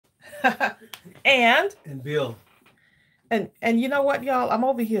And Bill. And you know what, y'all? I'm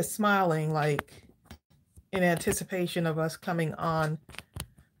over here smiling like in anticipation of us coming on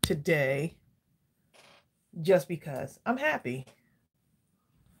today just because I'm happy.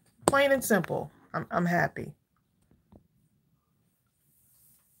 Plain and simple. I'm happy.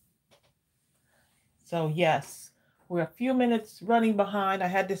 So yes, we're a few minutes running behind. I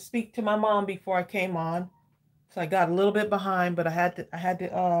had to speak to my mom before I came on. So I got a little bit behind, but I had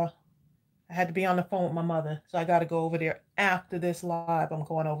to be on the phone with my mother. So I got to go over there after this live. I'm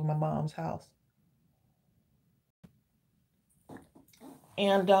going over my mom's house.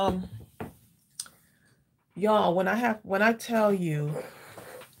 And y'all, when I tell you,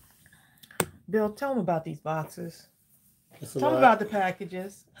 Bill, tell them about these boxes. That's a Tell them lot. about the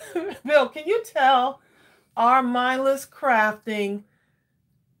packages. Bill, can you tell our mindless crafting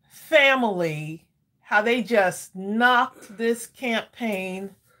family how they just knocked this campaign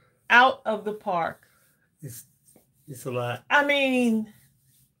out of the park? It's it's a lot. I mean,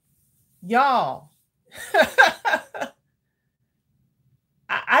 y'all,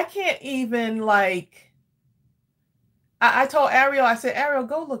 I can't even like. I told Ariel, I said, Ariel,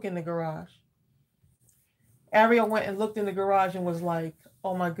 go look in the garage. Ariel went and looked in the garage and was like,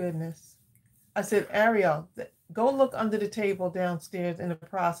 oh my goodness. I said, Ariel, go look under the table downstairs in the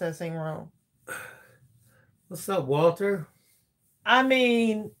processing room. What's up, Walter? I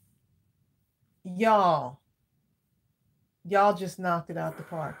mean, y'all, y'all just knocked it out the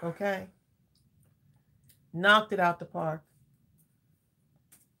park, okay? Knocked it out the park.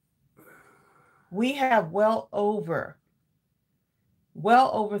 We have well over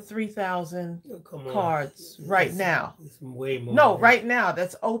 3,000 Oh, come on. cards right now. It's way more No, than that. right now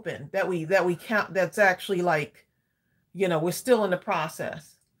that's open that we count. That's actually like, we're still in the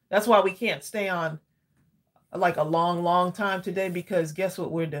process. That's why we can't stay on like a long time today because guess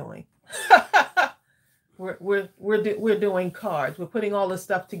what we're doing? we're doing cards. We're putting all this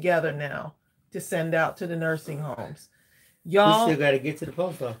stuff together now to send out to the nursing homes. We still Y'all, got to get to the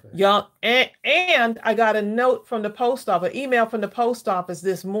post office. y'all, and I got a note from the post office, email from the post office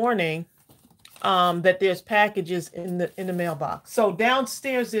this morning, that there's packages in the mailbox. So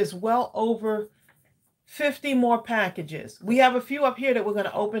downstairs there's well over 50 more packages. We have a few up here that we're going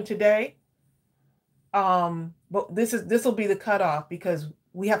to open today. But this will be the cutoff because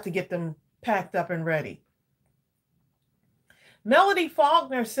we have to get them packed up and ready. Melody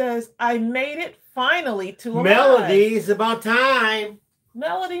Faulkner says, I made it finally to a Melody, live. it's about time.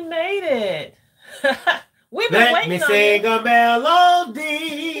 Melody made it. We've been Let waiting me on sing you. a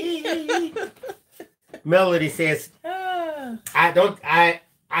melody. Melody says, I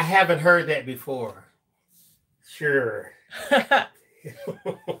haven't heard that before. Sure.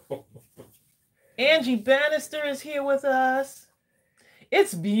 Angie Bannister is here with us.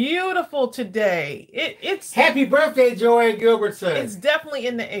 It's beautiful today. It's Happy birthday, Joanne Gilbertson. It's definitely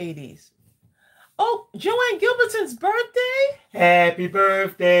in the 80s. Oh, Joanne Gilbertson's birthday? Happy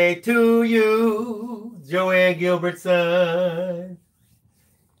birthday to you, Joanne Gilbertson.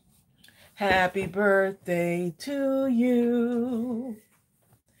 Happy birthday to you.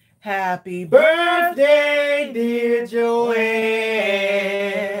 Happy Birthday, dear Joanne.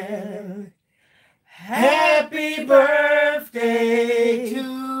 Happy birthday to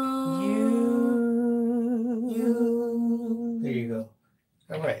you. There you go.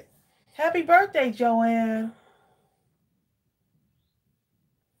 All right. Happy birthday, Joanne.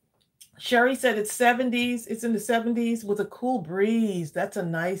 Sherry said it's 70s. It's in the 70s with a cool breeze. That's a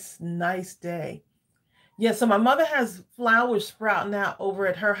nice day. Yeah, so my mother has flowers sprouting out over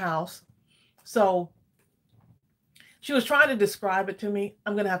at her house. So she was trying to describe it to me.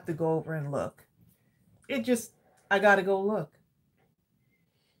 I'm going to have to go over and look. I got to go look.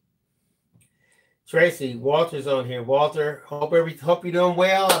 Tracy, Walter's on here. Walter, hope you're doing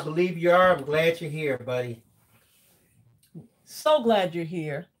well. I believe you are. I'm glad you're here, buddy. So glad you're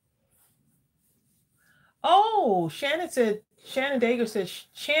here. Oh, Shannon Dager says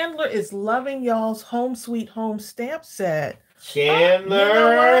Chandler is loving y'all's Home Sweet Home stamp set. Chandler. You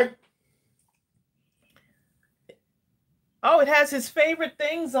know what? Oh, it has his favorite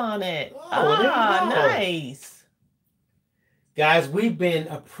things on it. There you go. Nice. Guys, we've been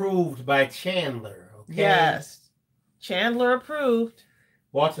approved by Chandler. Okay? Yes. Chandler approved.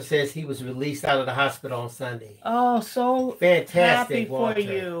 Walter says he was released out of the hospital on Sunday. Oh, so fantastic, happy Walter. for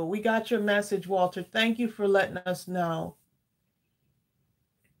you. We got your message, Walter. Thank you for letting us know.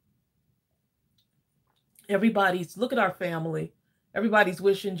 Look at our family. Everybody's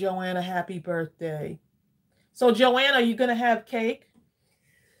wishing Joanne a happy birthday. So, Joanne, are you going to have cake?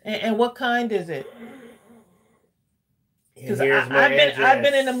 And what kind is it? Because here's my I've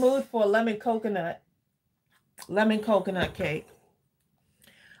been in the address. mood for a lemon coconut cake.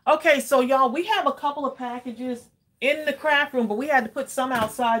 Okay, so y'all, we have a couple of packages in the craft room, but we had to put some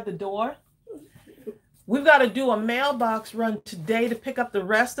outside the door. We've got to do a mailbox run today to pick up the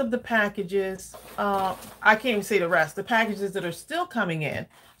rest of the packages. I can't even say the rest, the packages that are still coming in.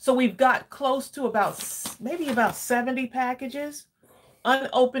 So we've got close to maybe about 70 packages,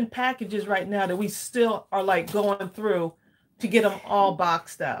 unopened packages right now that we still are like going through to get them all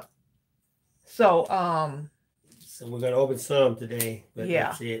boxed up. So So we're gonna open some today, but yeah,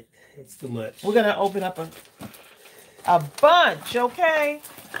 that's it. It's too much. we're gonna open up a bunch, okay?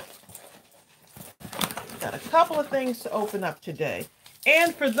 Got a couple of things to open up today.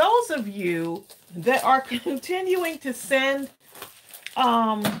 And for those of you that are continuing to send,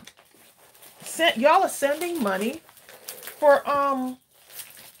 y'all are sending money for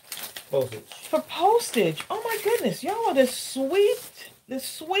Postage. for postage. Oh my goodness, y'all are the sweetest.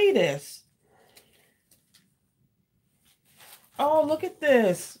 Oh, look at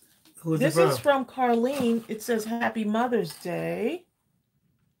this. Who's This it is from Carlene. It says Happy Mother's Day.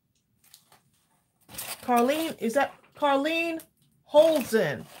 Carlene, is that Carlene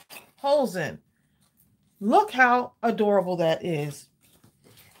Holzen? Holzen. Look how adorable that is.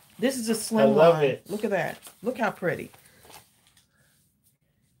 This is a slim I love line. it. Look at that. Look how pretty.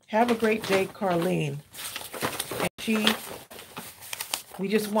 Have a great day, Carlene. And we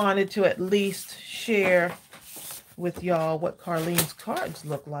just wanted to at least share with y'all what Carlene's cards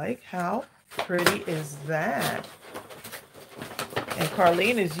look like. How pretty is that? And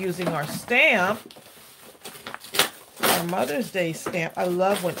Carlene is using our stamp, our Mother's Day stamp. I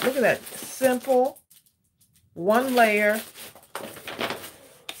love when, look at that, simple, one layer,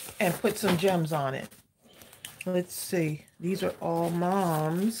 and put some gems on it. Let's see. These are all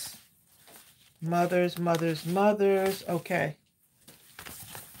moms. Mothers. Okay.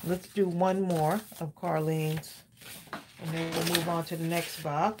 Let's do one more of Carlene's. And then we'll move on to the next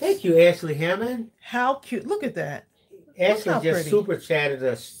box. Thank you, Ashley Hammond. How cute. Look at that. Ashley how just pretty. super chatted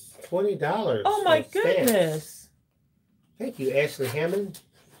us $20. Oh my goodness. Thank you, Ashley Hammond.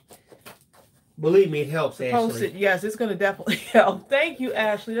 Believe me, it helps, Post Ashley. it. Yes, it's going to definitely help. Thank you,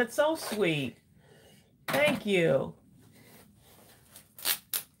 Ashley. That's so sweet. Thank you.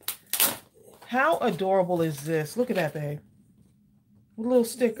 How adorable is this? Look at that, babe. A little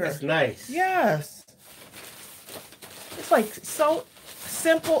sticker. That's nice. Yes. It's like so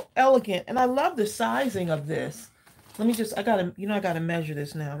simple, elegant. And I love the sizing of this. Let me just, I gotta measure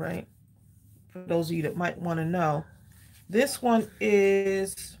this now, right? For those of you that might want to know. This one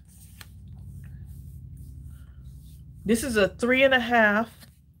is, this is a 3.5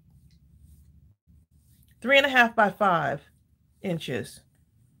 by 5 inches.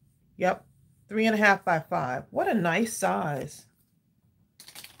 Yep. 3.5 by 5. What a nice size.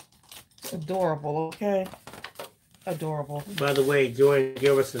 Adorable, okay? Adorable. By the way, Joy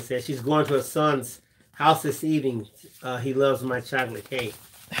Gilbertson says she's going to her son's house this evening. He loves my chocolate cake.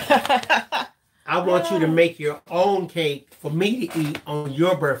 I want you to make your own cake for me to eat on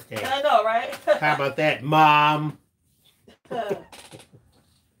your birthday. I know, right? How about that, Mom? Happy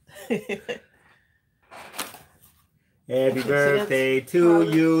birthday to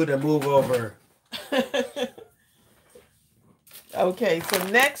you to move over. Okay, so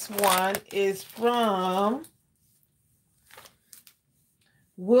next one is from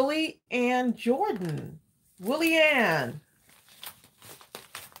Willie Ann Jordan. Willie Ann.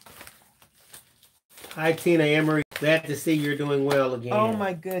 Hi, Tina Emery. Glad to see you're doing well again. Oh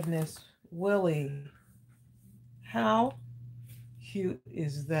my goodness, Willie. How cute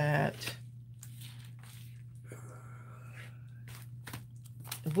is that?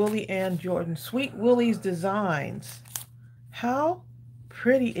 Willie Ann Jordan. Sweet Willie's Designs. How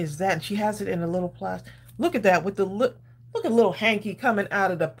pretty is that? And she has it in a little plastic. Look at that with the look at little hanky coming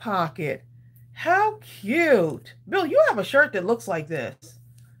out of the pocket. How cute. Bill, you have a shirt that looks like this.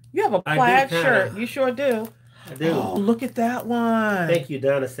 You have a plaid shirt. You sure do. I do. Oh, look at that one. Thank you,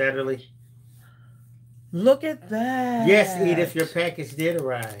 Donna Satterley. Look at that. Yes, Edith, your package did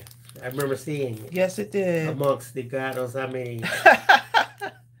arrive. I remember seeing it. Yes, it did. Amongst the God knows how many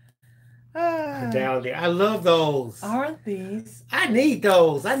down there. I love those. Aren't these? I need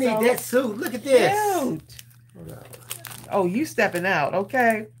those. I need that suit. Look at this. Cute. Oh, you stepping out,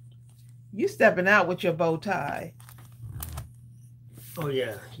 okay? You stepping out with your bow tie. Oh,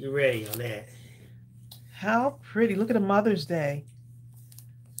 yeah. You ready on that. How pretty. Look at a Mother's Day.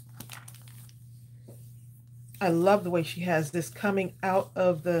 I love the way she has this coming out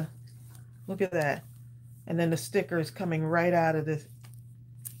of the, look at that. And then the sticker is coming right out of this.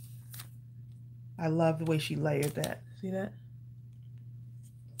 I love the way she layered that. See that?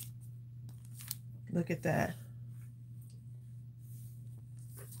 Look at that.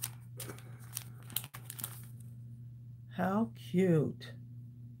 How cute.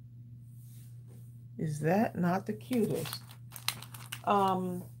 Is that not the cutest?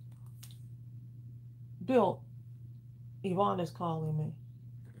 Bill, Yvonne is calling me.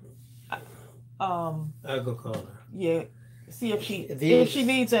 I'll go call her. Yeah. See if she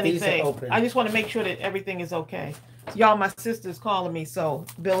needs anything. I just want to make sure that everything is okay. Y'all, my sister's calling me, so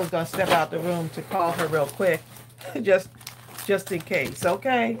Bill is gonna step out the room to call her real quick, just in case.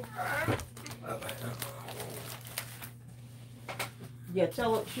 Okay. Yeah,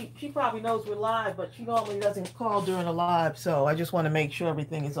 tell her she probably knows we're live, but she normally doesn't call during a live, so I just want to make sure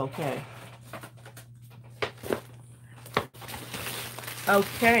everything is okay.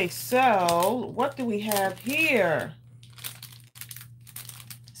 Okay, so what do we have here?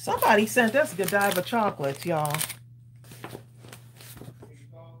 Somebody sent us Godiva chocolates, y'all.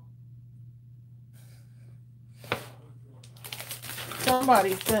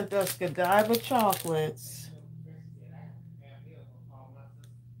 Somebody sent us Godiva chocolates.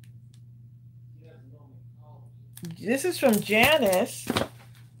 This is from Janice.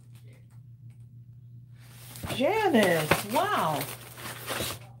 Janice, wow.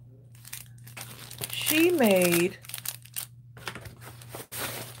 She made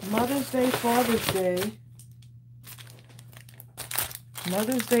Mother's Day, Father's Day,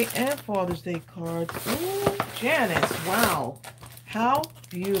 and Father's Day cards. Ooh, Janice, wow. How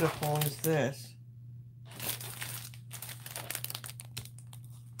beautiful is this?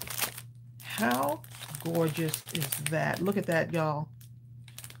 How gorgeous is that? Look at that, y'all.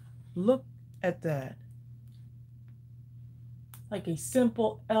 Look at that. Like a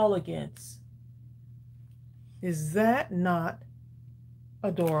simple elegance. Is that not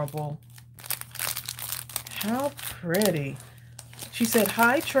adorable? How pretty. She said,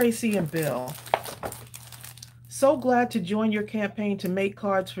 "Hi, Tracy and Bill. So glad to join your campaign to make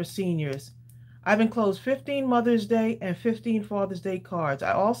cards for seniors. I've enclosed 15 Mother's Day and 15 Father's Day cards.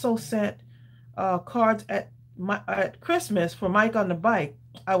 I also sent cards at Christmas for Mike on the Bike.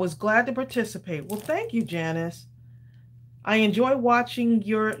 I was glad to participate." Well, thank you, Janice. "I enjoy watching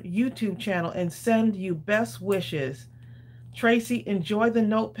your YouTube channel and send you best wishes. Tracy, enjoy the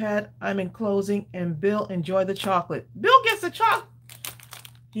notepad I'm enclosing, and Bill, enjoy the chocolate." Bill gets the chocolate.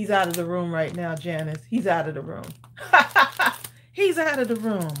 He's out of the room right now, Janice. He's out of the room. He's out of the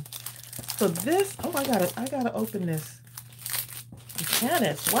room. So this, oh, I gotta open this.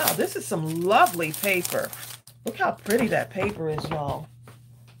 Janice, wow, this is some lovely paper. Look how pretty that paper is, y'all.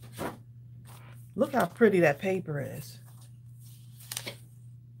 Look how pretty that paper is.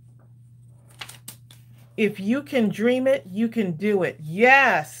 If you can dream it, you can do it.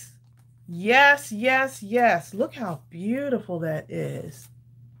 Yes. Yes, yes, yes. Look how beautiful that is.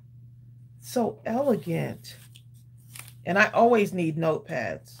 So elegant. And I always need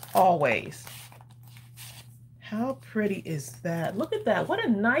notepads. Always. How pretty is that? Look at that. What a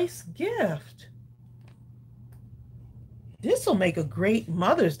nice gift. This will make a great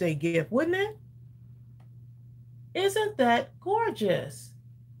Mother's Day gift, wouldn't it? Isn't that gorgeous?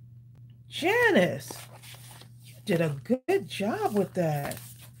 Janice, you did a good job with that.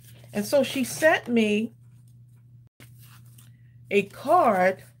 And so she sent me a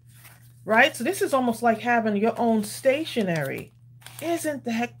card, right? So this is almost like having your own stationery. Isn't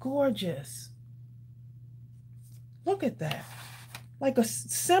that gorgeous? Look at that. Like a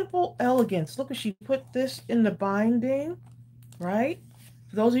simple elegance. Look, she put this in the binding, right?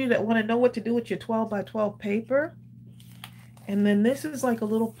 For those of you that want to know what to do with your 12 by 12 paper. And then this is like a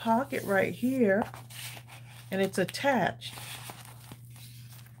little pocket right here. And it's attached.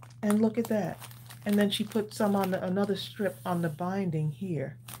 And look at that. And then she put some on another strip on the binding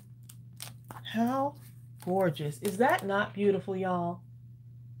here. How gorgeous. Is that not beautiful, y'all?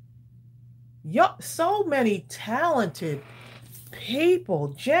 Yup, so many talented people.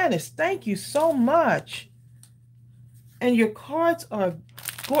 Janice, thank you so much. And your cards are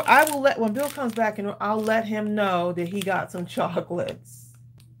good. I will when Bill comes back, and I'll let him know that he got some chocolates.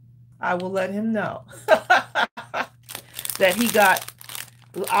 I will let him know that he got.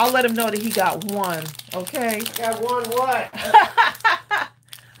 I'll let him know that he got one. Okay. Got one what?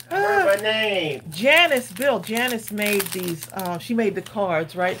 My name. Janice, Bill. Janice made these. She made the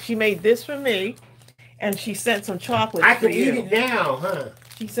cards, right? She made this for me, and she sent some chocolates. I can eat it now, huh?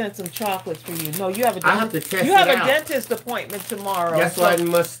 She sent some chocolates for you. No, you have a. I have to test You have a dentist appointment tomorrow. That's why I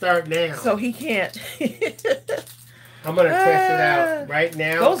must start now. So he can't. I'm gonna test it out right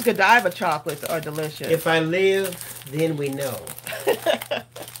now. Those Godiva chocolates are delicious. If I live, then we know.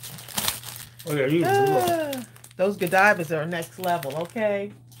 Oh, yeah, Those Godivas are next level,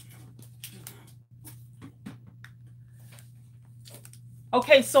 okay?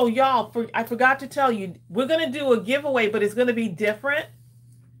 Okay, so y'all, I forgot to tell you, we're going to do a giveaway, but it's going to be different.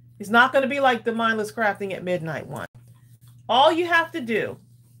 It's not going to be like the Mindless Crafting at Midnight one. All you have to do,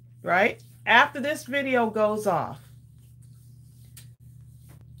 right, after this video goes off,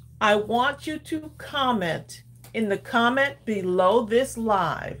 I want you to comment in the comment below this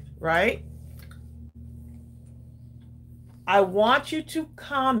live, right? I want you to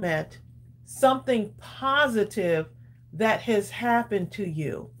comment something positive that has happened to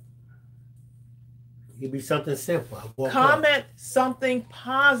you. It could be something simple. Comment something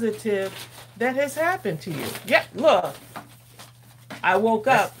positive that has happened to you. Yeah, look. I woke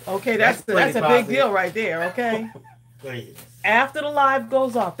up. Okay, that's a big deal right there, okay? After the live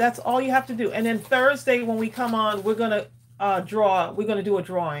goes off, that's all you have to do. And then Thursday when we come on, we're going to do a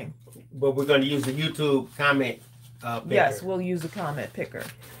drawing. But we're going to use the YouTube comment picker. Yes, we'll use the comment picker.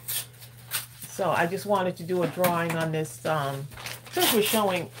 So I just wanted to do a drawing on this, since we're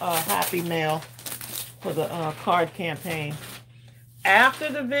showing Happy Mail for the card campaign.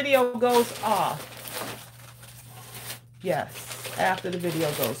 After the video goes off, yes, after the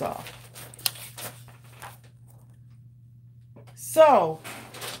video goes off. So,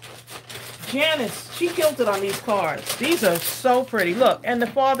 Janice, she killed it on these cards. These are so pretty. Look, and the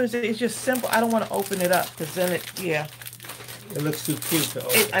Father's Day is just simple. I don't want to open it up because then it looks too cute to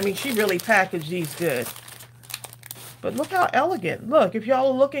open. I mean, she really packaged these good. But look how elegant. Look, if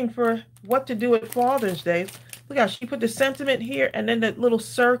y'all are looking for what to do at Father's Day, look how she put the sentiment here and then that little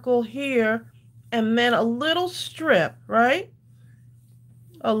circle here and then a little strip, right?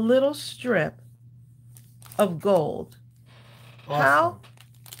 A little strip of gold. Awesome. How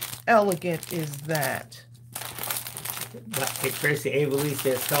elegant is that? Tracy Avery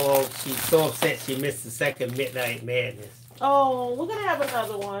says, hello. She's so upset she missed the second Midnight Madness. Oh, we're gonna have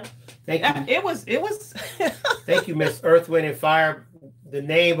another one. Thank you. It was. Thank you, Miss Earth, Wind, and Fire. The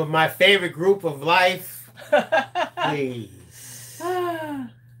name of my favorite group of life. Please.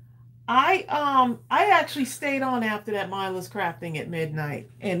 I actually stayed on after that Mindless Crafting at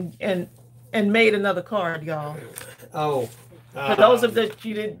Midnight and made another card, y'all. Oh. For those of that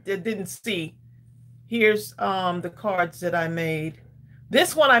didn't see, here's the cards that I made.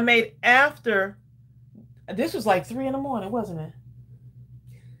 This one I made after. This was like 3 a.m, wasn't it?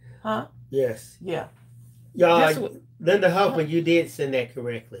 Huh? Yes. Yeah. Y'all, Linda Huffman, you did send that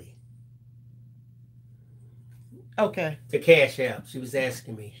correctly. Okay. The Cash App. She was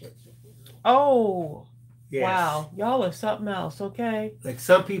asking me. Oh. Yes. Wow. Y'all are something else, okay? Like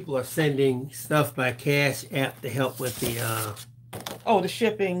some people are sending stuff by Cash App to help with the the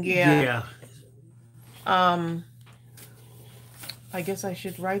shipping, yeah. Yeah. I guess I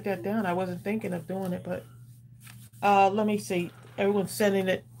should write that down. I wasn't thinking of doing it, but let me see. Everyone's sending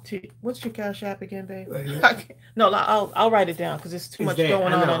it to. What's your Cash App again, babe? Right. No, I'll write it down because there's too much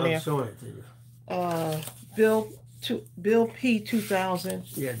going on there. I'm showing it to you. Bill P 2000.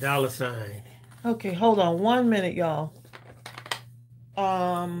 Yeah, $. Okay, hold on 1 minute, y'all.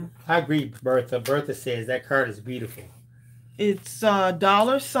 I agree, Bertha. Bertha says that card is beautiful. It's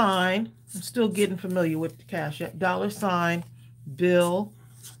 $. I'm still getting familiar with the Cash App. $. Bill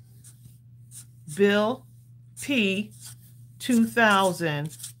P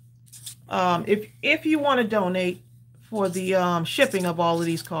 2000. If you want to donate for the shipping of all of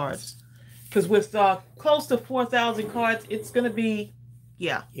these cards, because with close to 4,000 cards, it's going to be,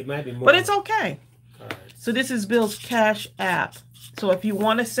 it might be more, but it's okay. So this is Bill's Cash App. So if you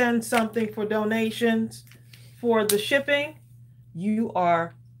want to send something for donations for the shipping, we'd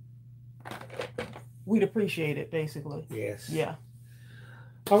appreciate it, basically. Yes. Yeah.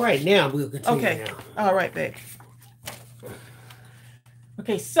 All right, now we'll continue. Okay. Now. All right, babe.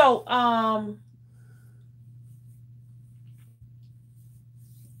 Okay, so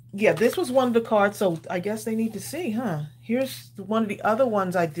this was one of the cards, so I guess they need to see, huh? Here's one of the other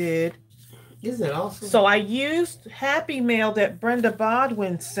ones I did. Isn't it awesome? So I used Happy Mail that Brenda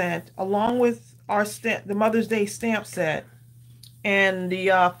Bodwin sent along with the Mother's Day stamp set and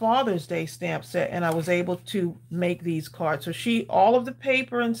the Father's Day stamp set, and I was able to make these cards. So all of the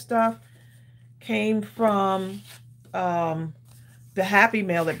paper and stuff came from the Happy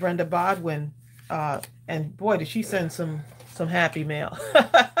Mail that Brenda Bodwin, and boy, did she send some Happy Mail.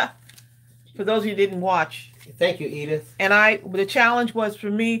 For those of you who didn't watch. Thank you, Edith. And the challenge was for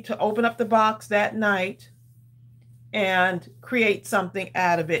me to open up the box that night and create something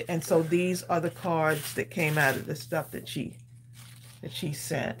out of it. And so these are the cards that came out of the stuff that she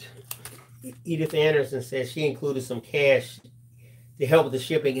sent. Edith Anderson says she included some cash to help with the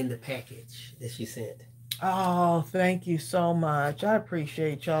shipping in the package that she sent. Oh, thank you so much. I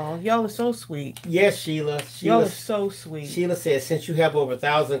appreciate y'all. Y'all are so sweet. Yes, Sheila. Y'all are so sweet. Sheila says, since you have over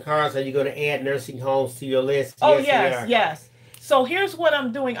 1,000 cars, are you going to add nursing homes to your list? Oh, yes, yes, yes. So here's what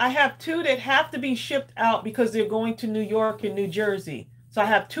I'm doing. I have 2 that have to be shipped out because they're going to New York and New Jersey. So I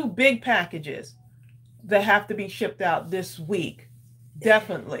have 2 big packages that have to be shipped out this week.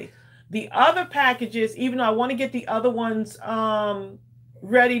 Definitely. The other packages, even though I want to get the other ones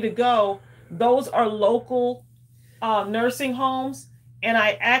ready to go, those are local nursing homes. And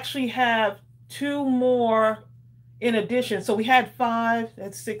I actually have 2 more in addition. So we had 5,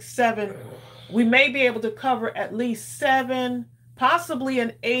 that's 6, 7. We may be able to cover at least 7, possibly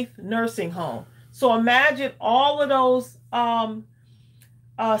an 8th nursing home. So imagine all of those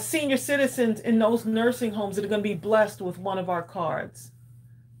senior citizens in those nursing homes that are going to be blessed with one of our cards.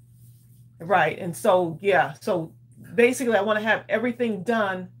 Right. And so, yeah. So basically, I want to have everything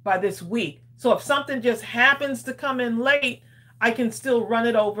done by this week. So if something just happens to come in late, I can still run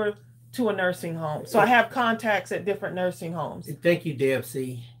it over to a nursing home. So I have contacts at different nursing homes. Thank you, Deb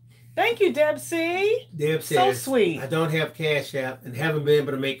C. Thank you, Deb C. Deb says, so sweet. I don't have Cash App and haven't been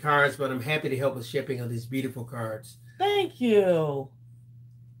able to make cards, but I'm happy to help with shipping of these beautiful cards. Thank you.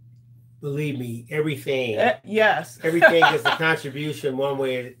 Believe me, everything. Yes. Everything is a contribution one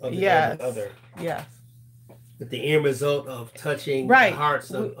way or the other. Yes. With the end result of touching the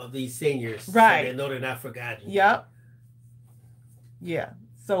hearts of these seniors. Right. So they know they're not forgotten. Yep. Yeah.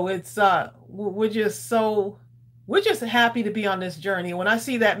 So it's we're just happy to be on this journey. When I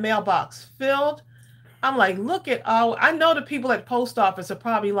see that mailbox filled, I'm like, look at all. I know the people at post office are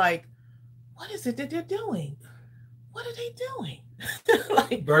probably like, what is it that they're doing? What are they doing?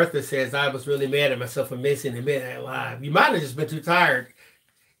 Like, Bertha says, I was really mad at myself for missing the Midnight Live. You might have just been too tired.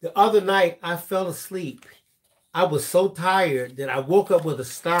 The other night, I fell asleep. I was so tired that I woke up with a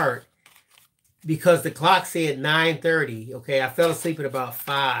start because the clock said 9:30. Okay, I fell asleep at about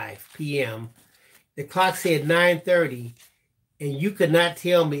 5 p.m. The clock said 9:30, and you could not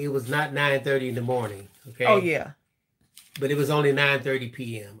tell me it was not 9:30 in the morning. Okay. Oh, yeah. But it was only 9:30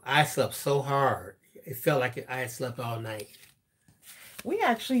 p.m. I slept so hard. It felt like I had slept all night. We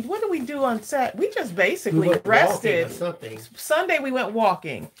actually, what did we do on Saturday? We just basically rested. Sunday we went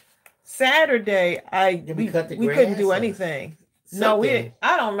walking. Saturday we couldn't do anything. Something.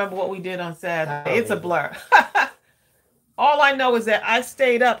 I don't remember what we did on Saturday. It's a blur. All I know is that I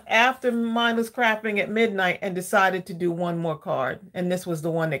stayed up after Mindless Crafting at midnight and decided to do one more card. And this was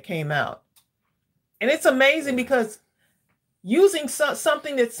the one that came out. And it's amazing because using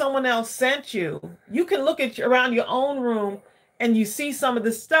something that someone else sent you, you can look at around your own room and you see some of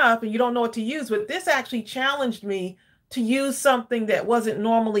the stuff and you don't know what to use. But this actually challenged me to use something that wasn't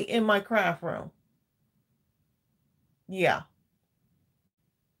normally in my craft room. Yeah.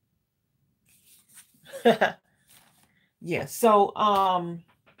 Yeah. So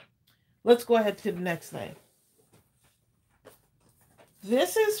let's go ahead to the next thing.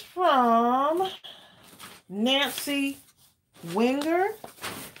 This is from Nancy Winger.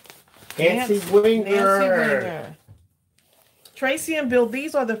 Nancy Winger. Tracy and Bill,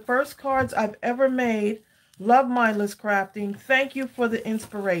 these are the first cards I've ever made. Love Mindless Crafting. Thank you for the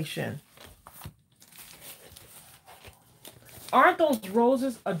inspiration. Aren't those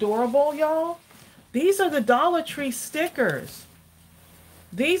roses adorable, y'all? These are the Dollar Tree stickers.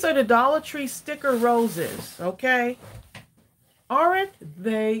 These are the Dollar Tree sticker roses, okay? Aren't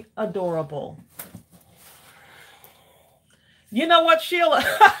they adorable? You know what, Sheila?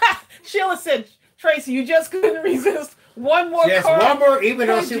 Sheila said, Tracy, you just couldn't resist one more just card. One more, even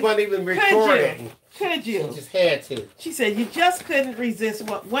though she wasn't even recording. Could you? She just had to. She said, you just couldn't resist.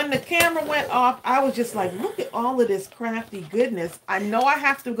 When the camera went off, I was just like, look at all of this crafty goodness. I know I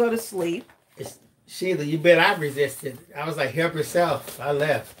have to go to sleep. Sheila, you bet I resisted. I was like, help yourself. I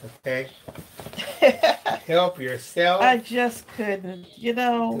left, okay? Help yourself. I just couldn't, you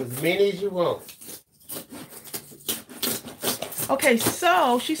know. As many as you want. Okay,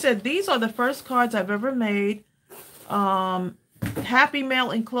 so she said, these are the first cards I've ever made. Happy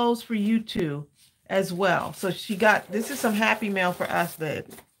mail enclosed for you two as well. So she got, this is some happy mail for us, babe.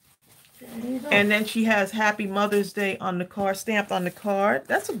 And then she has Happy Mother's Day on the card, stamped on the card.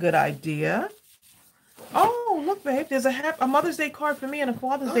 That's a good idea. Oh, look, babe, there's a Mother's Day card for me and a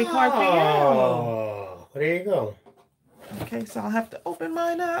Father's Day card for you. Oh, there you go. Okay, so I'll have to open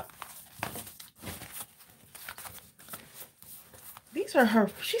mine up. These are her,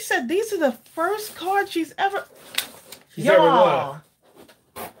 she said these are the first cards she's ever won.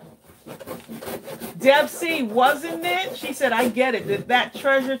 Deb C, wasn't it? She said, I get it. That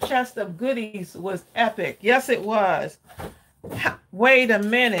treasure chest of goodies was epic. Yes, it was. Wait a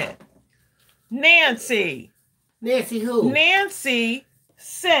minute. Nancy. Nancy who? Nancy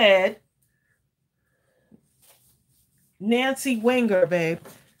said, Nancy Winger, babe.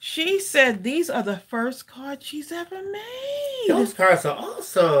 She said these are the first cards she's ever made. Those cards are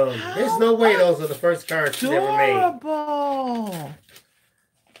awesome. There's no way those are the first cards she's ever made. Adorable.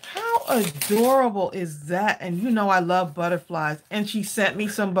 How adorable is that? And you know I love butterflies. And she sent me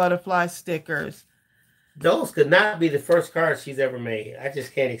some butterfly stickers. Those could not be the first cards she's ever made. I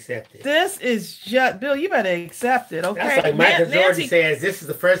just can't accept it. This is just, Bill, you better accept it, okay? That's like Michael Jordan says, this is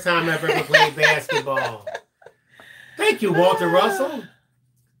the first time I've ever played basketball. Thank you, Walter Russell.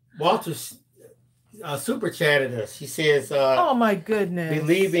 Walter's super chatted us. She says, oh my goodness. Be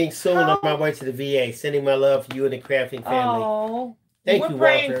leaving soon on my way to the VA. Sending my love for you and the crafting family. Oh, thank you, we're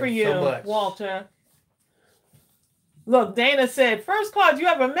praying Walter, for you, so much. Walter. Look, Dana said, first card you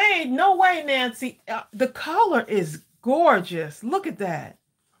ever made? No way, Nancy. The color is gorgeous. Look at that.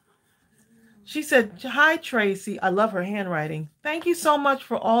 She said, hi, Tracy. I love her handwriting. Thank you so much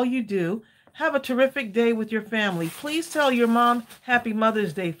for all you do. Have a terrific day with your family. Please tell your mom Happy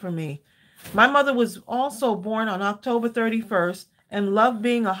Mother's Day for me. My mother was also born on October 31st and loved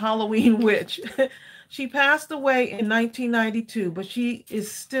being a Halloween witch. She passed away in 1992, but she is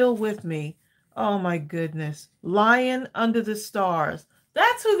still with me. Oh my goodness. Lion Under the Stars.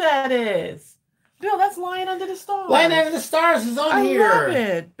 That's who that is. Bill, that's Lion Under the Stars. Lion Under the Stars is on here. I love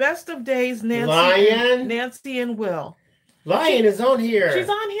it. Best of days, Nancy and Will. Lion is on here. She's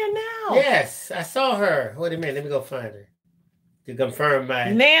on here now. Yes, I saw her. Wait a minute, let me go find her. To confirm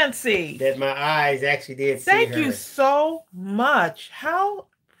Nancy. That my eyes actually did see Thank her. you so much. How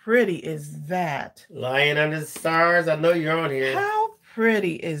pretty is that? Lion Under the Stars. I know you're on here. How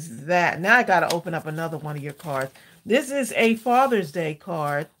pretty is that? Now I got to open up another one of your cards. This is a Father's Day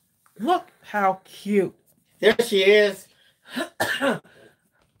card. Look how cute. There she is.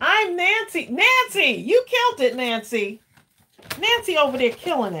 I'm Nancy. Nancy, you killed it, Nancy. Nancy over there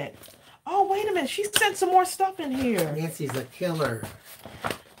killing it. Oh, wait a minute. She sent some more stuff in here. Nancy's a killer.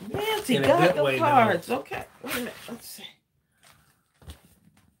 Nancy got the cards. No. Okay. Wait a minute. Let's see.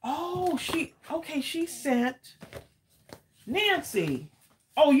 Oh, she sent Nancy.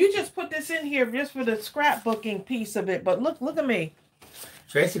 Oh, you just put this in here just for the scrapbooking piece of it. But look at me.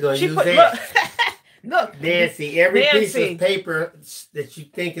 Tracy gonna use that. Look, Nancy, every piece of paper that you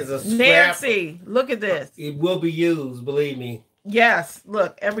think is a scrap. Nancy, look at this. It will be used, believe me. Yes,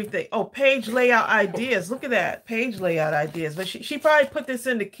 look, everything. Oh, page layout ideas. Look at that. Page layout ideas. But she probably put this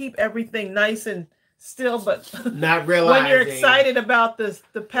in to keep everything nice and still, but not realizing when you're excited about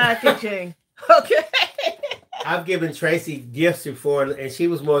the packaging. Okay. I've given Tracy gifts before, and she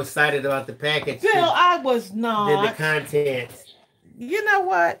was more excited about the package Bill, I was not. Than the content. You know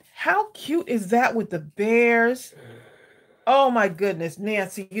what? How cute is that with the bears? Oh my goodness,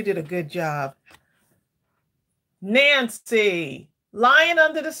 Nancy, you did a good job. Nancy, Lion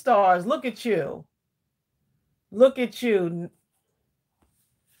Under the Stars. Look at you. Look at you.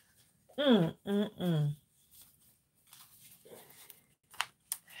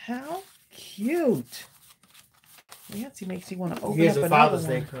 How cute. Nancy makes you want to open Here's up a another Father's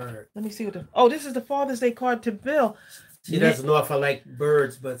one. Day card. Let me see what this is the Father's Day card to Bill. She doesn't know if I like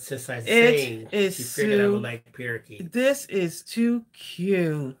birds, but since I sing, she figured I would like parakeets. This is too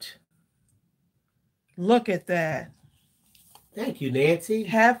cute. Look at that. Thank you, Nancy.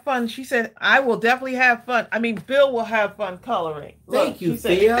 Have fun. She said, I will definitely have fun. I mean, Bill will have fun coloring. Thank you,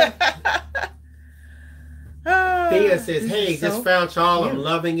 Thea. Thea says, hey, just found y'all. I'm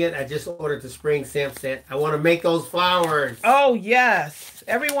loving it. I just ordered the spring stamp set. I want to make those flowers. Oh, yes.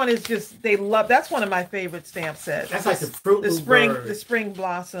 Everyone is just, they love, that's one of my favorite stamp sets. That's like the Fruit Loop bird. The spring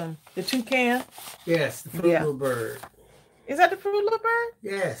blossom. The toucan? Yes, the Fruit Loop bird. Is that the Fruit Loop bird?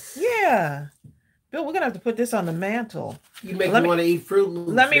 Yes. Yeah. Bill, we're going to have to put this on the mantle. You make me want to eat Fruit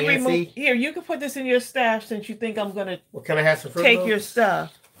Loops, Let me remove, here, you can put this in your stash since you think I'm going to can I have some Fruit take Loops? your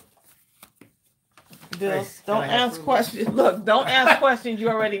stuff. Bill, don't ask questions. Look, don't ask questions you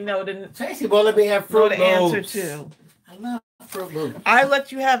already know. Tracy, well, let me have Fruit Loops. The answer to. I love Fruit Loops. I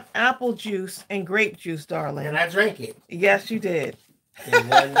let you have apple juice and grape juice, darling. And I drank it. Yes, you did. In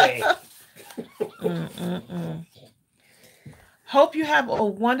one day. Hope you have a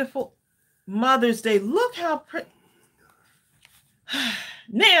wonderful Mother's Day. Look how pretty.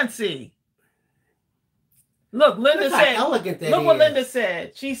 Nancy. Look, Linda said. Elegant that look what Linda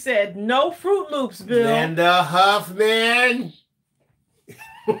said. She said, "No Fruit Loops, Bill." Linda Huffman.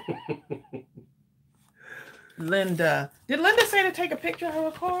 Linda, did Linda say to take a picture of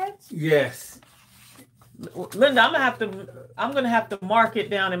her cards? Yes. Linda, I'm gonna have to mark it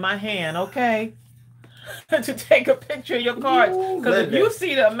down in my hand, okay? to take a picture of your cards. Because if Linda. you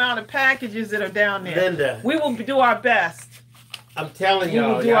see the amount of packages that are down there, Linda. we will do our best. I'm telling We will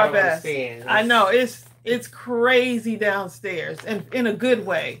y'all, do y'all our don't best. understand. I know it's crazy downstairs, and in a good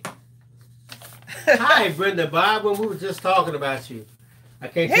way. Hi, Brenda Bob. When we were just talking about you, I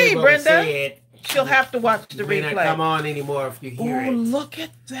can't tell Hey, you what Brenda. we said. She'll have to watch the You may not replay. come on anymore if you hear Oh, it. look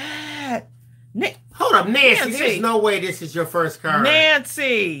at that. Hold up, Nancy. Nancy. There's no way this is your first card.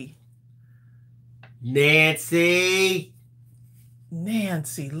 Nancy. Nancy.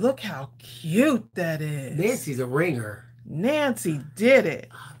 Nancy, look how cute that is. Nancy's a ringer. Nancy did it.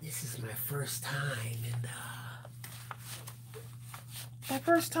 Oh, this is my first time. And, My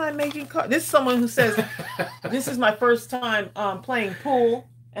first time making cards. This is someone who says, this is my first time playing pool,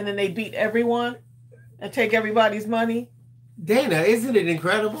 and then they beat everyone and take everybody's money. Dana, isn't it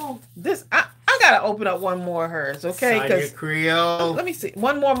incredible? I gotta open up one more of hers, okay? Sonia Creole. Let me see.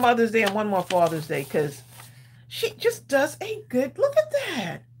 One more Mother's Day and one more Father's Day, because she just does a good. Look at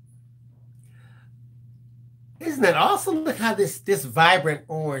that. Isn't that awesome? Look how this vibrant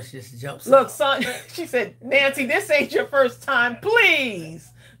orange just jumps Look, out. son. She said, Nancy, this ain't your first time, please.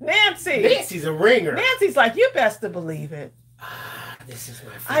 Nancy. Nancy's a ringer. Nancy's like, you best to believe it. This is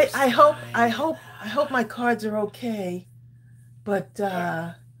my first I hope my cards are okay. But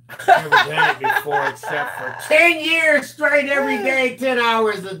I've never done it before except for 10 years straight every day, 10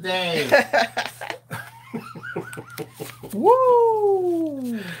 hours a day.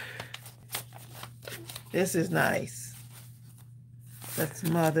 Woo! This is nice. That's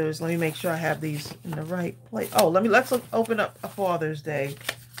Mother's. Let me make sure I have these in the right place. Oh, let's open up a Father's Day.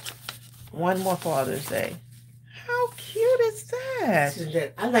 One more Father's Day. How cute is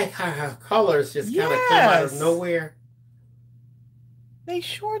that? I like how her colors just kind of come out of nowhere. They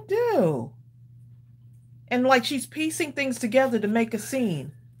sure do. And like she's piecing things together to make a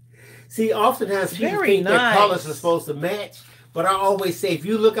scene. See, oftentimes people Very think nice. their colors are supposed to match, but I always say if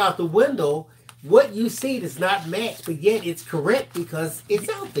you look out the window, what you see does not match, but yet it's correct because it's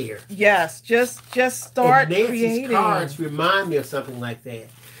out there. Yes, just start and Nancy's creating. cards remind me of something like that.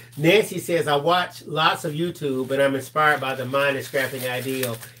 Nancy says, I watch lots of YouTube and I'm inspired by the mind is scrapping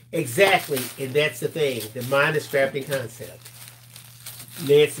ideal. Exactly, and that's the thing, the mind is scrapping concept.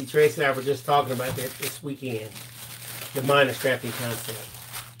 Nancy, Tracy and I were just talking about that this weekend. The mind is scrapping concept.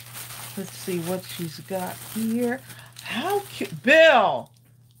 Let's see what she's got here. How cute. Bill,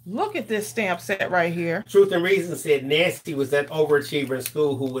 look at this stamp set right here. Truth and Reason said Nancy was that overachiever in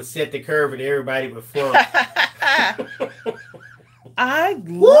school who would set the curve and everybody would flunk. I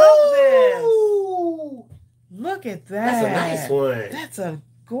love this. Woo! Look at that. That's a nice one. That's a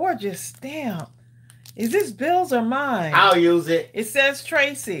gorgeous stamp. Is this Bill's or mine? I'll use it. It says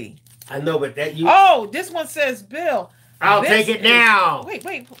Tracy. I know, but that you. Oh, this one says Bill. I'll This take it is- now. Wait.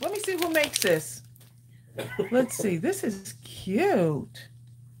 Let me see who makes this. Let's see. This is cute.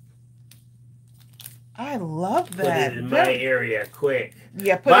 I love Put that. it in my area, quick.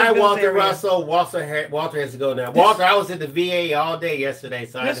 Yeah, put it Bye, in Bill's Walter area. Russell. Walter has to go now. Walter, I was at the VA all day yesterday,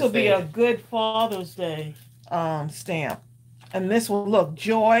 so This I will be a understand. good Father's Day stamp. And this will look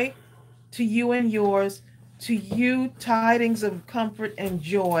joy to you and yours, to you tidings of comfort and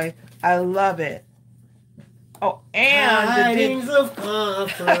joy. I love it. Oh, and Tidings of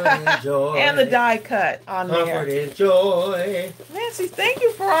comfort and joy. and the die cut on Comfort there. and joy. Nancy, thank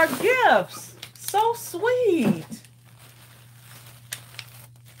you for our gifts. So sweet.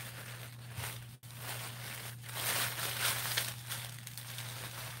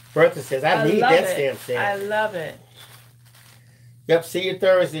 Bertha says, I need love that it. stamp set. I love it. Yep, see you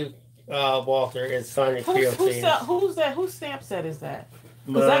Thursday, Walter, as Sonia Creel says. Who's that? Whose stamp set is that?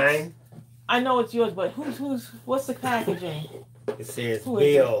 'Cause that's- Mine, I know it's yours, but what's the packaging? it says Who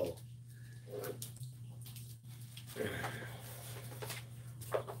is Bill.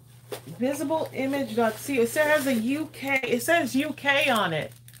 Visible image.co. It says a UK. It says UK on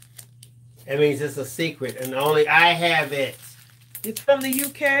it. That means it's a secret, and only I have it. It's from the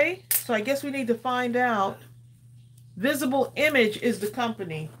UK, so I guess we need to find out. Visible Image is the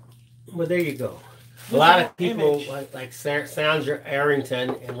company. Well, there you go. A Visible lot of people Image. like Sandra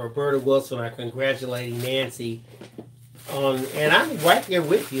Arrington and Roberta Wilson are congratulating Nancy on, and I'm right there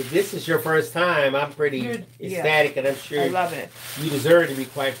with you. This is your first time. I'm pretty Yeah. ecstatic, and I'm sure I love it. you deserve to be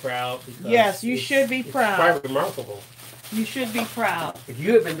quite proud. Because Yes, you should be it's proud. quite remarkable. You should be proud. If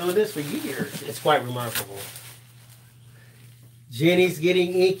you have been doing this for years, it's quite remarkable. Jenny's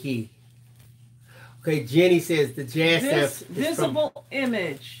getting inky. Okay, Jenny says the jazz This stamp is Visible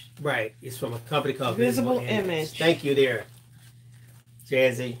Image. from, right, it's from a company called Visible Visible Image. Thank you there,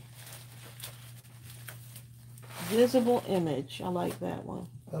 Jazzy. Visible Image. I like that one.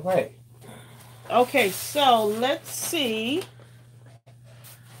 All right. Okay, so let's see.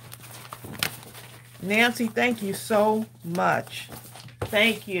 Nancy, thank you so much.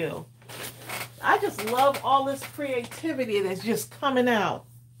 Thank you. I just love all this creativity that's just coming out.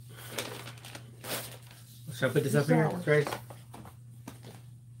 Should I put this up here, Trace?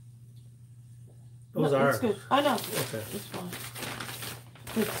 Those are. It's good. I know. Okay. It's fine.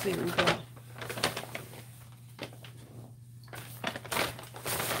 Let's see what we got.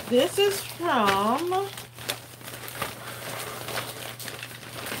 This is from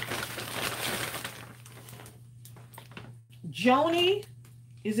Joni.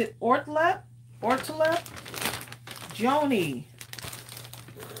 Is it Ortlep? Ortlep? Joni.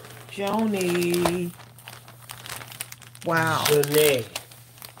 Joni. Wow. Joni.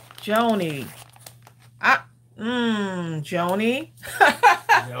 Joni. Joni.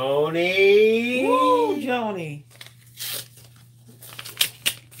 Joni. Woo, Joni.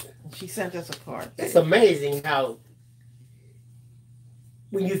 She sent us a card. It's amazing how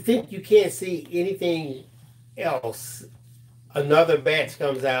when you think you can't see anything else, another batch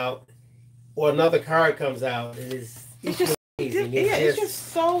comes out or another card comes out. It's just amazing. It's just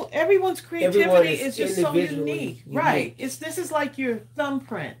so everyone's creativity is just so unique. Right. This is like your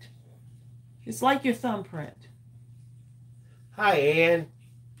thumbprint. It's like your thumbprint. Hi, Ann.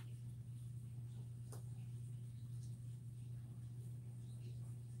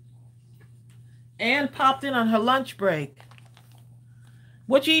 Ann popped in on her lunch break.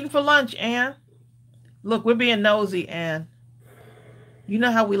 What you eating for lunch, Ann? Look, we're being nosy, Ann. You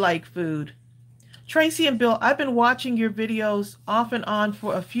know how we like food. Tracy and Bill, I've been watching your videos off and on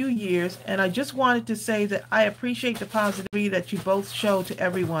for a few years, and I just wanted to say that I appreciate the positivity that you both show to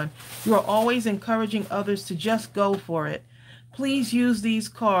everyone. You are always encouraging others to just go for it. Please use these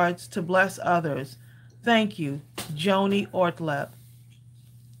cards to bless others. Thank you, Joni Ortlep.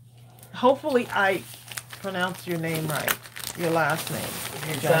 Hopefully I pronounced your name right, your last name.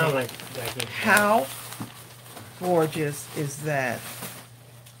 You sound like it. How gorgeous is that?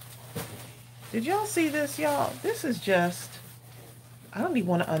 Did y'all see this, y'all? This is just, I don't even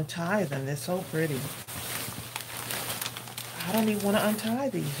want to untie them. They're so pretty. I don't even want to untie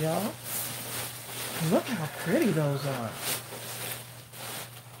these, y'all. Look how pretty those are.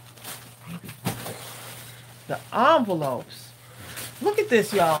 Maybe. The envelopes. Look at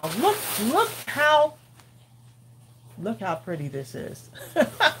this, y'all. Look how pretty this is.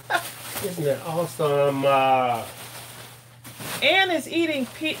 Isn't it awesome? Ann is eating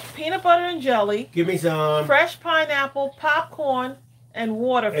peanut butter and jelly. Give me some. Fresh pineapple, popcorn, and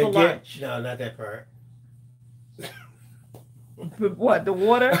water for lunch. No, not that part. What, the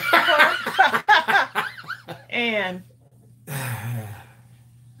water part? And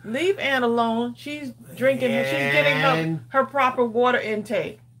leave Ann alone. She's drinking. She's getting her proper water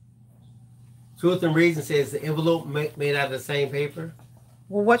intake. Truth and Reason says the envelope made out of the same paper.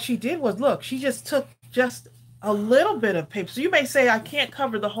 Well, what she did was, look, she just took just a little bit of paper. So you may say, I can't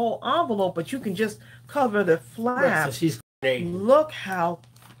cover the whole envelope, but you can just cover the flap. Right, so she's great. Look how.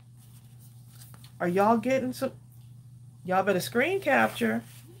 Are y'all getting some? Y'all better screen capture.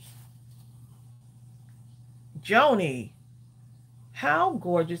 Joni. How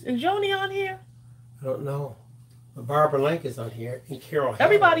gorgeous. Is Joni on here? I don't know. But Barbara Link is on here. And Carol Hatter.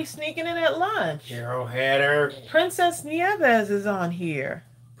 Everybody's sneaking in at lunch. Carol Hatter. Princess Nieves is on here.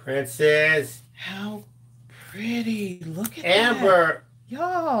 Princess. How pretty. Look at Amber. that.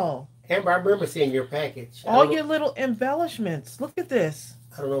 Y'all. Amber, I remember seeing your package. All your little embellishments. Look at this.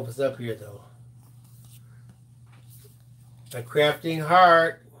 I don't know if it's up here, though. A crafting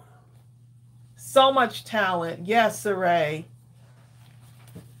heart. So much talent. Yes, Saray.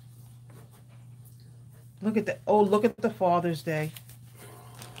 Look at the look at the Father's Day.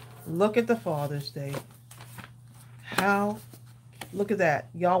 Look at the Father's Day. Look at that.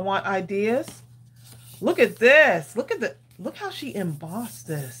 Y'all want ideas? Look at this. Look how she embossed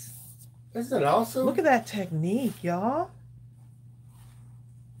this. Isn't it awesome? Look at that technique, y'all.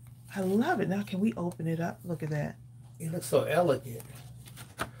 I love it. Now can we open it up? Look at that. It looks so elegant.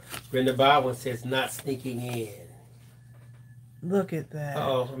 Brenda Baldwin says not sneaking in. Look at that.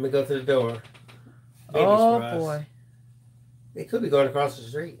 Uh-oh, let me go to the door. Oh, boy. It could be going across the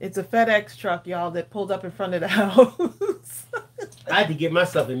street. It's a FedEx truck, y'all, that pulled up in front of the house. I had to get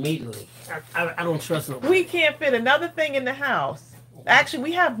myself immediately. I don't trust nobody. We can't fit another thing in the house. Actually,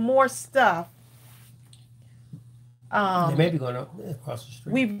 we have more stuff. They may be going across the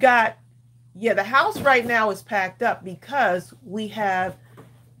street. We've got, the house right now is packed up because we have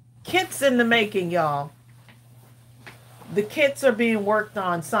kits in the making, y'all. The kits are being worked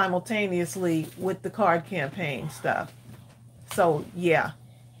on simultaneously with the card campaign stuff. So, yeah.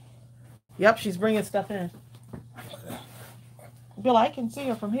 Yep, she's bringing stuff in. Bill, I can see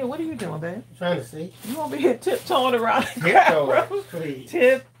her from here. What are you doing, babe? I'm trying to see. You won't be here tiptoeing around the Tiptoe, please.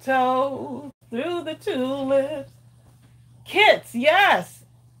 Tiptoe through the tulips. Kits, yes.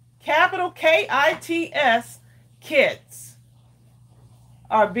 Capital Kits. Kits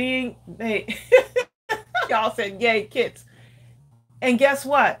are being made. Y'all said, yay, kits. And guess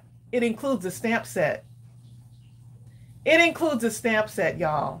what? It includes a stamp set. It includes a stamp set,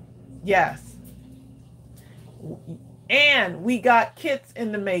 y'all. Yes. And we got kits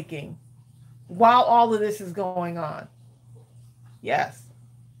in the making while all of this is going on. Yes.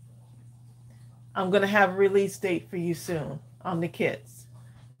 I'm going to have a release date for you soon on the kits.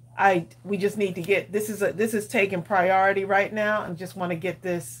 We just need to get, this is taking priority right now. I just want to get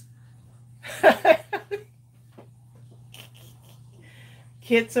this.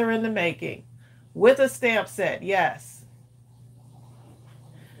 Kits are in the making with a stamp set. Yes.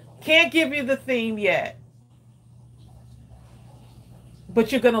 Can't give you the theme yet.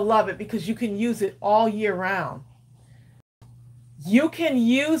 But you're going to love it because you can use it all year round. You can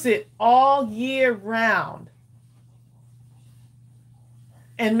use it all year round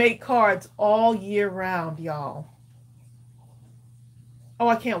and make cards all year round, y'all. Oh,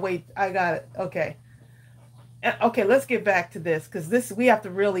 I can't wait. I got it. Okay. Okay, let's get back to this because this, we have to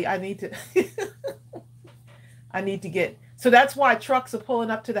really, I need to, I need to get, so that's why trucks are pulling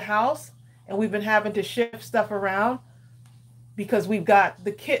up to the house and we've been having to shift stuff around. Because we've got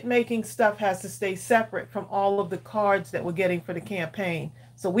the kit making stuff has to stay separate from all of the cards that we're getting for the campaign.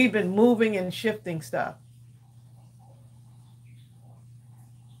 So we've been moving and shifting stuff.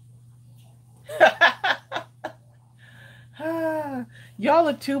 Y'all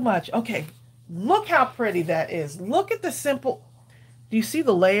are too much. Okay, look how pretty that is. Look at the simple. Do you see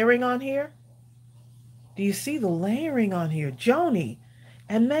the layering on here? Do you see the layering on here? Joni.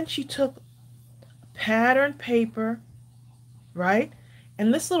 And then she took pattern paper, right?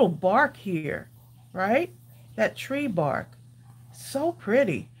 And this little bark here, right? That tree bark. So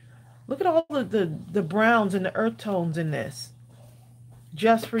pretty. Look at all the browns and the earth tones in this.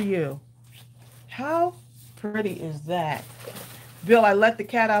 Just for you. How pretty is that? Bill, I let the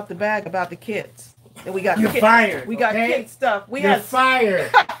cat out the bag about the kits. And we got You're fired. We got kit stuff. You're fired.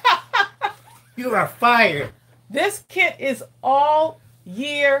 You are fired. This kit is all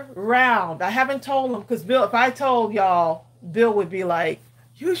year round. I haven't told him because Bill, if I told y'all, Bill would be like,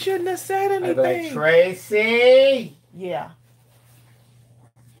 you shouldn't have said anything. I'd be like, Tracy. Yeah.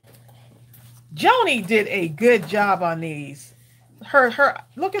 Joni did a good job on these. Her,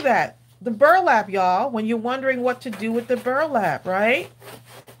 look at that. The burlap, y'all, when you're wondering what to do with the burlap, right?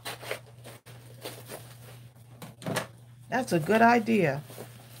 That's a good idea.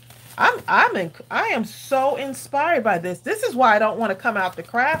 I am so inspired by this. This is why I don't want to come out the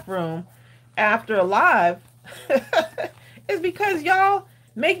craft room after a live. It's because y'all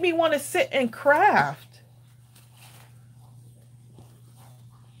make me want to sit and craft.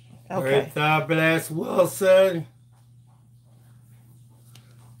 Okay. God bless Wilson.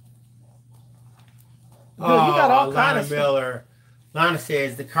 Dude, you got all kind of Miller. Lana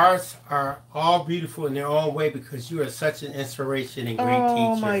says the cards are all beautiful in their own way because you are such an inspiration and great teacher.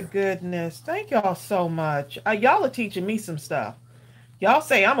 Oh my goodness. Thank y'all so much. Y'all are teaching me some stuff. Y'all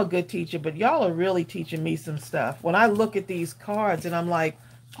say I'm a good teacher, but y'all are really teaching me some stuff. When I look at these cards and I'm like,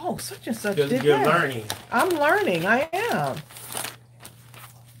 oh, such and such did you're that. Learning. I'm learning. I am.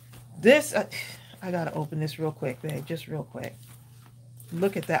 This, I got to open this real quick, babe. Just real quick.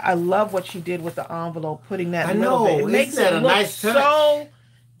 Look at that. I love what she did with the envelope, putting that I know. Bit. It makes it look nice touch? So,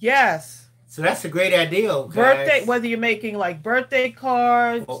 yes. So that's a great idea, guys. Birthday, whether you're making like birthday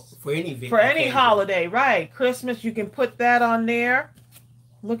cards. For any holiday, right. Christmas, you can put that on there.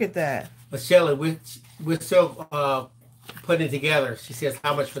 Look at that. But Shelley, we're still putting it together. She says,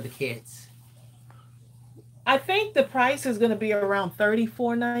 how much for the kids? I think the price is going to be around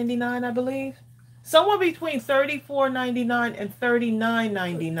 $34.99, I believe. Somewhere between $34.99 and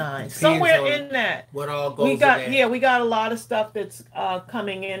 $39.99. Somewhere in that. What all goes in there? Yeah, we got a lot of stuff that's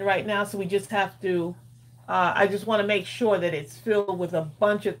coming in right now. So we just have to, I just want to make sure that it's filled with a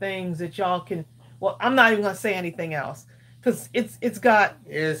bunch of things that y'all can, well, I'm not even going to say anything else. Because it's going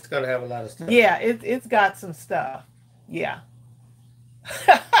to have a lot of stuff. Yeah, it's got some stuff. Yeah.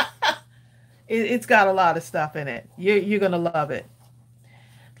 It's got a lot of stuff in it. You're going to love it.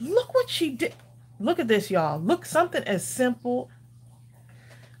 Look what she did. Look at this, y'all. Look, something as simple.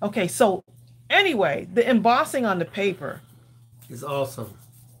 Okay, so anyway, the embossing on the paper is awesome.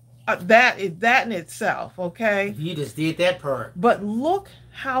 That in itself, okay? You just did that part. But look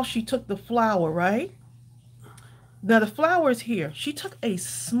how she took the flower, right? Now the flower is here. She took a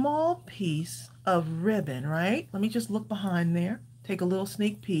small piece of ribbon, right? Let me just look behind there. Take a little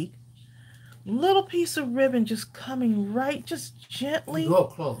sneak peek. Little piece of ribbon just coming right, just gently. Go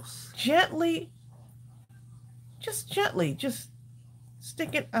close. Gently, just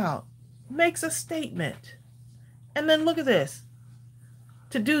stick it out. Makes a statement. And then look at this.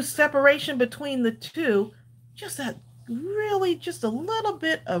 To do separation between the two, just that really just a little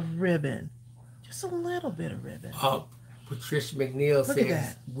bit of ribbon. Just a little bit of ribbon. Patricia McNeil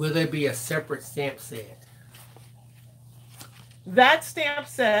says, will there be a separate stamp set? That stamp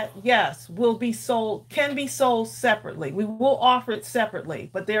set, yes, will be sold, can be sold separately. We will offer it separately,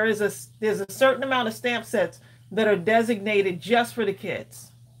 but there's a certain amount of stamp sets that are designated just for the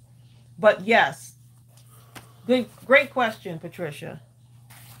kids. But yes, great question, Patricia.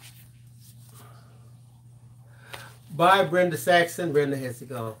 Bye, Brenda Saxon. Brenda has to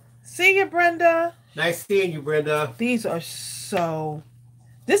go. See you, Brenda. Nice seeing you, Brenda. These are so...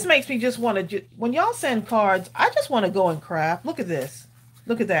 This makes me just want to... When y'all send cards, I just want to go and craft. Look at this.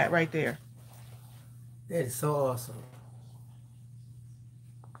 Look at that right there. That is so awesome.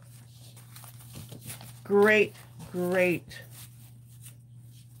 Great, great.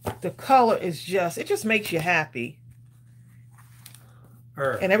 The color is just... It just makes you happy.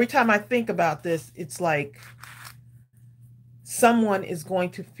 And every time I think about this, it's like... Someone is going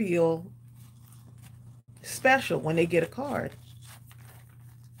to feel special when they get a card.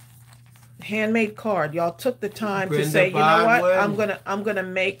 Handmade card. Y'all took the time to say, you know what? I'm gonna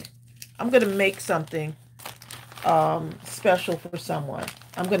make something special for someone.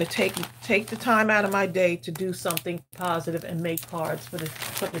 I'm gonna take the time out of my day to do something positive and make cards for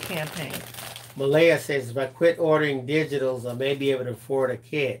the campaign. Malaya says, if I quit ordering digitals, I may be able to afford a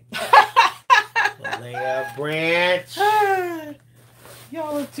kit. Malaya Branch.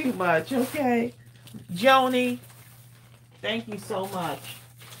 Y'all are too much, okay? Joni, thank you so much.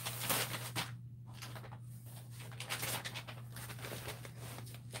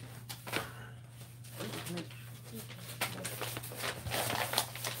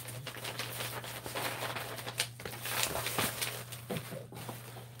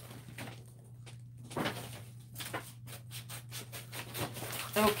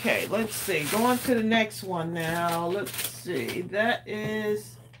 Okay, let's see. Go on to the next one now. Let's see. That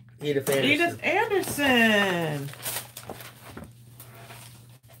is Edith Anderson. Edith Anderson.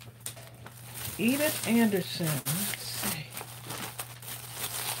 Edith Anderson. Let's see.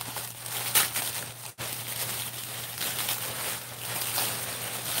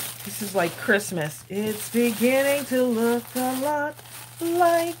 This is like Christmas. It's beginning to look a lot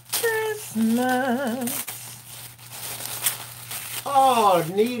like Christmas. Oh,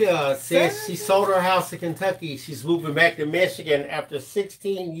 Nita says she sold her house in Kentucky. She's moving back to Michigan after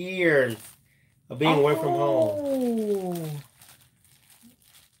 16 years of being away from home.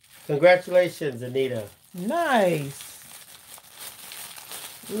 Congratulations, Anita. Nice.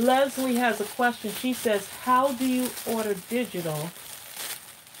 Leslie has a question. She says, how do you order digital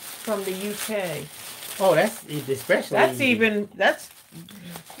from the UK? Oh, that's especially that's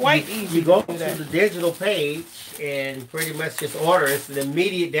quite easy. You go to the digital page and pretty much just order. It's an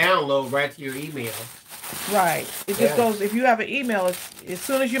immediate download right to your email. Right. It just goes, if you have an email, as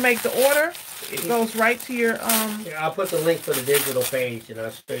soon as you make the order, it goes right to your... Yeah, I'll put the link for the digital page and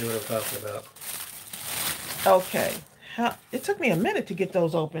I'll show you what I'm talking about. Okay. It took me a minute to get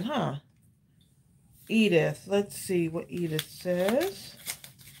those open, huh? Edith. Let's see what Edith says.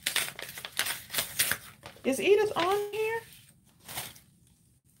 Is Edith on here?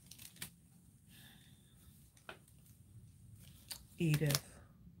 Edith.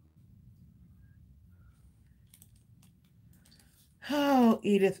 Oh,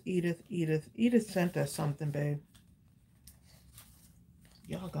 Edith. Edith sent us something, babe.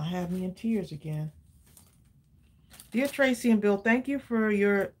 Y'all gonna have me in tears again. Dear Tracy and Bill, thank you for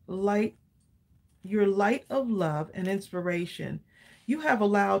your light of love and inspiration. You have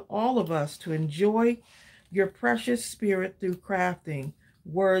allowed all of us to enjoy your precious spirit through crafting,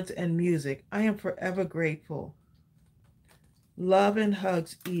 words, and music. I am forever grateful. Love and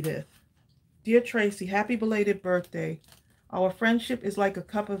hugs, Edith. Dear Tracy, happy belated birthday. Our friendship is like a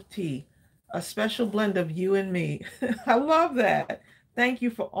cup of tea, a special blend of you and me. I love that. Thank you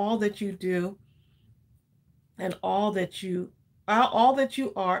for all that you do and all that you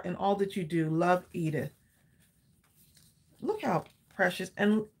are and all that you do. Love, Edith. Look how precious.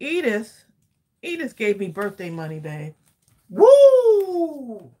 And Edith gave me birthday money, babe.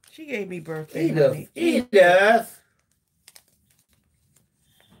 Woo! She gave me birthday money. Edith.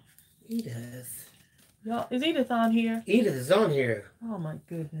 Y'all, is Edith on here? Edith is on here. Oh my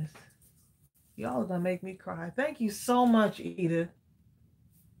goodness. Y'all are gonna make me cry. Thank you so much, Edith.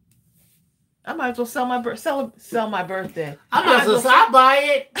 I might as well sell my birthday. I might as well I'll buy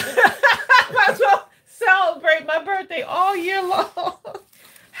it. I might as well celebrate my birthday all year long.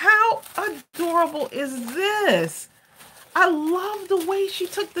 How adorable is this? I love the way she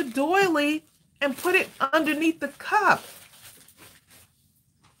took the doily and put it underneath the cup.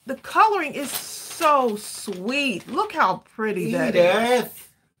 The coloring is so sweet. Look how pretty that is.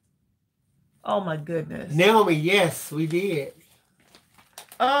 Oh my goodness. Naomi, yes, we did.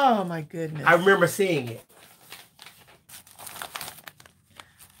 Oh my goodness. I remember seeing it.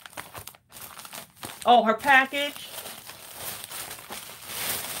 Oh, her package.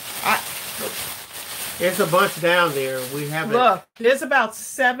 There's a bunch down there. We haven't. Look, there's about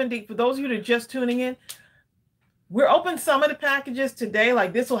 70. For those of you that are just tuning in, we're open some of the packages today.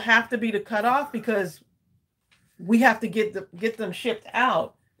 Like this will have to be the cutoff because we have to get them shipped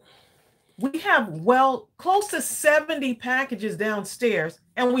out. We have close to 70 packages downstairs,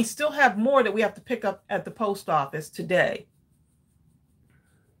 and we still have more that we have to pick up at the post office today.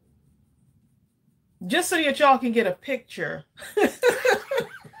 Just so that y'all can get a picture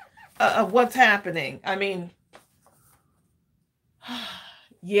of what's happening. I mean,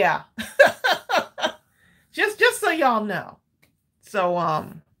 yeah. just so y'all know.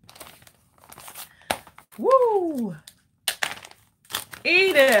 So, woo.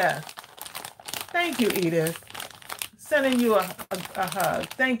 Edith. Thank you, Edith. Sending you a hug.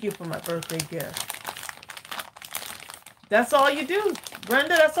 Thank you for my birthday gift. That's all you do, Brenda.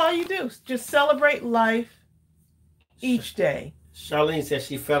 That's all you do. Just celebrate life each day. Charlene says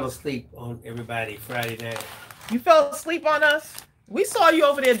she fell asleep on everybody Friday night. You fell asleep on us? We saw you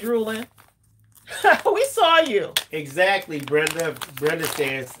over there drooling. We saw you. Exactly, Brenda. Brenda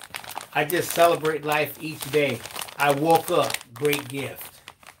says, I just celebrate life each day. I woke up. Great gift.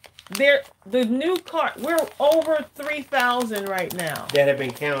 The new card, we're over 3,000 right now. That have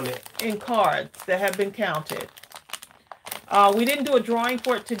been counted. In cards that have been counted. We didn't do a drawing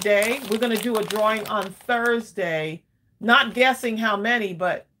for it today. We're going to do a drawing on Thursday. Not guessing how many,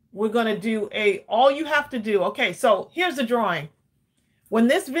 but we're going to do all you have to do. Okay, so here's the drawing. When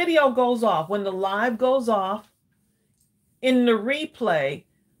this video goes off, when the live goes off, in the replay,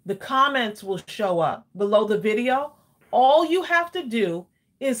 the comments will show up below the video. All you have to do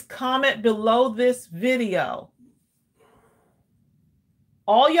is comment below this video.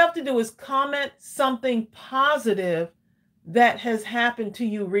 All you have to do is comment something positive that has happened to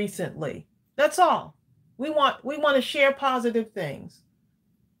you recently. That's all. We want to share positive things.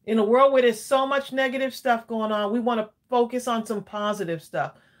 In a world where there's so much negative stuff going on, we want to focus on some positive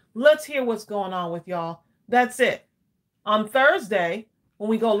stuff. Let's hear what's going on with y'all. That's it. On Thursday, when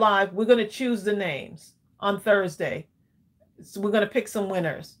we go live, we're going to choose the names on Thursday. So we're going to pick some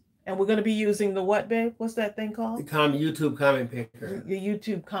winners. And we're going to be using the what, babe? What's that thing called? The YouTube comment picker. The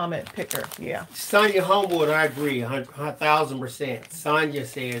YouTube comment picker, yeah. Sonia Homewood, I agree, 1,000%. Sonia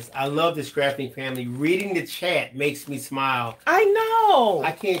says, I love this crafting family. Reading the chat makes me smile. I know.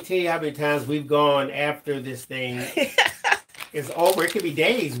 I can't tell you how many times we've gone after this thing. It's over. It could be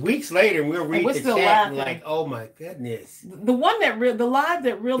days, weeks later, and we'll read the chat and like, oh my goodness. The one the live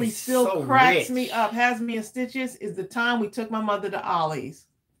that really it's still so cracks me up, has me in stitches, is the time we took my mother to Ollie's.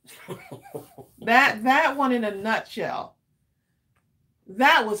 that one in a nutshell.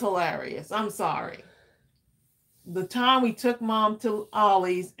 That was hilarious. I'm sorry. The time we took mom to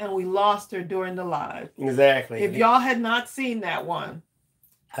Ollie's and we lost her during the live. Exactly. If y'all had not seen that one.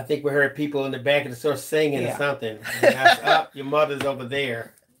 I think we heard people in the back of the store singing or something. Your mother's over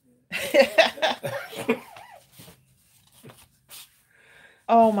there.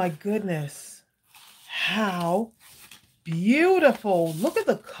 Oh my goodness. How beautiful. Look at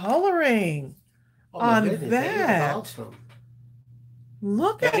the coloring on goodness, that. Awesome.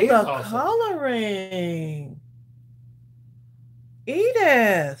 Look at the coloring.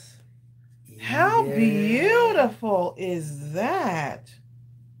 Edith. How beautiful is that?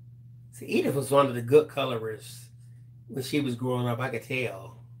 See, Edith was one of the good colorers when she was growing up. I could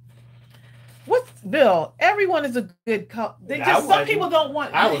tell. What's Bill? Everyone is a good color. Some people don't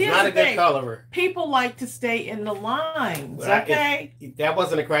want. I was not a good colorer. People like to stay in the lines. But okay, that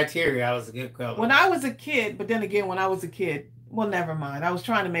wasn't a criteria. I was a good colorer. When I was a kid, but then again, when I was a kid, well, never mind. I was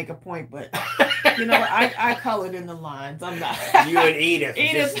trying to make a point, but you know, I colored in the lines. I'm not. You and Edith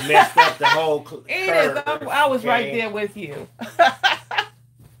just messed up the whole. Edith, I was right there with you.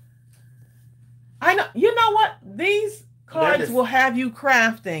 I know. You know what? These cards will have you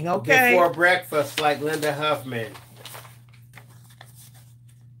crafting, okay? Before breakfast, like Linda Huffman.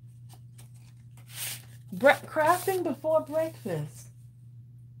 Crafting before breakfast.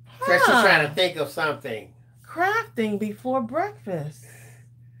 Huh. Because she's trying to think of something. Crafting before breakfast.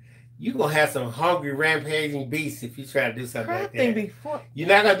 You're going to have some hungry, rampaging beasts if you try to do something like that. Crafting before. You're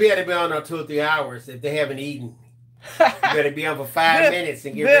not going to be able to be on 2 or 3 hours if they haven't eaten. You better be on for 5 minutes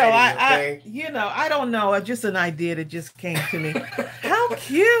and get Bill, ready, okay? I don't know. Just an idea that just came to me. How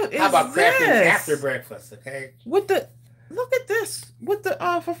cute is How about this? crafting after breakfast, okay? Look at this. With the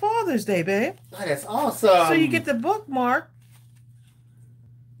for Father's Day, babe. Oh, that's awesome. So you get the bookmark.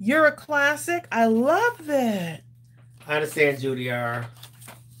 You're a classic. I love that. I understand, Judy R.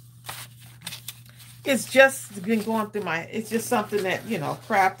 It's just been going through it's just something that,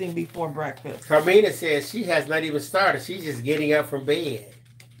 crafting before breakfast. Carmina says she has not even started. She's just getting up from bed.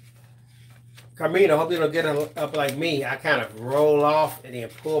 Carmina, hope you don't get up like me. I kind of roll off and then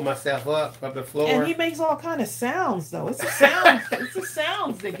pull myself up from the floor. And he makes all kind of sounds, though. It's the sounds. It's the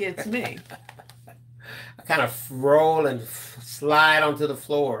sounds that gets me. I kind of roll and slide onto the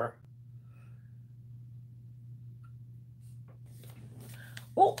floor.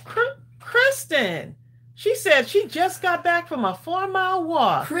 Oh, Kristen. She said she just got back from a 4-mile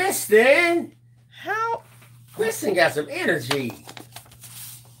walk. Kristen! How? Kristen got some energy.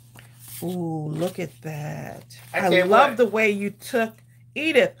 Ooh, look at that. I love the way you took,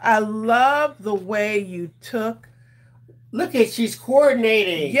 Edith, I love the way you took. Look at, she's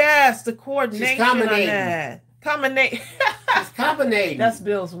coordinating. Yes, the coordination she's on that. She's combinating. That's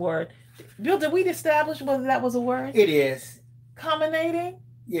Bill's word. Bill, did we establish whether that was a word? It is. Culminating?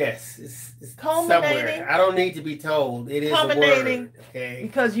 Yes, it's culminating. Somewhere. I don't need to be told. It is culminating, a word. Okay.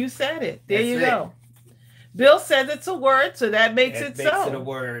 Because you said it. There That's you it. go. Bill said it's a word, so that makes it so. Makes it a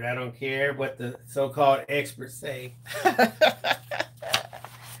word. I don't care what the so-called experts say.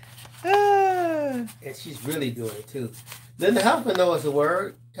 And she's really doing it too. Linda Huffman knows the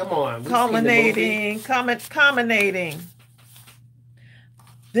word. Come on. Culminating. Culminating.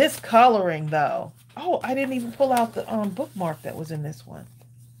 This coloring though. Oh, I didn't even pull out the bookmark that was in this one.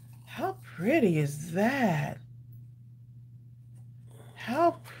 How pretty is that?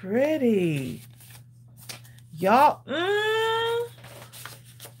 How pretty. Y'all,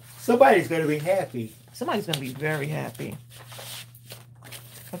 somebody's going to be happy. Somebody's going to be very happy.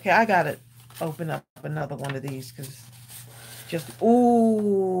 Okay, I got to open up another one of these because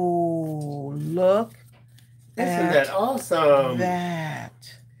ooh, look. Isn't that awesome? That.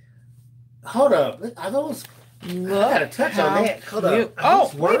 Hold up. Are those? Look. I got to touch on that. Hold up.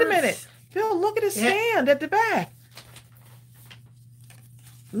 Oh, wait a minute. Bill, look at his stand at the back.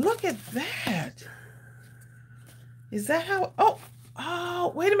 Look at that. Is that how? Oh,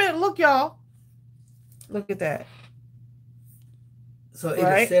 wait a minute. Look, y'all. Look at that. So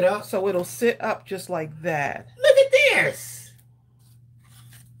it'll sit up? So it'll sit up just like that. Look at this.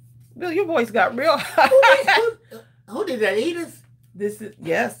 Bill, your voice got real high. Who did that? Edith? This is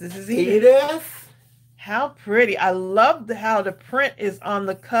Edith. Edith? How pretty. I love how the print is on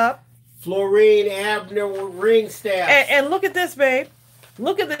the cup. Florine Abner ring staff. And look at this, babe.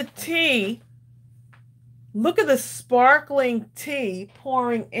 Look at the tea. Look at the sparkling tea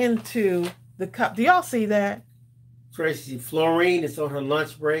pouring into the cup. Do y'all see that? Tracy, Florine is on her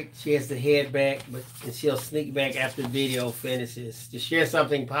lunch break. She has to head back, and she'll sneak back after the video finishes to share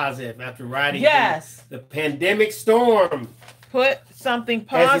something positive after riding the pandemic storm. Put something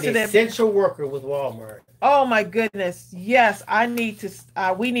positive. As an essential worker with Walmart. Oh my goodness. Yes, I need to.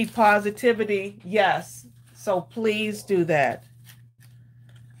 We need positivity. Yes. So please do that.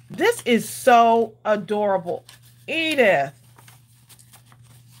 This is so adorable. Edith's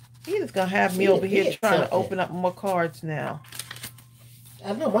gonna have me over here trying to open up more cards now.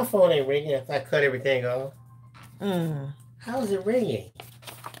 I know my phone ain't ringing if I cut everything off. How is it ringing?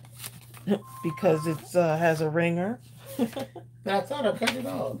 Because it has a ringer. But I thought I cut it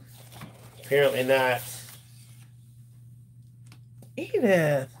off. Apparently not.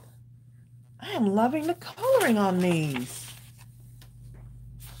 Edith, I am loving the coloring on these.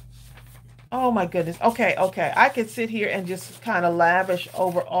 Oh my goodness. Okay. I could sit here and just kind of lavish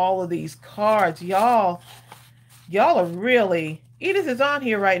over all of these cards. Y'all are really... Edith is on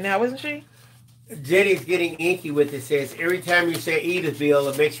here right now, isn't she? Jenny's getting inky with it. Says, every time you say Edith, Bill,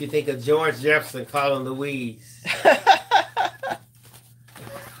 it makes you think of George Jefferson calling Louise.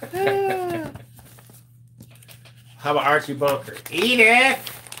 How about Archie Bunker? Edith!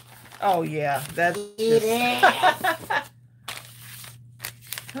 Oh, yeah. That's Edith!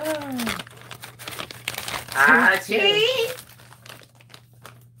 Archie!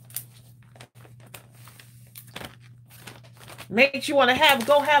 Makes you want to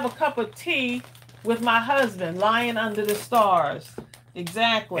go have a cup of tea with my husband lying under the stars.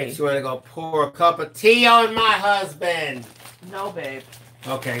 Exactly. Makes you want to go pour a cup of tea on my husband. No, babe.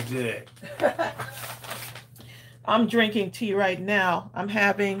 Okay, good. I'm drinking tea right now. I'm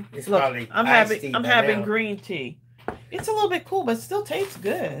having It's look, probably I'm iced having tea I'm by having now. green tea. It's a little bit cool, but it still tastes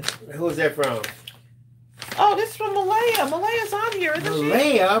good. Who's that from? Oh, this is from Malaya. Malaya's on here, isn't she?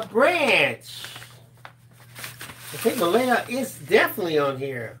 Malaya Branch. I think Malaya is definitely on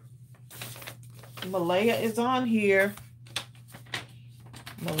here. Malaya is on here.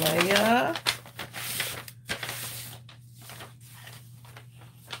 Malaya.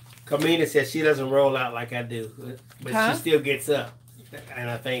 Kamina says she doesn't roll out like I do, but Huh? she still gets up, and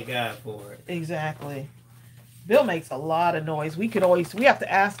I thank God for it. Exactly. Bill makes a lot of noise. We have to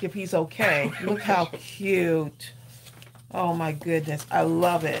ask if he's okay. Look how cute. Oh my goodness. I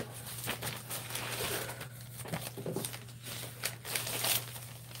love it.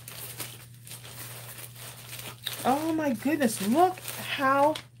 Oh my goodness. Look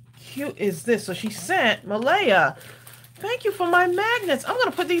how cute is this. So she sent Malaya. Thank you for my magnets. I'm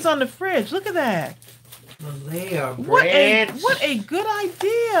going to put these on the fridge. Look at that. Malaya Branch. What a good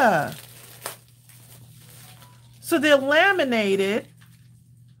idea. So they're laminated.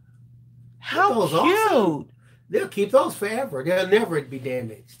 How cute. Awesome. They'll keep those forever. They'll never be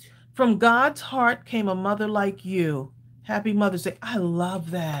damaged. From God's heart came a mother like you. Happy Mother's Day. I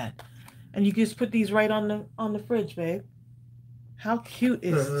love that. And you just put these right on the fridge, babe. How cute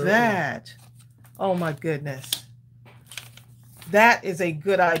is that? Oh my goodness. That is a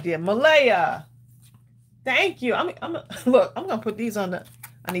good idea. Malaya. Thank you. Look, I'm gonna put these on the.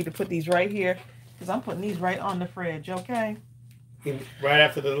 I need to put these right here because I'm putting these right on the fridge. Okay. Right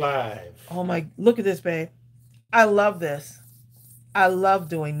after the live. Oh my! Look at this, babe. I love this. I love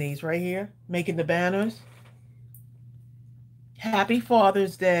doing these right here, making the banners. Happy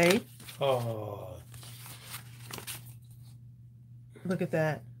Father's Day. Oh. Look at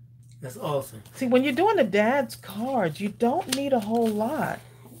that. That's awesome. See, when you're doing the dad's cards, you don't need a whole lot.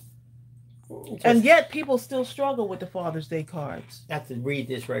 And yet people still struggle with the Father's Day cards. I have to read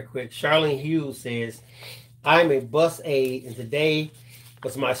this right quick. Charlene Hughes says, I'm a bus aide, and today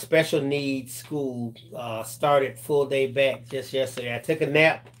was my special needs school. Started full day back just yesterday. I took a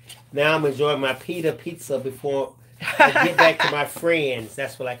nap. Now I'm enjoying my pizza before I get back to my friends.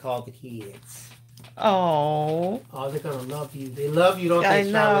 That's what I call the kids. Oh. Oh, they're going to love you. They love you, don't they, Charlene?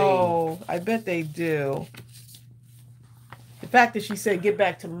 I know. I bet they do. The fact that she said, get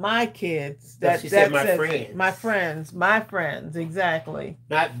back to my kids. She said my friends. My friends. My friends. Exactly.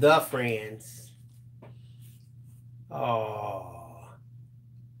 Not the friends. Oh.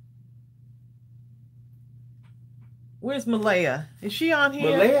 Where's Malaya? Is she on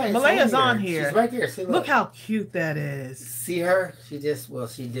here? Malaya's on here. She's right there. See, look how cute that is. See her? She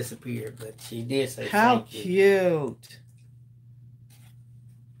disappeared, but she did say how cute.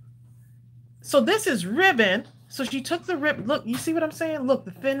 So this is ribbon. So she took the ribbon. Look, you see what I'm saying? Look,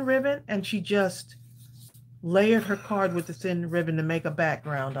 the thin ribbon, and she just layered her card with the thin ribbon to make a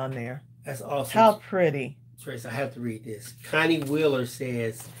background on there. That's awesome. How pretty. Trace, I have to read this. Connie Wheeler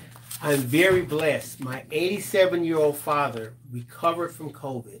says, I'm very blessed. My 87-year-old father recovered from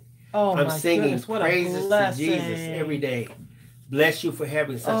COVID. Oh, I'm singing what praises to Jesus every day. Bless you for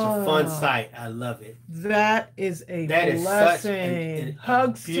having such a fun sight. I love it. That is a blessing.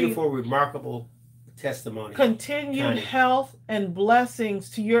 Hugs beautiful, remarkable testimony. Continued health and blessings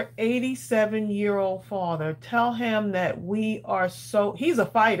to your 87-year-old father. Tell him that he's a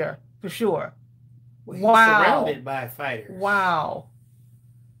fighter for sure. Well, he's surrounded by fighters. Wow.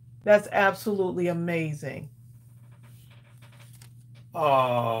 That's absolutely amazing.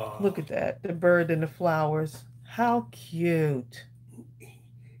 Oh. Look at that. The bird and the flowers. How cute.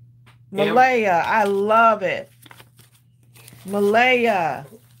 Malaya, I love it. Malaya.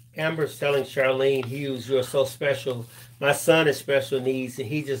 Amber's telling Charlene Hughes, you're so special. My son has special needs, and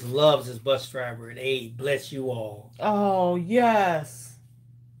he just loves his bus driver and aide. Bless you all. Oh, yes.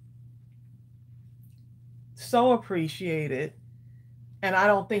 So appreciated. And I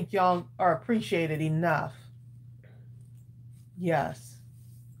don't think y'all are appreciated enough. Yes.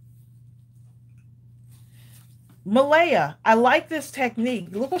 Malaya, I like this technique.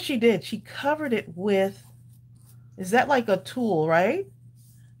 Look what she did. She covered it with, is that like a tulle, right?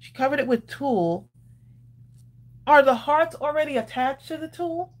 She covered it with tulle. Are the hearts already attached to the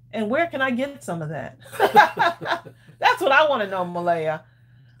tulle? And where can I get some of that? That's what I want to know, Malaya.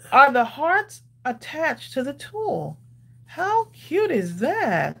 Are the hearts attached to the tulle? How cute is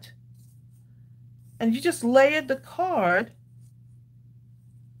that? And you just layered the card.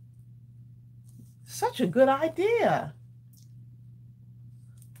 Such a good idea.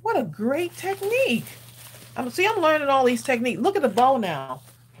 What a great technique. I'm learning all these techniques. Look at the bow now.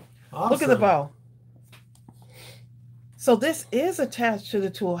 Awesome. Look at the bow. So this is attached to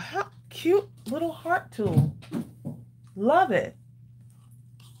the tool. How cute little heart tool. Love it.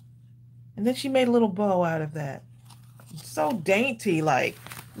 And then she made a little bow out of that. So dainty, like,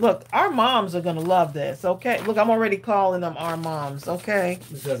 look, our moms are going to love this, okay? Look, I'm already calling them our moms, okay?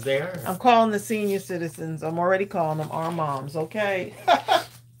 Because they are. I'm calling the senior citizens. I'm already calling them our moms, okay?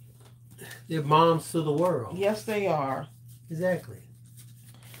 They're moms to the world. Yes, they are. Exactly.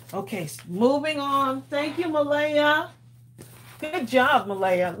 Okay, moving on. Thank you, Malaya. Good job,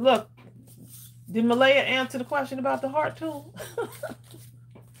 Malaya. Look, did Malaya answer the question about the heart tool?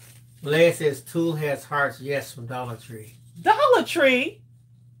 Malaya says tool has hearts, yes, from Dollar Tree. Dollar Tree?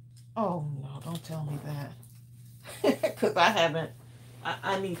 Oh, no, don't tell me that. Because I haven't.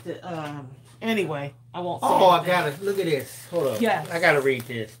 I need to, anyway, I won't say Oh, anything. I got it. Look at this. Hold on. Yes. I got to read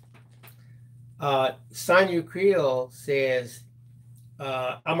this. Sonia Creel says,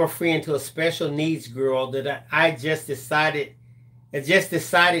 I'm a friend to a special needs girl that I just decided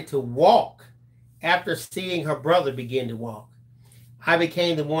to walk after seeing her brother begin to walk. I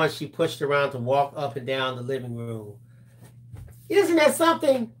became the one she pushed around to walk up and down the living room. Isn't that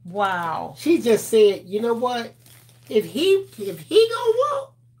something? Wow. She just said, you know what? If he gonna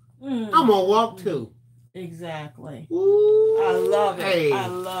walk, I'm gonna walk too. Exactly. Ooh, I love it. hey. I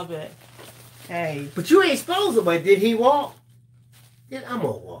love it. Hey. But you ain't supposed to, but did he walk? Then I'm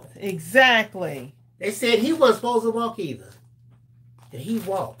gonna walk. Exactly. They said he wasn't supposed to walk either. And he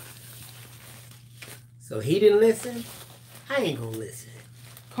walked. So he didn't listen. I ain't gonna listen.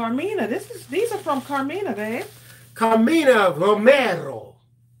 Carmina, these are from Carmina, babe. Carmina Romero.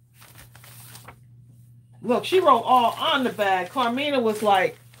 Look, she wrote all on the bag. Carmina was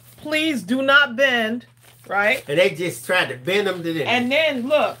like, please do not bend, right? And they just tried to bend them to this. And then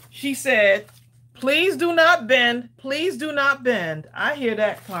look, she said, please do not bend. Please do not bend. I hear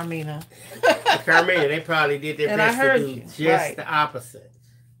that, Carmina. Carmina, they probably did their And best I heard to do you. just Right. the opposite.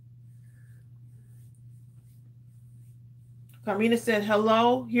 Carmina said,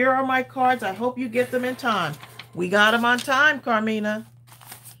 hello, here are my cards. I hope you get them in time. We got them on time, Carmina.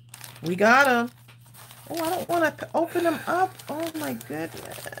 We got them. Oh, I don't want to open them up. Oh, my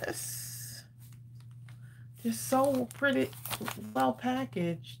goodness. They're so pretty, well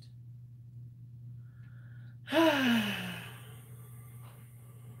packaged.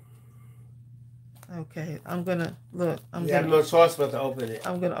 Okay, I'm going to, look. You have no choice but to open it.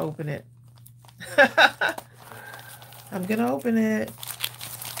 I'm going to open it. I'm going to open it.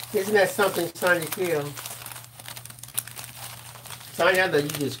 Isn't that something, Sonia Creel? Sonia, I know you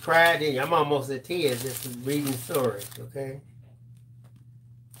just cried, didn't you? I'm almost at tears just reading stories, okay?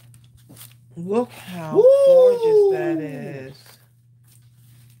 Look how Woo! gorgeous that is.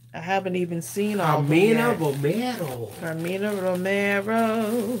 I haven't even seen all of them Carmina yet. Romero. Carmina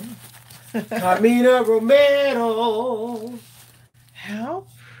Romero. Carmina Romero. How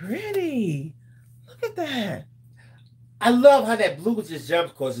pretty. Look at that. I love how that blue just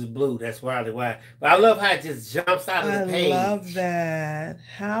jumps, of course it's blue, that's probably why. But I love how it just jumps out of the page. I love that.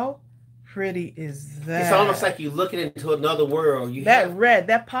 How pretty is that? It's almost like you're looking into another world.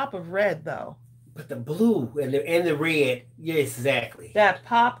 That pop of red though. But the blue and the red, yeah, exactly. That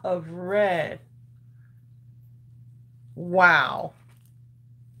pop of red. Wow.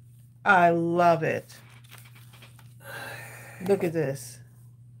 I love it. Look at this.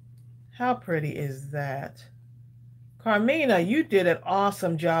 How pretty is that? Carmina, you did an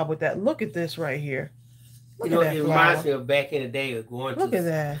awesome job with that. Look at this right here. Look at that it flower. reminds me of back in the day of going Look at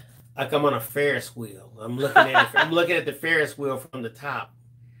that. Like I'm on a Ferris wheel. I'm looking at the Ferris wheel from the top.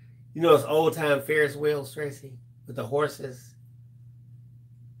 You know those old time Ferris wheels, Tracy, with the horses.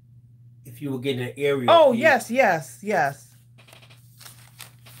 If you were getting an aerial. Oh, view. yes.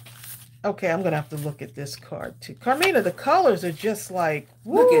 Okay, I'm gonna have to look at this card too. Carmina, the colors are just like,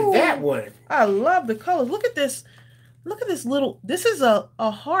 woo. Look at that one. I love the colors. Look at this. Look at this little, this is a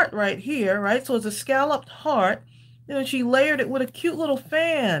heart right here, right? So it's a scalloped heart. And then she layered it with a cute little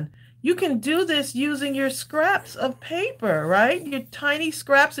fan. You can do this using your scraps of paper, right? Your tiny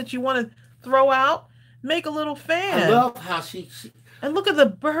scraps that you want to throw out. Make a little fan. I love how she and look at the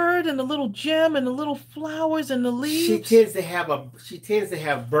bird and the little gem and the little flowers and the leaves. She tends to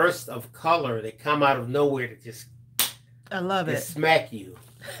have bursts of color that come out of nowhere to just I love it. Smack you.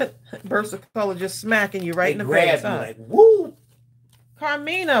 Bursts of color just smacking you right in the grab face. You Huh? like, woo!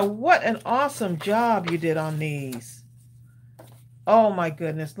 Carmina, what an awesome job you did on these. Oh my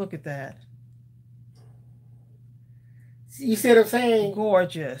goodness, look at that. You see what I'm saying?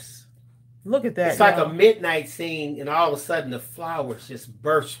 Gorgeous. Look at that. It's like a midnight scene, and all of a sudden the flowers just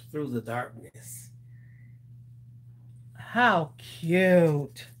burst through the darkness. How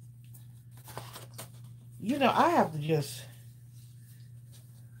cute. You know, I have to just,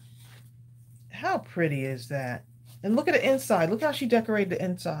 how pretty is that? And look at the inside. Look how she decorated the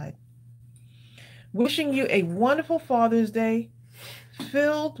inside. Wishing you a wonderful Father's Day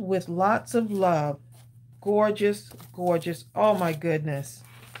filled with lots of love. Gorgeous, gorgeous. Oh my goodness.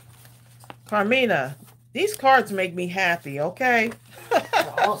 Carmina, these cards make me happy, okay?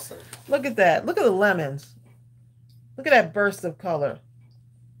 Awesome. Look at that. Look at the lemons. Look at that burst of color.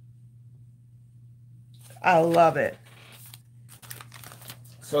 I love it.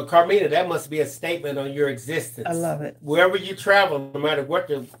 So, Carmina, that must be a statement on your existence. I love it. Wherever you travel, no matter what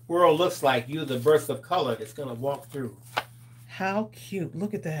the world looks like, you're the burst of color that's going to walk through. How cute.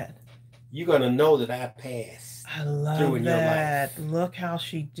 Look at that. You're going to know that I passed. I love that. Look how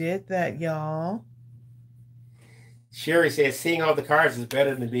she did that, y'all. Sherry says seeing all the cards is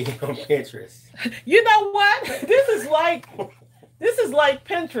better than being on Pinterest. You know what? This is like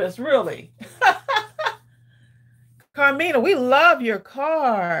Pinterest, really. Carmina, we love your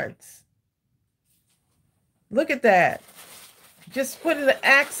cards. Look at that. Just put in an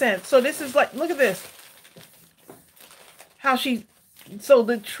accent. So this is like, look at this. How she, so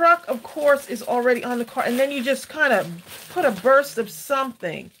the truck, of course, is already on the card. And then you just kind of put a burst of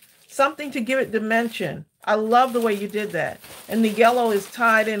something to give it dimension. I love the way you did that. And the yellow is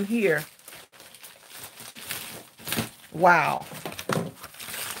tied in here. Wow.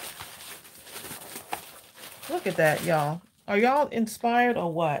 Look at that, y'all. Are y'all inspired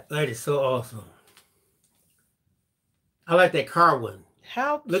or what? That is so awesome. I like that car one.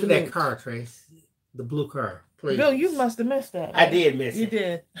 How cute. Look at that car, Trace. The blue car. Please. Bill, you must have missed that. I did miss it. You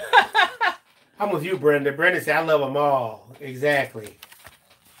did. I'm with you, Brenda. Brenda said, I love them all. Exactly.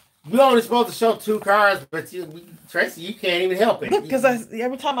 We only supposed to show 2 cars, but Tracy, you can't even help it. Look, because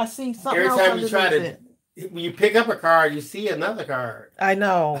every time I see something every else, time you try to, when you pick up a card, you see another card. I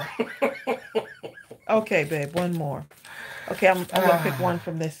know. Okay, babe, one more. Okay, I'm gonna pick one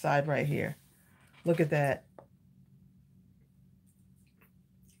from this side right here. Look at that.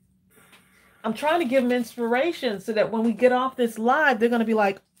 I'm trying to give them inspiration so that when we get off this live, they're gonna be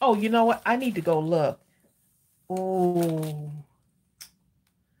like, oh, you know what? I need to go look. Ooh.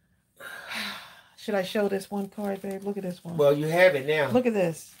 Should I show this one card, babe? Look at this one. Well, you have it now. Look at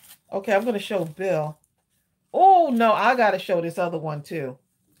this. Okay, I'm gonna show Bill. Oh no, I gotta show this other one too.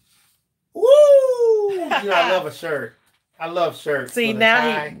 Woo! You know, I love a shirt. I love shirts. See,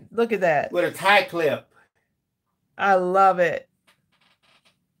 now look at that. With a tie clip. I love it.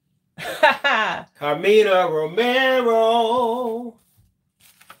 Carmina Romero.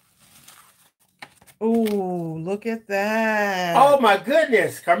 Ooh, look at that. Oh my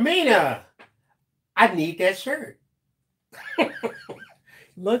goodness, Carmina. I need that shirt.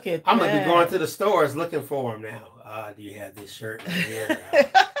 Look at I'm that. going to be going to the stores looking for them now. Do you have this shirt?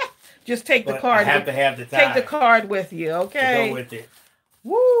 Just take the card. I have to have the tie. Take the card with you, okay? To go with it.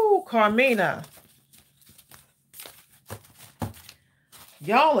 Woo, Carmina.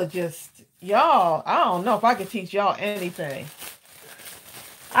 Y'all are just, y'all, I don't know if I can teach y'all anything.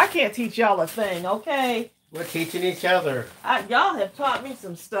 I can't teach y'all a thing, okay? We're teaching each other. Y'all have taught me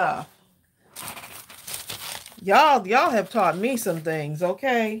some stuff. Y'all have taught me some things,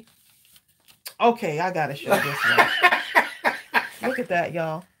 okay? Okay, I gotta show this one. Look at that,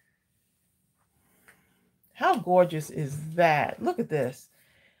 y'all. How gorgeous is that? Look at this.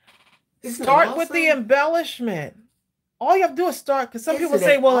 Start with the embellishment. All you have to do is start, because some people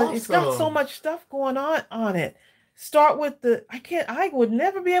say, well, it's got so much stuff going on it. Start with the, I would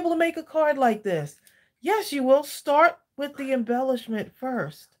never be able to make a card like this. Yes, you will. Start with the embellishment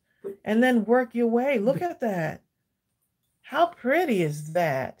first and then work your way. Look at that. How pretty is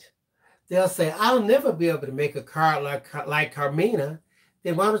that? They'll say, I'll never be able to make a card like Carmina.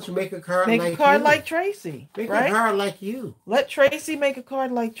 Then why don't you make a card like you? Make a card like Tracy. Make a card like you. Let Tracy make a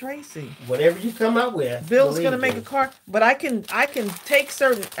card like Tracy. Whatever you come up with. Bill's going to make a card. But I can take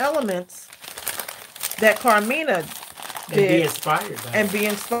certain elements that Carmina did and be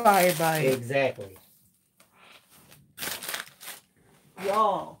inspired by it. it. Exactly.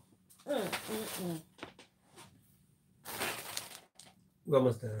 Y'all. We're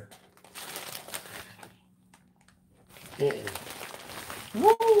almost done.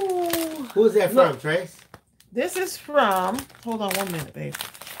 Woo! Who's that from, Trace? This is from, hold on 1 minute, babe.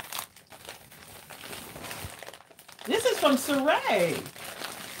 This is from Saray.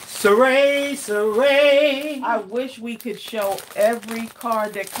 Saray. I wish we could show every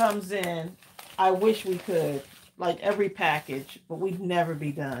card that comes in. I wish we could. Like every package, but we'd never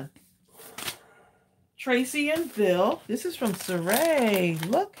be done. Tracy and Bill. This is from Saray.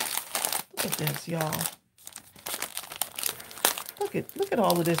 Look at this, y'all. Look at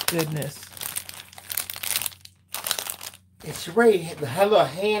all of this goodness. And Sheree, her little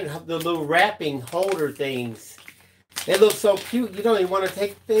hand, the little wrapping holder things, they look so cute. You don't even want to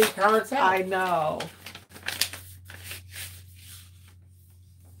take the cards out. I know.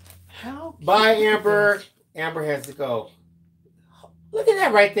 How cute. Bye, Amber. Amber has to go. Look at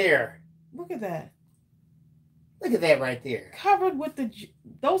that right there. Look at that. Look at that right there. Covered with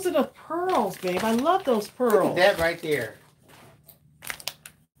those are the pearls, babe. I love those pearls. Look at that right there.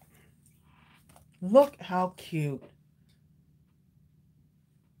 Look how cute.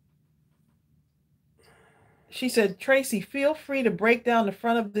 She said, Tracy, feel free to break down the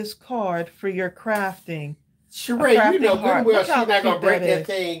front of this card for your crafting. Sheree, you know good well she's not going to break that is.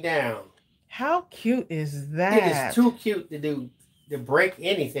 Thing down. How cute is that? It is too cute to break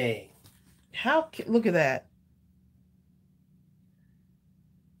anything. How cute. Look at that.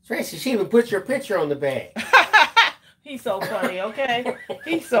 Tracy, she even put your picture on the bag. He's so funny, okay?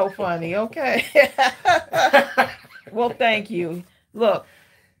 He's so funny, okay? Well, thank you. Look,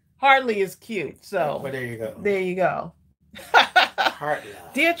 Hartley is cute, so. Well, there you go. There you go. Hartley.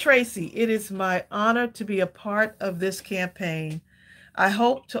 Dear Tracy, it is my honor to be a part of this campaign. I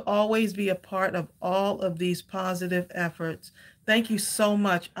hope to always be a part of all of these positive efforts. Thank you so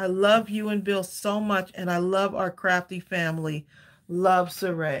much. I love you and Bill so much, and I love our crafty family. Love,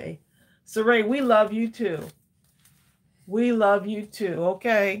 Saray. Saray, we love you too. We love you too,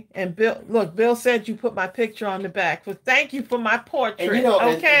 okay? And Bill, look, Bill said you put my picture on the back. So thank you for my portrait, and, you know,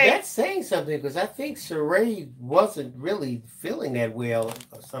 okay? And that's saying something because I think Saray wasn't really feeling that well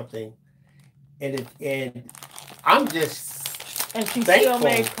or something. And I'm just and she thankful. Still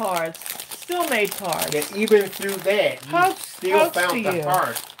made cards. Still made cards. And even through that, you still found the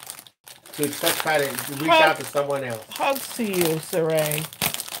heart to try to reach out to someone else. Hugs to you, Saray.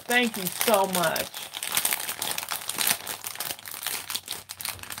 Thank you so much.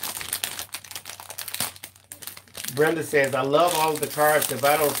 Brenda says, I love all of the cards. If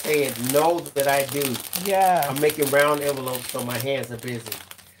I don't say it, know that I do. Yeah. I'm making round envelopes so my hands are busy.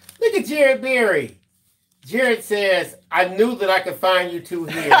 Look at Jared Berry. Jared says, I knew that I could find you two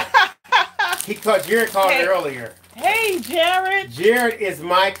here. Jared called me earlier. Hey, Jared. Jared is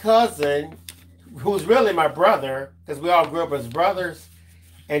my cousin, who's really my brother, because we all grew up as brothers.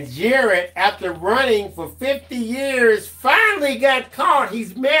 And Jared, after running for 50 years, finally got caught.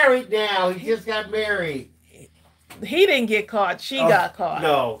 He's married now. He just got married. He didn't get caught. She got caught.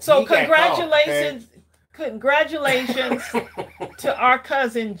 No. So congratulations. Caught, okay? Congratulations to our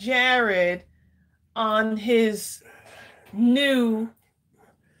cousin Jared on his new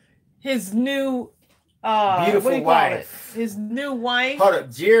beautiful wife. His new wife. Hold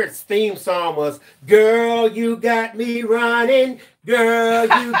up. Jared's theme song was "Girl, you got me running. Girl,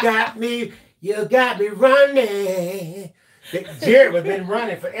 you got me running." Jared has been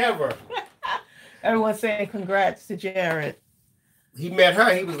running forever. Everyone's saying congrats to Jared. He met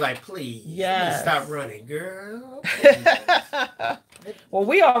her. He was like, please, stop running, girl. Well,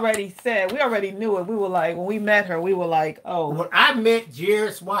 we already knew it. We were like, when we met her, we were like, oh. When I met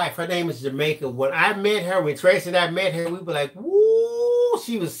Jared's wife, her name is Jamaica. When I met her, when Tracy and I met her, we were like, woo,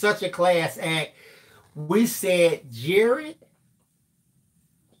 she was such a class act. We said, Jared,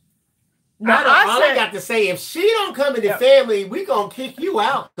 I got to say, if she don't come in the family, we gonna kick you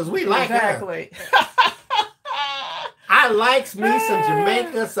out because we like her. I likes me some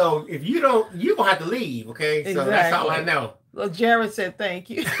Jamaica, so if you don't, you gonna have to leave. Okay, so that's all I know. Well, Jared said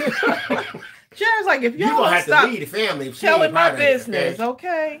thank you. Jared's like, if you gonna have to leave the family, if telling my business,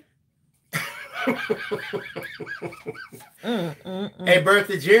 okay. Hey,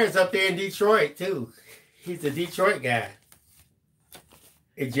 Bertha, Jared's up there in Detroit too. He's a Detroit guy.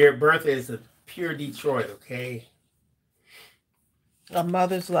 And Jared Bertha is a pure Detroit, okay? A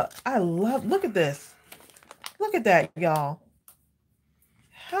mother's love. Look at this. Look at that, y'all.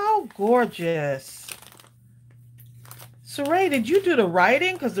 How gorgeous. Saray, did you do the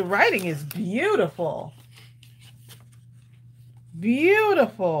writing? Because the writing is beautiful.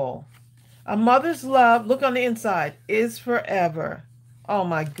 Beautiful. A mother's love, look on the inside, is forever. Oh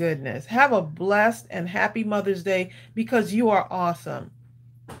my goodness. Have a blessed and happy Mother's Day because you are awesome.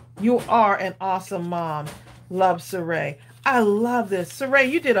 You are an awesome mom. Love, Saray. I love this. Saray,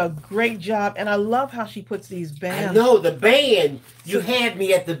 you did a great job, and I love how she puts these bands. I know, the band. You had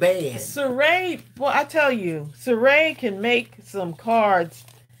me at the band. Saray, well, I tell you, Saray can make some cards.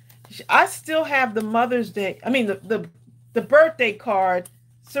 I still have the Mother's Day, the birthday card.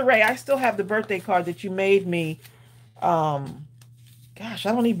 Saray, I still have the birthday card that you made me,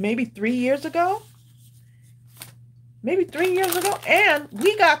 maybe 3 years ago? Maybe 3 years ago. And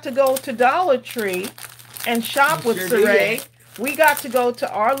we got to go to Dollar Tree and shop with Saray. We got to go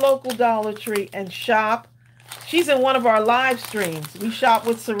to our local Dollar Tree and shop She's in one of our live streams. We shop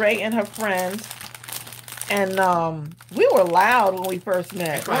with Saray and her friends. And we were loud when we first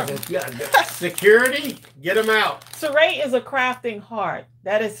met. Security, get them out. Saray is a crafting heart.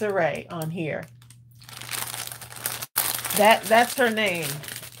 That is Saray on here. That's her name.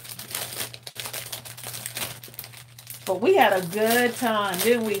 But we had a good time,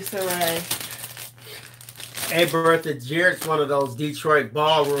 didn't we, Saray? Hey, Bertha, Jared's one of those Detroit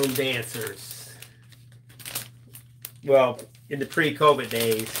ballroom dancers. Well, in the pre-COVID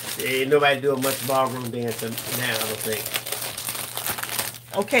days, ain't nobody doing much ballroom dancing now, I don't think.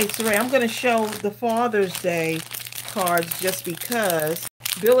 Okay, Saray, I'm going to show the Father's Day cards just because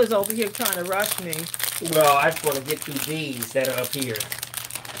Bill is over here trying to rush me. Well, I just want to get through these that are up here.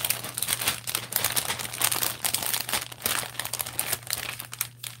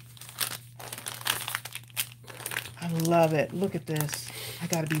 I love it. Look at this. I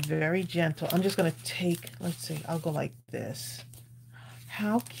got to be very gentle. I'm just going to take, let's see, I'll go like this.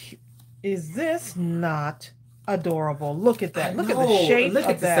 How cute. Is this not adorable? Look at that. Look at the shape Look of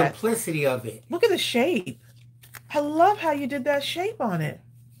at the that. simplicity of it. Look at the shape. I love how you did that shape on it.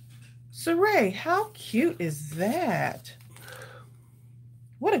 Saray, how cute is that?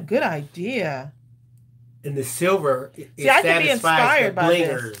 What a good idea. And the silver, See, I can be inspired by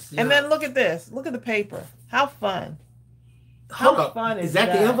blingers, this. And then look at this. Look at the paper. How fun. How fun is that?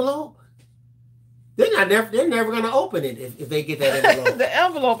 The envelope? They're never going to open it if they get that envelope. The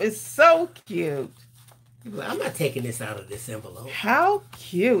envelope is so cute. I'm not taking this out of this envelope. How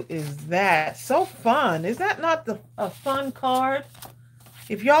cute is that? So fun. Is that not a fun card?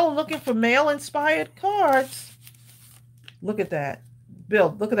 If y'all are looking for male-inspired cards, look at that.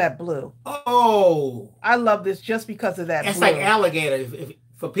 Bill, look at that blue. Oh. I love this just because of that blue. It's like alligator.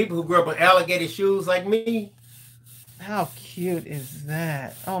 For people who grew up with alligator shoes like me. How cute is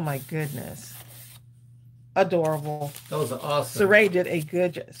that? Oh, my goodness. Adorable. Those are awesome. Saray did a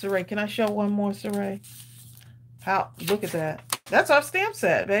good job. Saray, can I show one more, Saray? Look at that. That's our stamp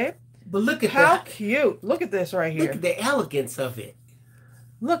set, babe. But look at how cute. Look at this right here. Look at the elegance of it.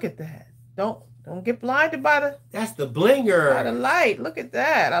 Look at that. Don't get blinded by that's the blinger. By the light. Look at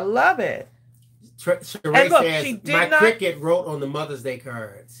that. I love it. Saray says, my cricket wrote on the Mother's Day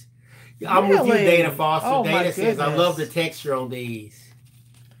cards. I'm with you, Dana Foster. Oh, Dana says, I love the texture on these.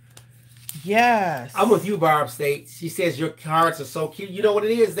 Yes. I'm with you, Barb State. She says your cards are so cute. You know what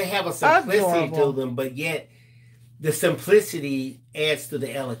it is? They have a simplicity to them, but yet the simplicity adds to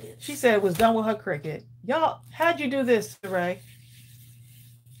the elegance. She said it was done with her cricket. Y'all, how'd you do this, Saray?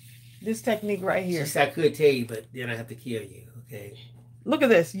 This technique right here. She said I could tell you, but then I have to kill you. Okay. Look at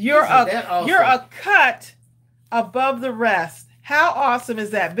this. You're a cut above the rest. How awesome is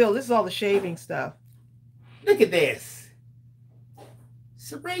that, Bill? This is all the shaving stuff. Look at this.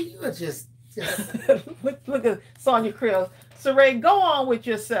 Saray, you are just look at Sonia Krill. Saray, go on with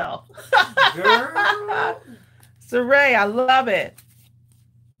yourself. Girl. Saray, I love it.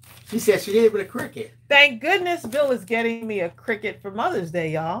 She said she did it with a cricket. Thank goodness Bill is getting me a cricket for Mother's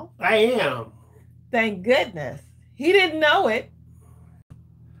Day, y'all. I am. Thank goodness. He didn't know it.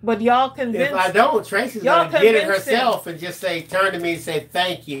 But y'all convinced. If I don't, Tracy's going to get it herself and just turn to me and say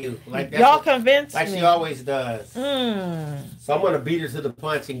thank you. Like y'all convinced me. Like she always does. So I'm going to beat her to the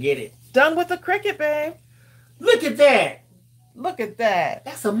punch and get it. Done with the cricket, babe. Look at that. Look at that.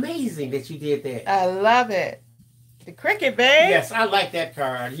 That's amazing that you did that. I love it. The cricket, babe. Yes, I like that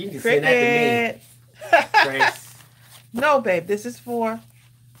card. You can send that to me. Trace. No, babe. This is for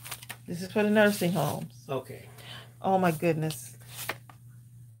the nursing homes. Okay. Oh my goodness.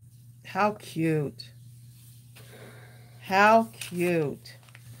 How cute. How cute.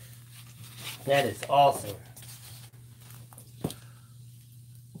 That is awesome.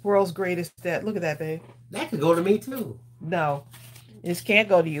 World's greatest dad. Look at that, babe. That could go to me too. No. This can't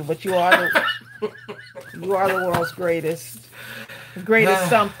go to you, but you are the world's greatest. Greatest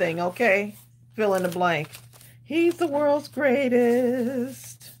something, okay? Fill in the blank. He's the world's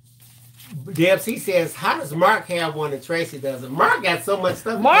greatest. Deb C says, how does Mark have one and Tracy doesn't? Mark got so much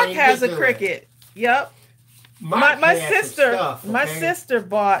stuff. Mark has a cricket. Yep. My sister, stuff, okay? My sister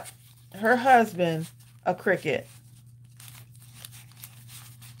bought her husband a cricket.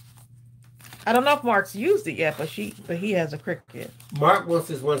 I don't know if Mark's used it yet, but he has a cricket. Mark wants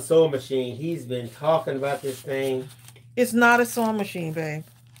his one sewing machine. He's been talking about this thing. It's not a sewing machine, babe.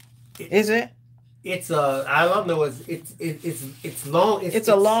 Is it? It's I don't know. It's long. It's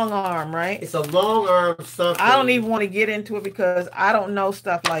a long arm, right? It's a long arm something. I don't even want to get into it because I don't know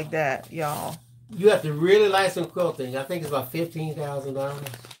stuff like that, y'all. You have to really like some quilting. I think it's about $15,000.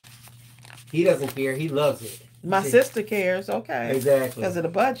 He doesn't care. He loves it. My sister cares. Okay. Exactly. Because of the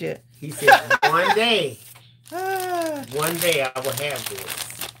budget. He said one day. One day I will have this.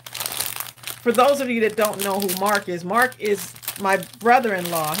 For those of you that don't know who Mark is my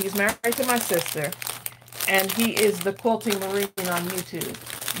brother-in-law. He's married to my sister, and he is the Quilting Marine on YouTube.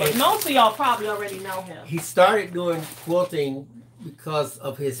 But most of y'all probably already know him. He started doing quilting because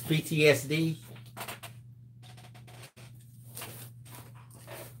of his PTSD.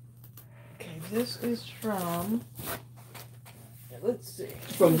 Okay, this is from. Let's see.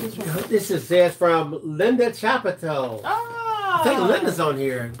 This says from Linda Chapito. Oh, I think Linda's on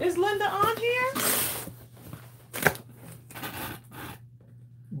here. Is Linda on here?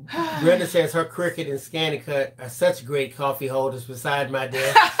 Brenda says her Cricut and ScanNCut are such great coffee holders beside my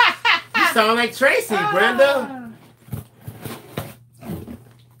desk. You sound like Tracy, Brenda.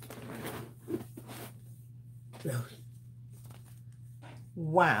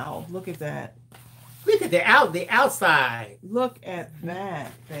 Wow, look at that. Look at the outside. Look at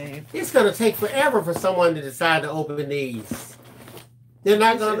that, babe. It's going to take forever for someone to decide to open these. They're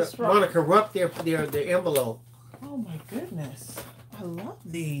not going to want to corrupt their envelope. Oh my goodness. I love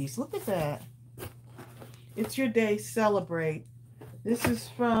these. Look at that. It's your day. Celebrate. This is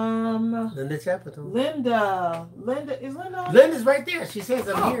from Linda Chapito. Linda. Is Linda on? Linda's right there. She says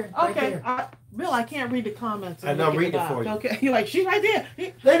I'm here. Okay. Right there. Bill, I can't read the comments. I know, I'm reading it for you. Okay. You're like, she's right there.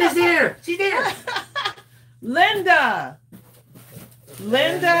 Linda's here. She's there. Linda.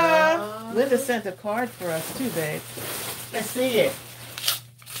 Linda sent a card for us too, babe. Let's see it.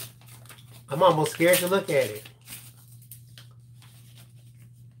 I'm almost scared to look at it.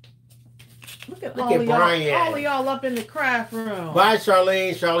 Look at Brian. All of y'all up in the craft room. Bye,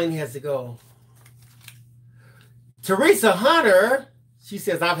 Charlene. Charlene has to go. Teresa Hunter, she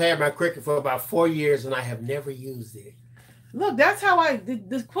says, I've had my Cricut for about 4 years and I have never used it. Look, that's how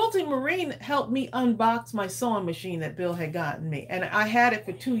the Quilting Marine helped me unbox my sewing machine that Bill had gotten me. And I had it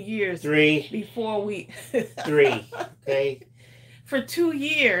for 2 years. 3. Before we... 3, okay? For 2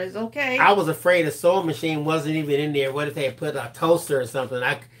 years, okay? I was afraid a sewing machine wasn't even in there. What if they had put a toaster or something?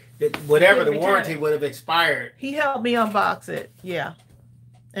 Whatever the warranty would have expired. He helped me unbox it, yeah.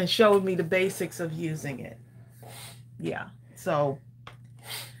 And showed me the basics of using it. Yeah, so...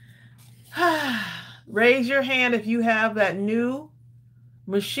 Raise your hand if you have that new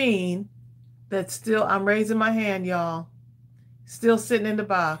machine that's still, I'm raising my hand, y'all. Still sitting in the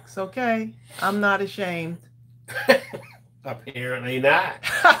box, okay? I'm not ashamed. Apparently not.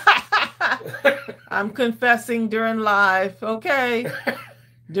 I'm confessing during live, okay?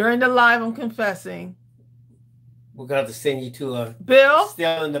 During the live, I'm confessing. We're going to send you to a Bill?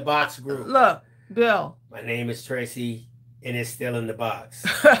 Still in the Box group. Look, Bill. My name is Tracy, and it's still in the box.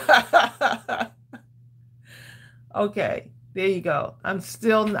 Okay, there you go.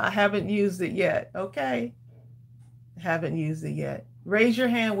 I haven't used it yet. Okay. Haven't used it yet. Raise your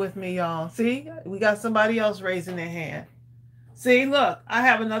hand with me, y'all. See, we got somebody else raising their hand. See, look, I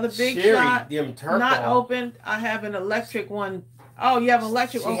have another big shot. Not opened. I have an electric one. Oh, you have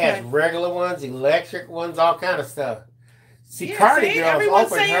electric. She has regular ones, electric ones, all kind of stuff. See, Cardi girls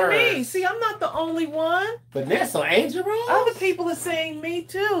everyone's open saying hers. me. See, I'm not the only one. Vanessa, Angel Rose? Other people are saying me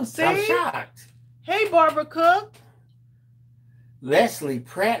too. See? I'm shocked. Hey, Barbara Cook. Leslie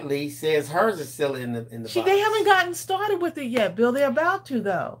Prattley says hers is still in the box. They haven't gotten started with it yet, Bill. They're about to,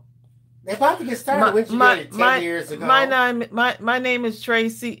 though. They're about to get started. When you got it 10 years ago. My name is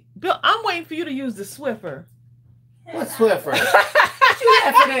Tracy. Bill, I'm waiting for you to use the Swiffer. What Swiffer? What you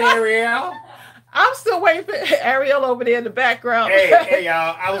have for that, Ariel? I'm still waiting for Ariel over there in the background. Hey,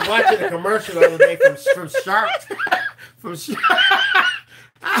 y'all! I was watching a commercial the other day from Shark.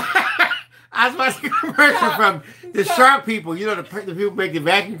 I was watching a commercial from the Shark people. You know, the people make the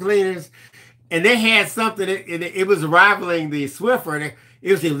vacuum cleaners, and they had something. It was rivaling the Swiffer. And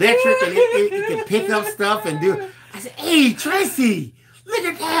it was electric, and it could pick up stuff and do. I said, "Hey, Tracy, look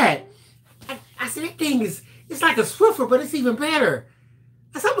at that!" I said, "That thing it's like a Swiffer, but it's even better."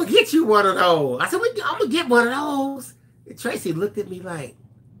 I said, I'm going to get you one of those. I said, I'm going to get one of those. And Tracy looked at me like,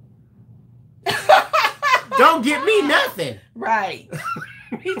 don't get me nothing. Right.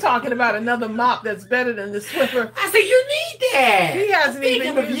 He talking about another mop that's better than the Swiffer. I said, you need that. He hasn't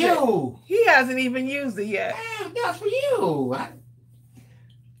even used it. He hasn't even used it yet. Man, that's for you.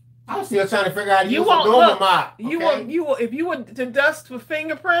 I'm still trying to figure out how to use a normal mop. Okay? You will, if you were to dust for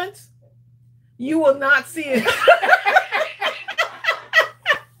fingerprints, you will not see it.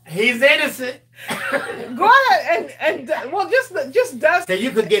 He's innocent. Go ahead and just dust. So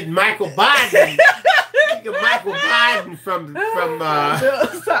you could get Michael Biden. You get Michael Biden from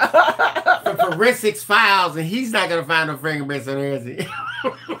forensics files, and he's not gonna find no fingerprints on there, is he?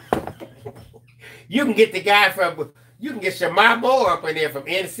 You can get the guy from You can get Shamar Moore up in there from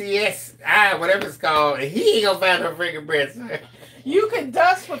NCSI, whatever it's called, and he ain't gonna find no fingerprints. You can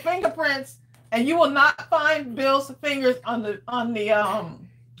dust for fingerprints, and you will not find Bill's fingers on the You on the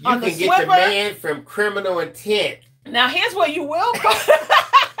can get Swiffer. the man from Criminal Intent. Now here's where you will find.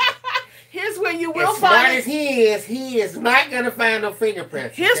 Here's where you will As smart find. as he is not gonna find no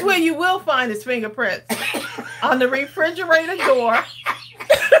fingerprints. Here's okay? where you will find his fingerprints on the refrigerator door,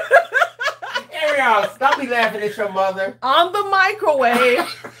 Ariel, stop me laughing at your mother. on the microwave,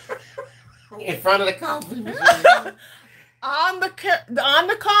 In front of the coffee machine. on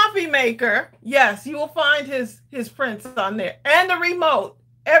the coffee maker. Yes, you will find his prints on there, and the remote.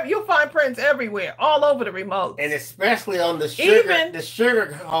 You'll find prints everywhere, all over the remote. And especially on the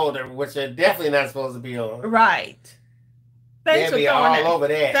sugar holder, which are definitely not supposed to be on. Right. Thanks They'll for be throwing all that. over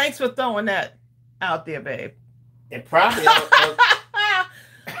that. Thanks for throwing that out there, babe. And probably on,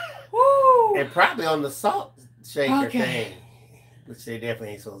 Woo. and probably on the salt shaker Okay. thing, which they definitely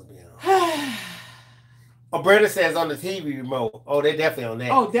ain't supposed to be on. Oh, Brenda says on the TV remote. Oh, they're definitely on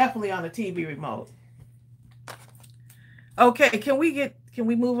that. Oh, definitely on the TV remote. Okay, can we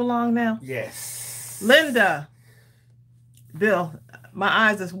move along now? Yes. Linda. Bill, my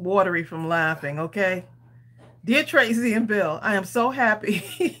eyes is watery from laughing, okay? Dear Tracy and Bill, I am so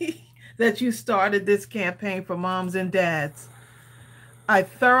happy that you started this campaign for moms and dads. I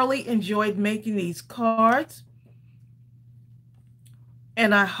thoroughly enjoyed making these cards.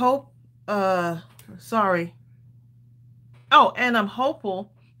 And I hope, and I'm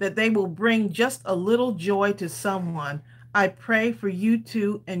hopeful that they will bring just a little joy to someone. I pray for you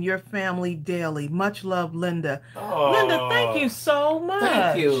two and your family daily. Much love, Linda. Oh, Linda, thank you so much.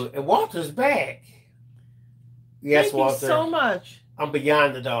 Thank you. And Walter's back. Yes, Thank Walter. you so much. I'm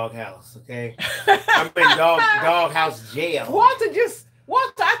beyond the doghouse, okay? I'm in doghouse jail. Walter,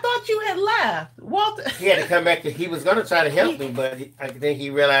 I thought you had left. Walter. He had to come back. He was going to try to help me, but I think he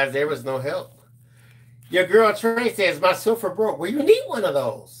realized there was no help. Your girl Trey says, my Swiffer broke. Well, you need one of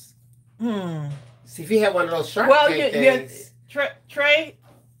those. See, if you had one of those Shark Tank things. Trey,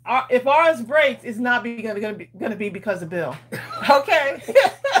 if ours breaks, it's not going to be because of Bill. Okay?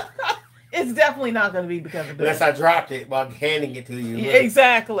 It's definitely not going to be because of Bill. Unless I dropped it while handing it to you. Yeah,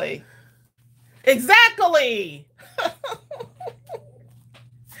 exactly. Exactly.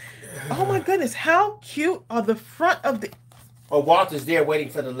 Oh my goodness, how cute are the front of the... Oh, Walter's there waiting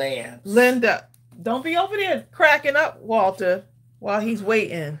for the lambs. Linda, don't be over there cracking up, Walter, while he's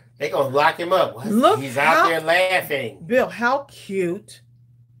waiting. They're going to lock him up. Look, he's out there laughing. Bill, how cute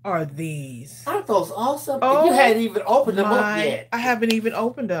are these? Aren't those awesome? Oh, you hadn't even opened them up yet. I haven't even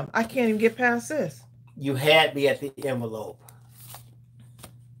opened them. I can't even get past this. You had me at the envelope.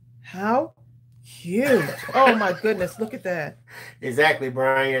 How cute. Oh my goodness, look at that. Exactly,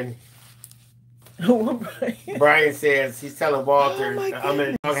 Brian. Brian says he's telling Walter, I'm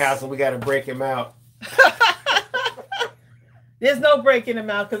in the doghouse and we got to break him out. There's no breaking him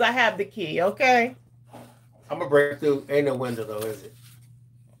out because I have the key, okay? I'm going to break through. Ain't no window though, is it?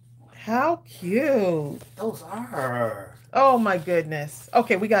 How cute. Those are. Oh my goodness.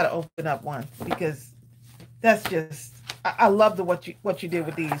 Okay, we got to open up one because that's just, I love what you did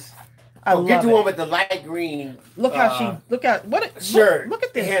with these. Get the one with the light green. Look how shirt. Look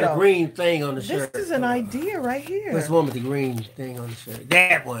at this. It had a green thing on the shirt. This is an idea right here. This one with the green thing on the shirt.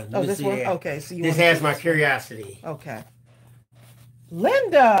 That one. Oh, this one? Okay. So this has my curiosity. Okay.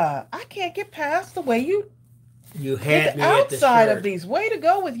 Linda, I can't get past the way you had the outside of these. Way to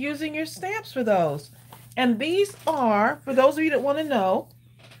go with using your stamps for those. And these are, for those of you that want to know,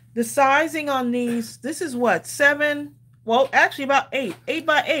 the sizing on these, this is what, 7, well, actually about 8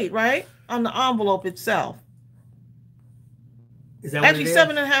 by 8, right? On the envelope itself. Is that actually what it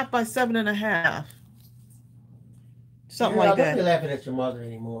is? 7.5 by 7.5. Something like that. Don't be laughing at your mother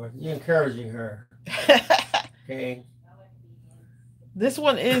anymore. You're encouraging her. Okay. This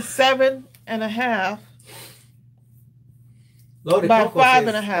one is 7.5. Loaded by Coco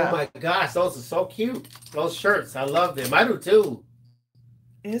 5.5. Oh my gosh, those are so cute. Those shirts, I love them. I do too.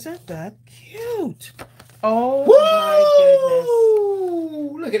 Isn't that cute? Oh Woo! my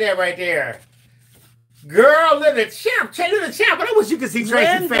goodness. Look at that right there. Girl, look at the champ. Look at the champ. I wish you could see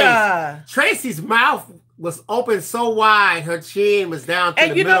Tracy's face. Tracy's mouth was open so wide, her chin was down to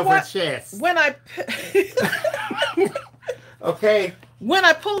the middle of her chest. When I okay. When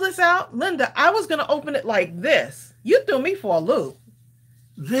I pull this out, Linda, I was gonna open it like this. You threw me for a loop.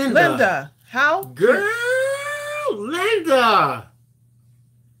 Linda, how girl, Linda.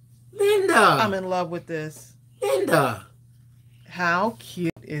 I'm in love with this. Linda. How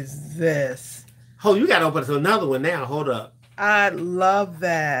cute is this? Oh, you gotta open another one now. Hold up. I love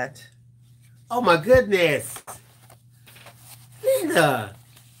that. Oh my goodness. Linda,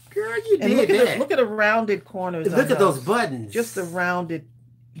 girl, you And did that. look at the rounded corners. Look at those buttons. Just the rounded.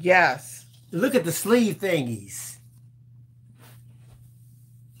 Yes. Look at the sleeve thingies.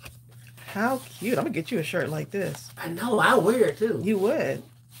 How cute. I'm going to get you a shirt like this. I know. I wear it too. You would.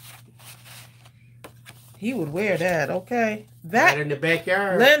 He would wear that. Okay. That in the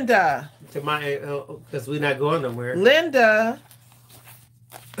backyard. Linda. To my, because we're not going nowhere. Linda.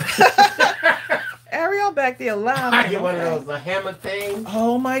 Ariel back there laughing. I get one of those hammer things.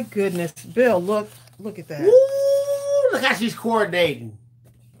 Oh my goodness. Bill, look at that. Ooh, look how she's coordinating.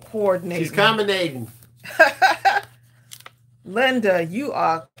 She's combinating. Linda, you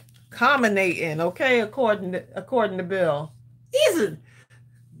are combinating, okay, according to Bill.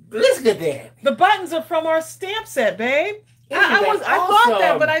 Listen at that. The buttons are from our stamp set, babe. I thought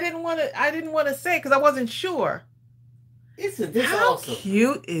that, but I didn't want to say because I wasn't sure. Isn't this How awesome?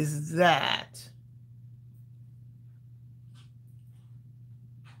 cute is that?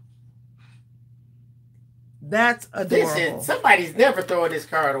 That's adorable. Listen, somebody's never throwing this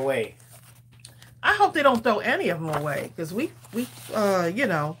card away. I hope they don't throw any of them away because we you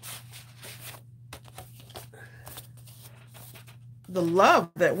know, the love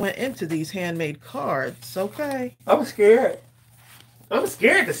that went into these handmade cards. Okay. I'm scared. I'm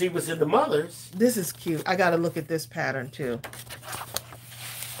scared to see what's in the mothers. This is cute. I got to look at this pattern too.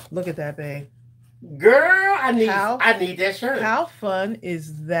 Look at that, babe. Girl, I need that shirt. How fun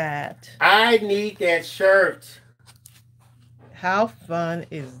is that? I need that shirt. How fun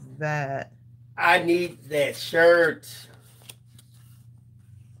is that? I need that shirt.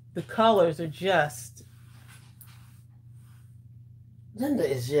 The colors are just... Linda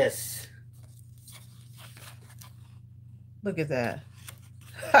is just... Look at that.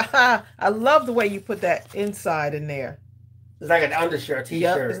 I love the way you put that inside in there. It's like an undershirt,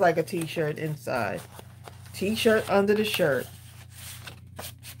 t-shirt. Yep, it's like a t-shirt inside. T-shirt under the shirt.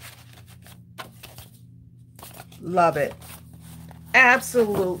 Love it.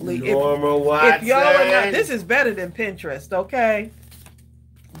 Absolutely. Norma Watson. If y'all are not, this is better than Pinterest, okay?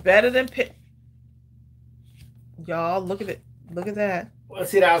 Better than y'all, look at it. Look at that.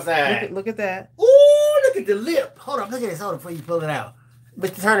 Let's see it outside. Look at that. Ooh, look at the lip. Hold up, look at this. Hold up before you pull it out.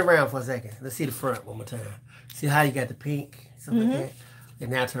 But turn it around for a second. Let's see the front one more time. See how you got the pink? Something like that.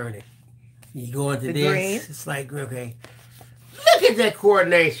 And now turn it. You go into this. Green. It's like, okay. Look at that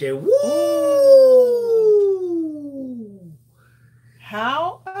coordination. Woo!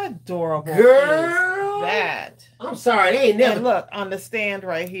 How adorable Girl, is that? I'm sorry, they ain't never. And look, on the stand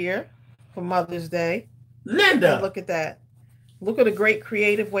right here for Mother's Day. Linda. And look at that. Look at a great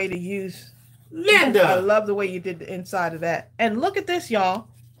creative way to use. Linda. I love the way you did the inside of that. And look at this, y'all.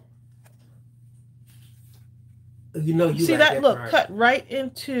 You know, you see like that? Look, part. cut right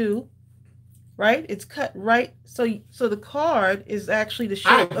into, right? It's cut right. So the card is actually the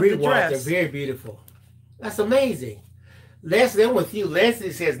shape of the dress. They're very beautiful. That's amazing. Leslie, I'm with you.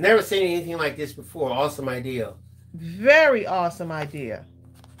 Leslie says, never seen anything like this before. Awesome idea. Very awesome idea.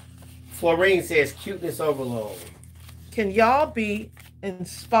 Florine says, cuteness overload. Can y'all be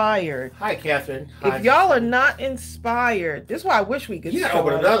inspired? Hi, Catherine. Hi. If y'all are not inspired, this is why I wish we could. You gotta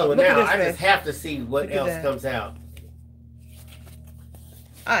open another one now. I just babe. have to see what else comes out.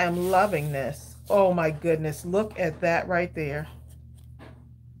 I am loving this. Oh my goodness. Look at that right there.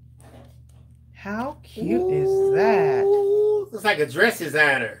 How cute is that? It's like a dress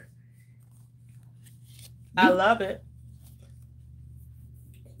designer. I love it.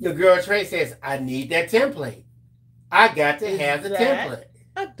 Your girl Trey says, I need that template. I got to have the template.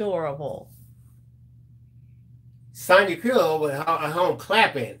 Adorable. Sonia Krill at home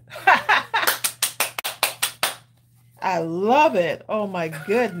clapping. I love it. Oh my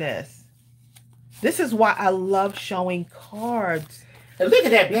goodness. This is why I love showing cards. And look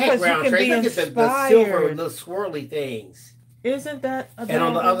at that background, Trey. Look at the silver with those swirly things. Isn't that adorable? And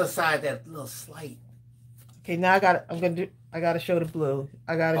on the other side, that little slight. Okay, now I gotta show the blue.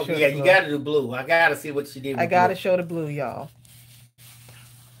 I gotta show the blue. You gotta do blue. I gotta see what she did with I gotta show the blue, y'all.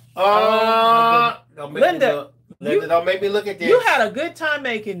 Linda, don't make me look at this. You had a good time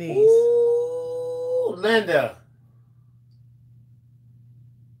making these. Ooh, Linda.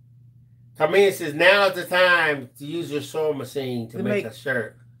 Carmina says, now is the time to use your sewing machine to make a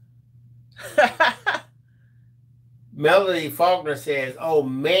shirt. Melody Faulkner says, oh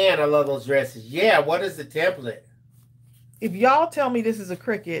man, I love those dresses. Yeah, what is the template? If y'all tell me this is a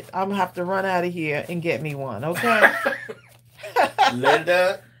Cricut, I'm going to have to run out of here and get me one, okay?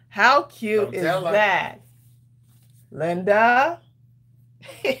 Linda. How cute is that? Linda.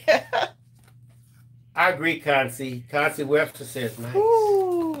 I agree, Concy. Concy Webster says, nice.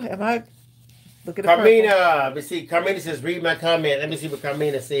 Ooh, am I? Look at the Carmina. purple. Let me see. Carmina says, read my comment. Let me see what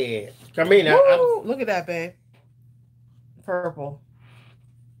Carmina said. Carmina. Look at that, babe. Purple.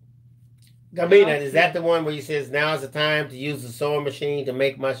 Carmina, is that the one where he says, now is the time to use the sewing machine to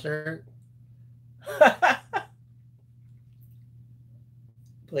make my shirt?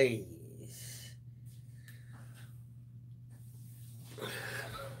 Please.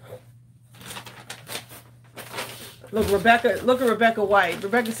 Look, Rebecca. Look at Rebecca White.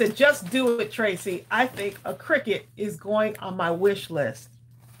 Rebecca said, "Just do it, Tracy. I think a Cricut is going on my wish list."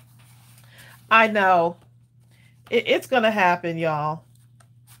 I know. It's gonna happen, y'all.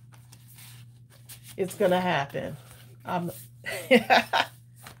 It's gonna happen.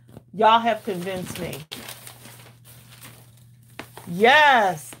 Y'all have convinced me.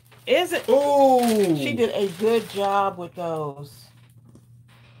 Yes. Is it? Ooh. She did a good job with those.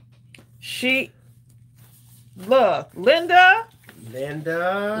 Look, Linda.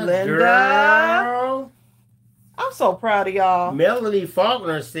 Girl. I'm so proud of y'all. Melanie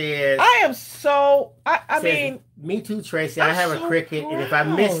Faulkner says, I am so, I mean. Me too, Tracy. I have a Cricut, and if I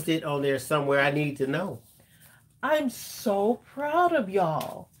missed it on there somewhere, I need to know. I'm so proud of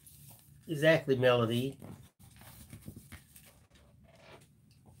y'all. Exactly, Melody.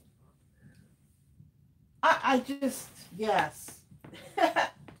 I just, yes. I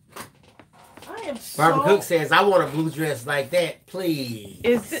am so. Barbara Cook says, I want a blue dress like that, please.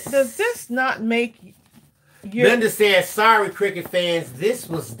 Does this not make you? Linda says, sorry, Cricut fans, this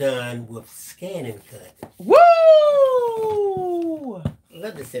was done with scan and cut. Woo!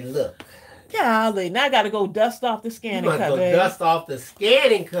 Linda said, look. Golly, now I got to go dust off the scan and cut, go baby. dust off the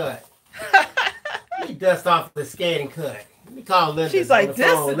scan and cut. You dust off the scan and cut. Let me call Linda. She's like,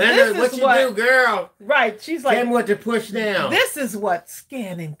 Linda, this what is you do, girl? Right. She's like, tell me what to push down. This is what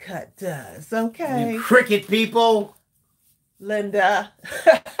scan and cut does. Okay. You Cricut people. Linda.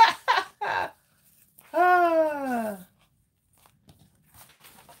 Ah.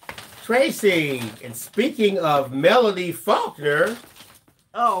 Tracy, and speaking of Melody Faulkner.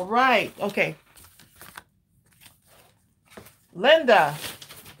 Oh, right. Okay. Linda.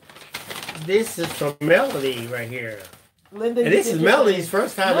 This is from Melody right here. Linda, and this is Melody's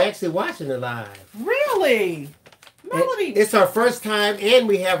first time actually watching it live. Really? Melody. It's her first time, and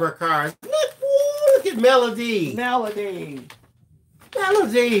we have her cards. Look at Melody. Melody,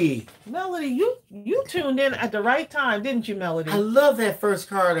 you tuned in at the right time, didn't you, Melody? I love that first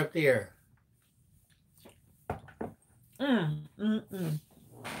card up there. Wait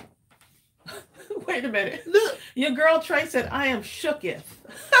a minute. Look. Your girl Trey said, I am shooketh.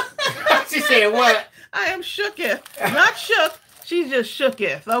 She said what? I am shooketh. Not shook. She's just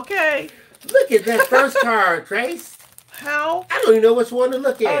shooketh, okay? Look at that first card, Trace. How? I don't even know which one to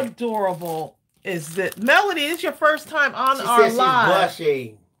look at. Adorable is it? Melody, it's your first time on she our said live. She's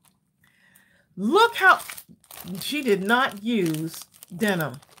blushing. Look how she did not use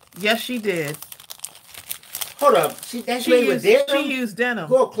denim. Yes, she did. Hold up. That's made with denim? She used denim.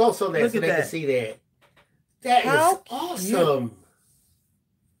 Go up close on that Look so at they that. can see that. That is awesome.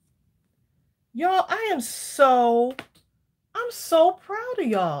 Y'all, I'm so proud of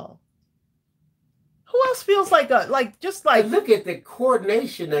y'all. Who else feels like look at the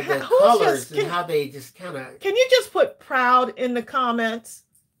coordination of the colors and how they just kind of. Can you just put proud in the comments?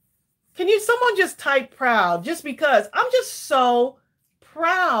 Can someone just type proud? Just because I'm just so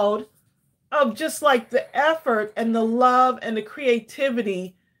proud of just like the effort and the love and the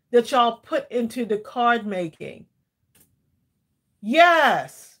creativity that y'all put into the card making.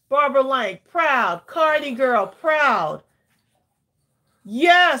 Yes, Barbara Lang, proud. Cardi Girl, proud.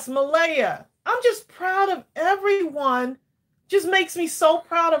 Yes, Malaya. I'm just proud of everyone. Just makes me so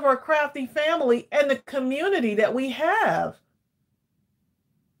proud of our crafty family and the community that we have.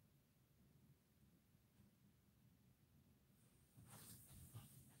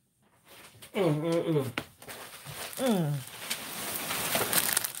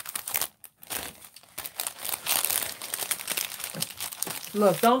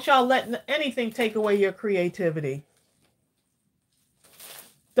 Look, don't y'all let anything take away your creativity.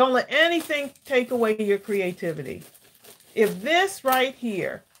 Don't let anything take away your creativity. If this right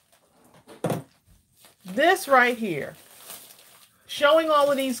here, showing all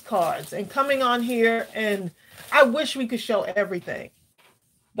of these cards and coming on here, and I wish we could show everything,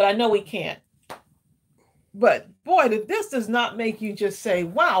 but I know we can't. But boy, this does not make you just say,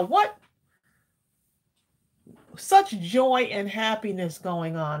 wow, what such joy and happiness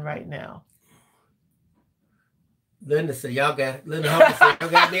going on right now. Linda said, y'all got me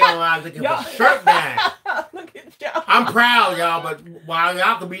on looking for shirt dye. Look at y'all. I'm proud, y'all, but while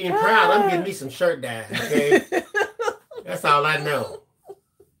y'all can be proud, I'm getting me some shirt dye, okay? That's all I know.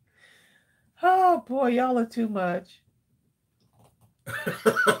 Oh boy, y'all are too much.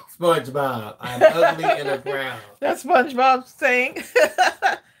 SpongeBob, I'm ugly and I'm proud. That's SpongeBob saying.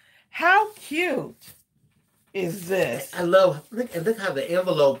 How cute is this? I love look how the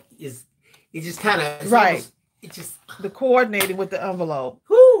envelope is. It just kind of Right. Almost, it just the coordinating with the envelope.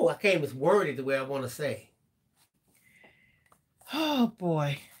 Whoo! I can't even word it the way I want to say. Oh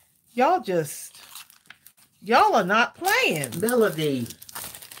boy, y'all are not playing. Melody.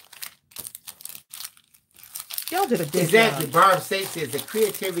 Y'all did a good exactly. job. Barb says the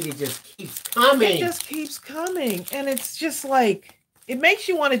creativity just keeps coming. It just keeps coming, and it's just like it makes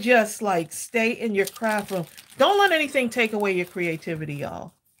you want to just like stay in your craft room. Don't let anything take away your creativity,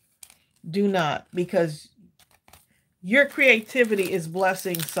 y'all. Do not, because your creativity is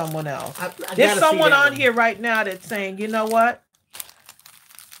blessing someone else. There's someone on here right now that's saying, you know what?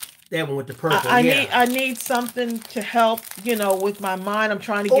 That one with the purple. I need something to help, with my mind. I'm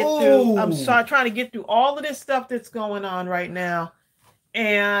trying to get through. I'm trying to get through all of this stuff that's going on right now.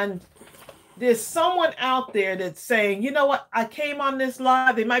 And there's someone out there that's saying, you know what? I came on this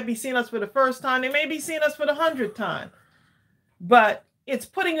live. They might be seeing us for the first time. They may be seeing us for the 100th time. But it's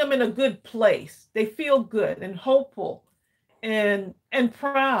putting them in a good place. They feel good and hopeful and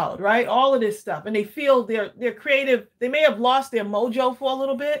proud, right? All of this stuff. And they feel they're creative. They may have lost their mojo for a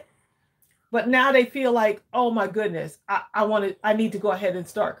little bit, but now they feel like, oh my goodness, I need to go ahead and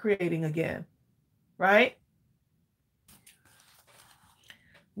start creating again. Right?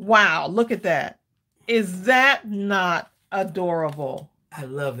 Wow, look at that. Is that not adorable? I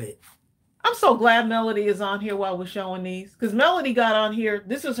love it. I'm so glad Melody is on here while we're showing these, because Melody got on here.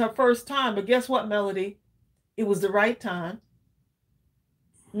 This is her first time, but guess what, Melody? It was the right time.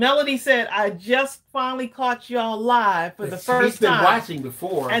 Melody said, I just finally caught y'all live for the first time. She's been watching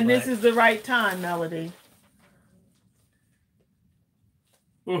before. And this is the right time, Melody.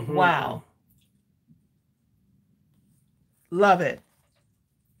 Mm-hmm. Wow. Love it.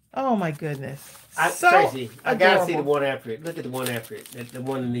 Oh my goodness. Tracy, I gotta see the one after it. Look at the one after it. The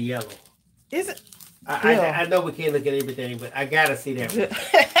one in the yellow. Is it? I know we can't look at everything, but I gotta see that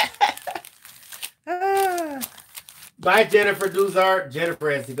one. Bye, Jennifer Duzart. Jennifer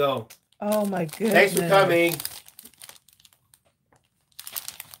has to go. Oh my goodness. Thanks for coming.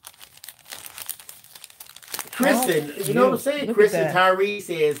 Kristen, you know what I'm saying? Kristen Tyree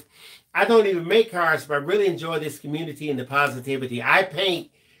says, I don't even make cards, but I really enjoy this community and the positivity. I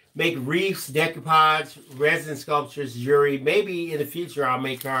paint, make wreaths, decoupage, resin sculptures, jewelry. Maybe in the future I'll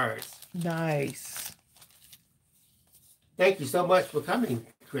make cards. Nice. Thank you so much for coming,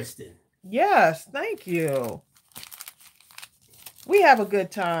 Kristen. Yes, thank you. We have a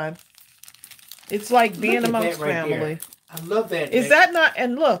good time. It's like being amongst family. I love that. Is that not?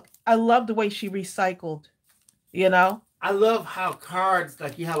 And look, I love the way she recycled. I love how cards,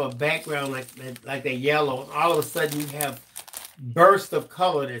 like you have a background like that yellow, and all of a sudden you have bursts of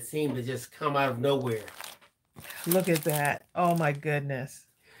color that seem to just come out of nowhere. Look at that. Oh my goodness.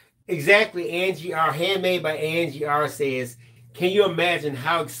 Exactly. Angie R. Handmade by Angie R. says, can you imagine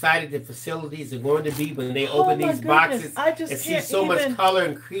how excited the facilities are going to be when they open these boxes and see so much color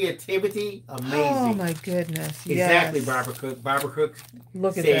and creativity? Amazing. Oh my goodness. Exactly, yes. Barbara Cook. Barbara Cook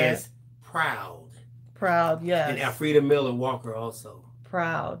says, proud. Proud, yes. And Alfreda Miller Walker also.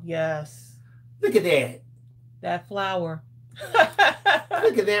 Proud, yes. Look at that. That flower.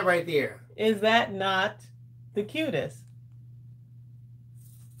 Look at that right there. Is that not the cutest?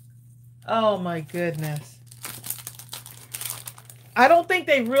 Oh my goodness. I don't think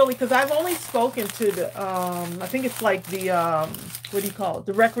they really, because I've only spoken to the, I think it's like the, what do you call it?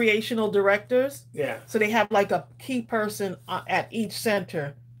 The recreational directors. Yeah. So they have like a key person at each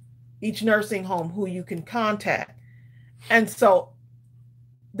center, each nursing home who you can contact. And so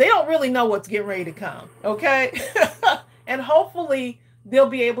they don't really know what's getting ready to come. Okay. And hopefully they'll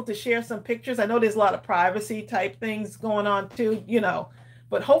be able to share some pictures. I know there's a lot of privacy type things going on too,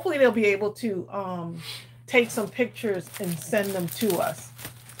 but hopefully they'll be able to, take some pictures and send them to us.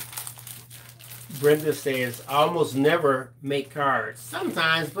 Brenda says, I almost never make cards.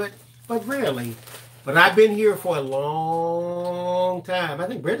 Sometimes, but rarely. But I've been here for a long time. I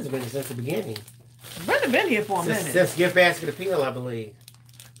think Brenda's been here since the beginning. Brenda's been here for a minute. Since Gift Basket Appeal, I believe.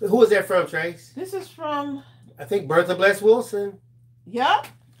 Who is that from, Trace? This is from... I think Bertha Bless Wilson. Yep.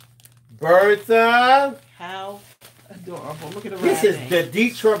 Bertha. How adorable. Look at the This is the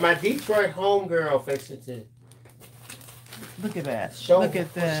Detroit, my Detroit homegirl fixing. Look at that. Look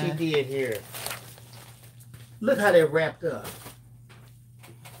at that. What she did here. Look how they're wrapped up.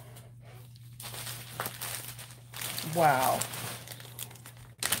 Wow.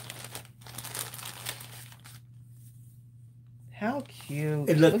 How cute.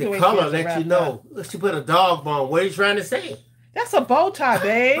 And look, the color lets you know. Look, she put a dog bone. What are you trying to say? That's a bow tie,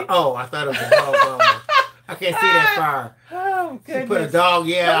 babe. Oh, I thought it was a dog bone. I can't see that far. Oh, goodness. She put a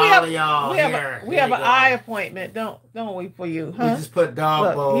dog, all of y'all here. We have an eye appointment, don't we, for you, huh? We just put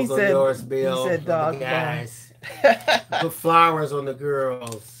dog bones on yours, Bill. He said dog guys. Put flowers on the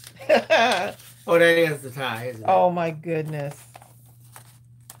girls. Oh, that is the tie, isn't it? Oh, my goodness.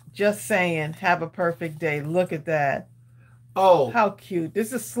 Just saying, have a perfect day. Look at that. Oh. How cute.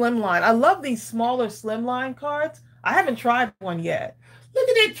 This is Slimline. I love these smaller Slimline cards. I haven't tried one yet. Look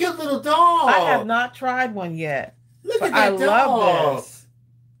at that cute little dog. I have not tried one yet. Look at that dog. I love this.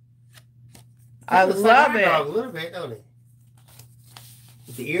 I love it. Dog a little bit, don't it?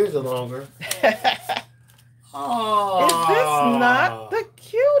 The ears are longer. Oh. Is this not the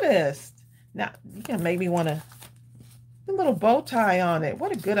cutest? Now, you can make me want to put a little bow tie on it.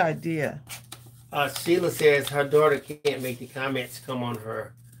 What a good idea. Sheila says her daughter can't make the comments come on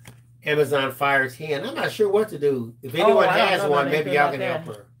her Amazon Fire 10. I'm not sure what to do. If anyone has one, maybe y'all can help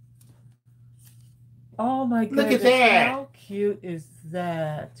her. Oh my goodness. Look at that. How cute is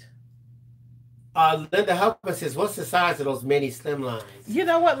that? Linda Huffman says, what's the size of those mini Slimlines? You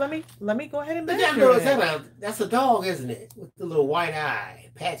know what? Let me go ahead and measure it. That's a dog, isn't it? With the little white eye,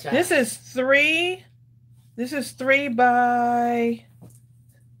 patch eye. This is 3 by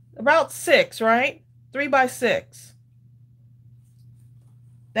about 6, right? 3 by 6.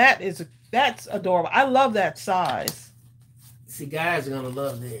 That's adorable. I love that size. See, guys are gonna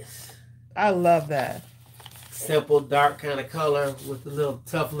love this. I love that. Simple, dark kind of color with the little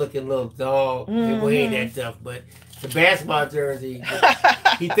tough-looking little dog. Well, he ain't that tough, but the basketball jersey,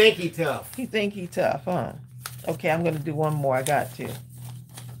 he think he tough. He think he tough, huh? Okay, I'm gonna do one more. I got to.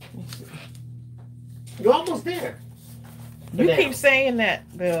 You're almost there. You keep saying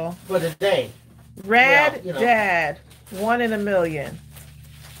that, Bill. For the day. Rad Dad, 1 in a million.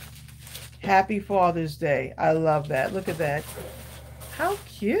 Happy Father's Day. I love that. Look at that. How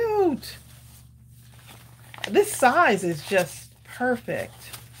cute. This size is just perfect.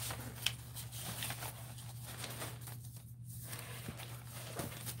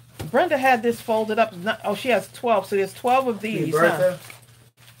 Brenda had this folded up. Oh, she has 12. So there's 12 of these. Bertha?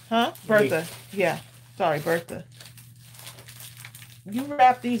 Huh? Bertha. Yeah. Sorry, Bertha. You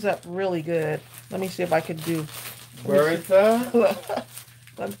wrap these up really good. Let me see if I can do. Bertha?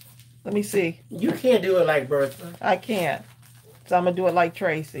 Let me see. You can't do it like Bertha. I can't. So I'm gonna do it like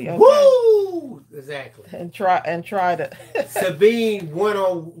Tracy. Okay? Woo! Exactly. And try to. Sabine 10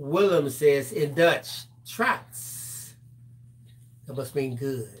 Willem says in Dutch, trots. That must mean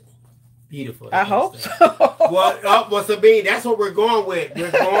good. Beautiful. I hope so. Well, Sabine, that's what we're going with.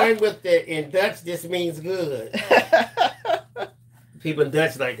 We're going with it in Dutch. This means good. People in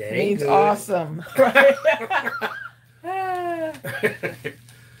Dutch like that. Ain't means good. Awesome. Right?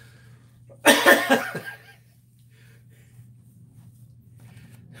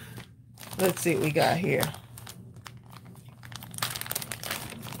 Let's see what we got here.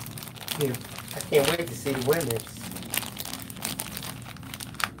 I can't wait to see the women's.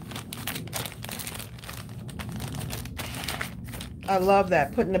 I love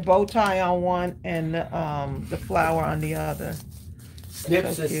that. Putting the bow tie on one and the flower on the other.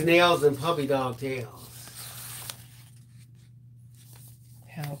 Snips and snails and puppy dog tails.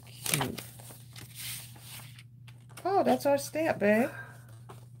 How cute. Oh, that's our stamp, babe.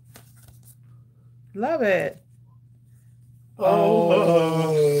 Love it.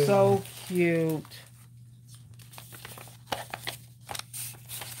 Oh, so cute.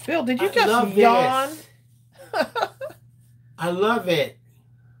 Bill, did you just yawn? I love it.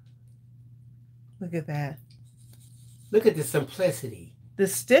 Look at that. Look at the simplicity. The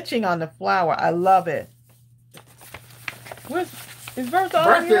stitching on the flower. I love it. Is Bertha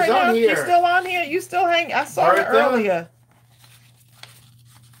on here right now? She's still on here? You still hang? I saw her earlier.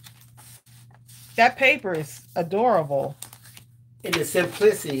 That paper is adorable. And the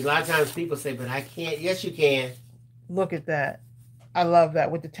simplicity. A lot of times people say, but I can't. Yes, you can. Look at that. I love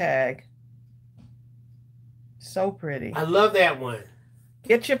that with the tag. So pretty. I love that one.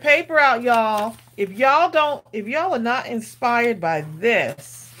 Get your paper out, y'all. If y'all are not inspired by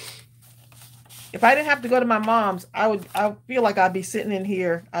this, if I didn't have to go to my mom's, I feel like I'd be sitting in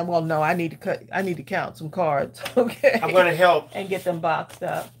here. I need to count some cards. Okay. I'm gonna help. And get them boxed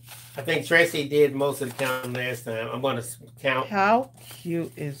up. I think Tracy did most of the counting last time. I'm gonna count. How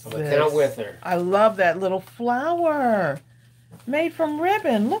cute is this? I'm gonna count with her. I love that little flower. Made from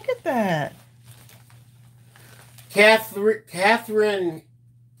ribbon. Look at that. Catherine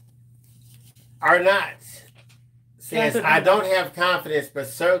Arnott says, I don't have confidence, but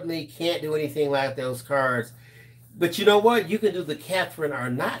certainly can't do anything like those cards. But you know what? You can do the Catherine or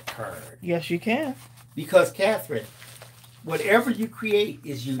not card. Yes, you can. Because Catherine, whatever you create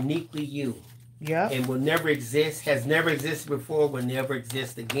is uniquely you. Yeah. And will never exist, has never existed before, will never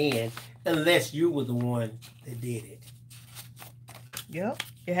exist again, unless you were the one that did it. Yep.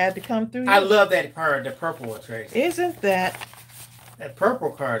 It had to come through. I love that card, the purple one, Tracy. Isn't that? That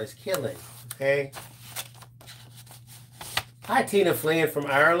purple card is killing, okay? Hi, Tina Flynn from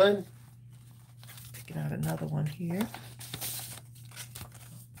Ireland. Picking out another one here.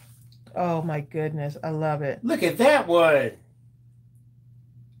 Oh, my goodness. I love it. Look at that one.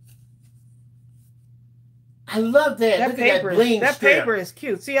 I love that. That Look paper, at that bling that strip. paper is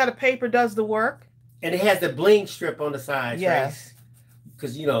cute. See how the paper does the work? And it has the bling strip on the side, yes.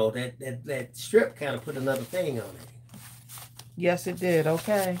 Because, you know, that strip kind of put another thing on it. Yes, it did.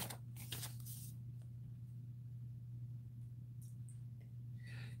 Okay.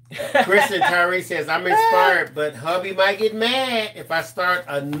 Kristen Tyree says, I'm inspired, but hubby might get mad if I start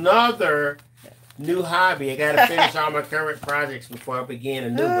another new hobby. I got to finish all my current projects before I begin a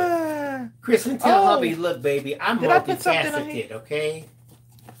new one. Kristen, tell hubby, look, baby, I'm multifaceted, okay?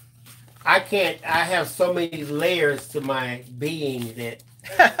 I have so many layers to my being that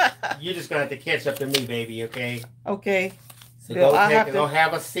you're just going to have to catch up to me, baby, okay? Okay. So Bill, go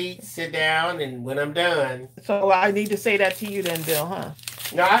have a seat, sit down, and when I'm done. So I need to say that to you then, Bill, huh?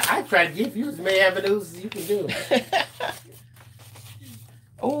 No, I try to give you as many avenues as you can do.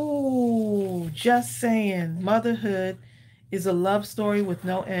 Oh, just saying. Motherhood is a love story with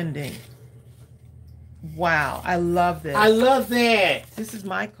no ending. Wow, I love this. I love that. This is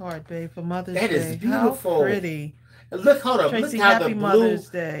my card, babe, for Mother's Day. That is beautiful. How pretty. Look, hold up. Tracy, look how happy Mother's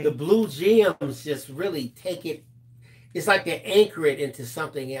Day. The blue gems just really take it. It's like they anchor it into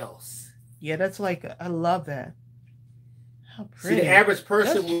something else. Yeah, that's like, I love that. How pretty. See, the average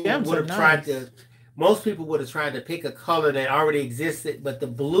person would have tried to, most people would have tried to pick a color that already existed, but the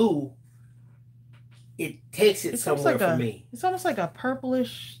blue, it takes it somewhere for me. It's almost like a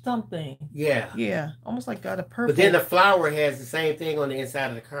purplish something. Yeah. Yeah, almost like got a purple. But then the flower has the same thing on the inside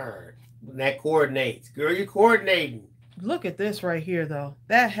of the card. That coordinates. Girl, you're coordinating. Look at this right here, though.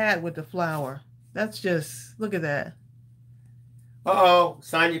 That hat with the flower. That's just, look at that. Uh-oh.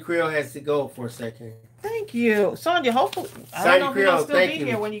 Sonia Creel has to go for a second. Thank you. Sonia, hopefully, I don't know if you'll still be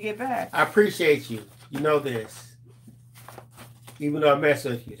here when you get back. I appreciate you. You know this. Even though I mess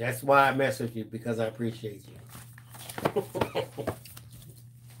with you. That's why I mess with you, because I appreciate you.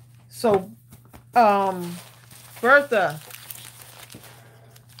 So, Bertha.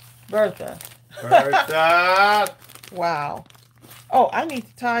 Wow. Oh, I need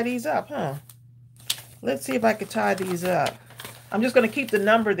to tie these up, huh? Let's see if I can tie these up. I'm just going to keep the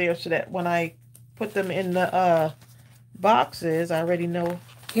number there so that when I put them in the boxes, I already know.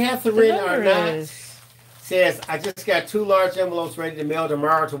 Catherine Arnott says, I just got 2 large envelopes ready to mail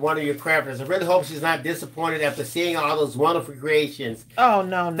tomorrow to one of your crafters. I really hope she's not disappointed after seeing all those wonderful creations. Oh,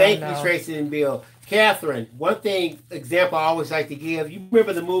 no. Thank you, Tracy and Bill. Catherine, one example I always like to give. You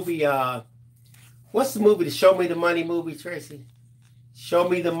remember the movie, what's the movie, the Show Me the Money movie, Tracy? Show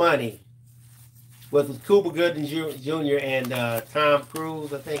Me the Money. With Cuba Gooding Jr. and Tom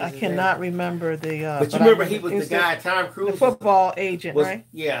Cruise, I think. I cannot remember the. But you remember he was the guy, Tom Cruise. The football agent, right?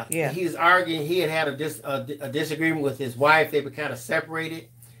 Yeah. Yeah. He was arguing. He had a disagreement with his wife. They were kind of separated.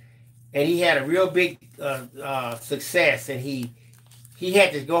 And he had a real big success. And he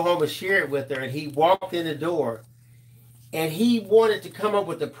had to go home and share it with her. And he walked in the door. And he wanted to come up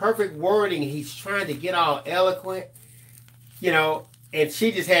with the perfect wording. He's trying to get all eloquent, you know. And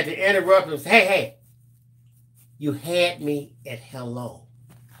she just had to interrupt him and say, hey. You had me at hello.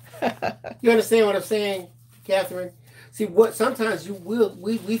 You understand what I'm saying, Catherine? See, what sometimes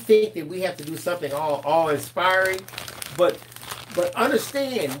we think that we have to do something all inspiring, but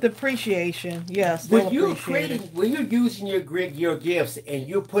understand the appreciation. Yes, when you're using your gifts and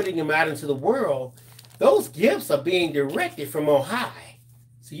you're putting them out into the world, those gifts are being directed from on high.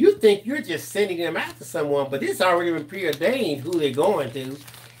 So you think you're just sending them out to someone, but it's already been preordained who they're going to,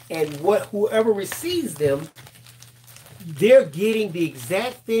 and whoever receives them. They're getting the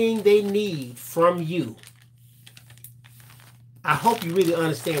exact thing they need from you. I hope you really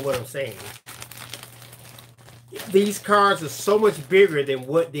understand what I'm saying. These cards are so much bigger than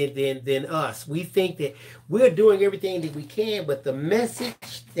than us. We think that we're doing everything that we can, but the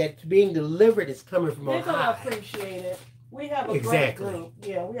message that's being delivered is coming from on high. They're gonna appreciate it. We have a great group.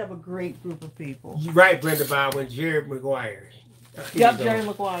 Yeah, we have a great group of people. You're right, Brenda Bowen, Jerry Maguire. Yep, Jerry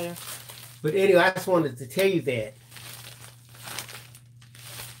Maguire. But anyway, I just wanted to tell you that.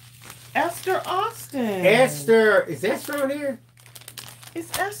 Esther Austin. Esther, is Esther on here? Is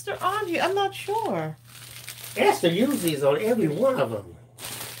Esther on here? I'm not sure. Esther usually is on every one of them,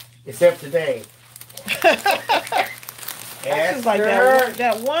 except today. Esther's like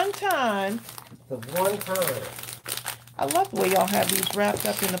that one time. The one time. I love the way y'all have these wrapped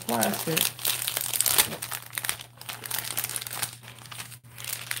up in the plastic.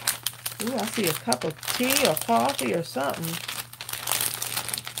 Ooh, I see a cup of tea or coffee or something.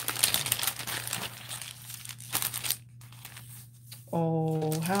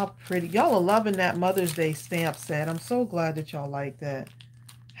 Oh, how pretty. Y'all are loving that Mother's Day stamp set. I'm so glad that y'all like that.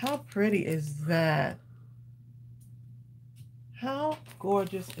 How pretty is that? How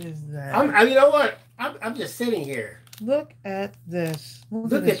gorgeous is that? You know what? I'm just sitting here. Look at this.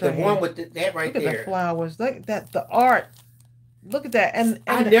 Look at the one with that right there. Look at the flowers. Look at that. The art. Look at that. And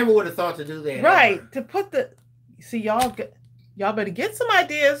I never would have thought to do that. Right. Ever. To put the... See, y'all better get some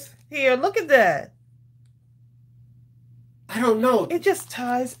ideas here. Look at that. I don't know. It just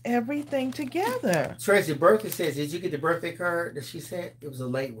ties everything together. Tracy Bertha says, did you get the birthday card that she sent? It was a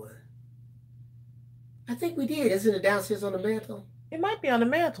late one. I think we did. Isn't it downstairs on the mantle? It might be on the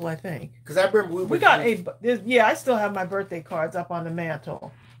mantle, I think. Because I remember we got yeah, I still have my birthday cards up on the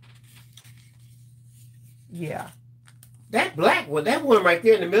mantle. Yeah. That black one, that one right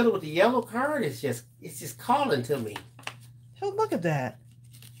there in the middle with the yellow card it's just calling to me. Oh, look at that.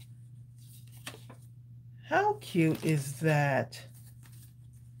 How cute is that?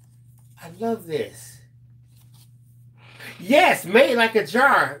 I love this. Yes, made like a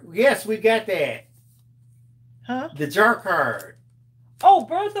jar. Yes, we got that. Huh? The jar card. Oh,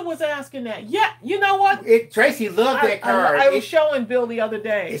 Bertha was asking that. Yeah, you know what? Tracy loved that card. I was showing Bill the other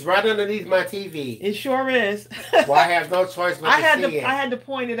day. It's right underneath my TV. It sure is. Well, I have no choice but to see it. I had to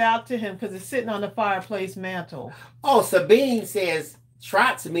point it out to him because it's sitting on the fireplace mantle. Oh, Sabine says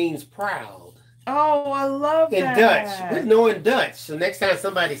trots means proud. Oh, I love that. In Dutch. We know in Dutch. So next time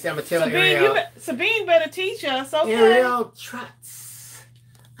somebody says, I'm going to tell Ariel. Sabine better teach us, okay? Ariel, trots.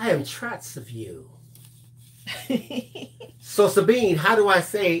 I am trots of you. So Sabine, how do I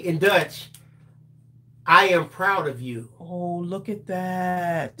say in Dutch, I am proud of you? Oh, look at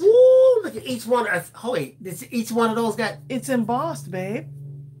that. Ooh, look at each one. Oh, wait, each one of those got... It's embossed, babe.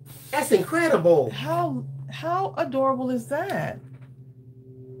 That's incredible. How adorable is that?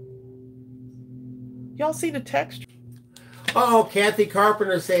 Y'all see the texture? Oh, Kathy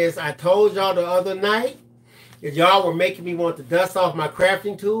Carpenter says, I told y'all the other night that y'all were making me want to dust off my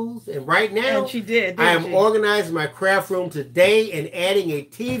crafting tools. And right now, and she did, I am organizing my craft room today and adding a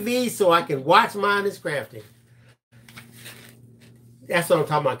TV so I can watch mine is crafting. That's what I'm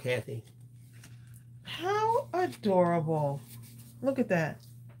talking about, Kathy. How adorable. Look at that.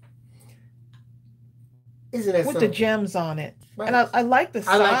 Isn't that with something? The gems on it. Right. And I like the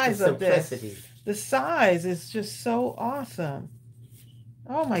size of this. The size is just so awesome.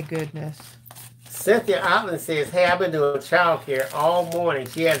 Oh my goodness. Cynthia Outland says, hey, I've been doing childcare all morning.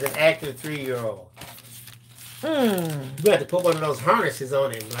 She has an active 3-year-old. You have to put one of those harnesses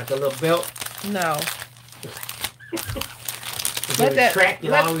on him, like a little belt. No. let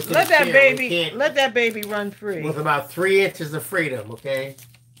that baby run free. With about 3 inches of freedom, okay?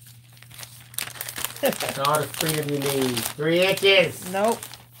 That's all the freedom you need. 3 inches. Nope.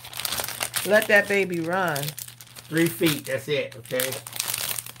 Let that baby run. 3 feet, that's it, okay?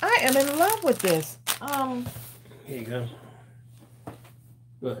 I am in love with this. Here you go.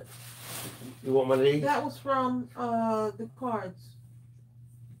 Good. You want one of these? That was from the cards.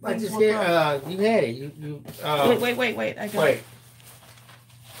 I just had you had it. Wait. I got it.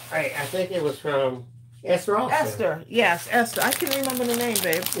 Wait. I think it was from Esther also. Esther. Yes, Esther. I can remember the name,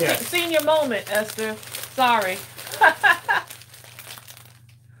 babe. Yeah. Senior moment, Esther. Sorry.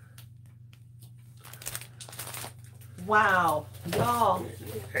 Wow. Y'all.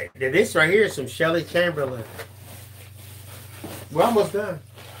 Hey, this right here is from Shelley Chamberlain. We're almost done.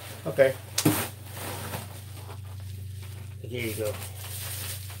 Okay. Here you go.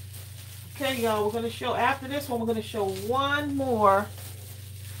 Okay, y'all. We're going to show, after this one, we're going to show one more.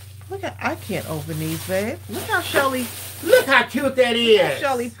 Look at, I can't open these, babe. Look how Shelley. Look how cute that is.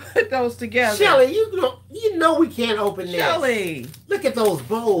 Shelley put those together. Shelley, you know we can't open this. Shelley. Look at those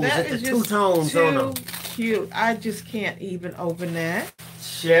bowls That with is the two-tones on them. Cute. I just can't even open that.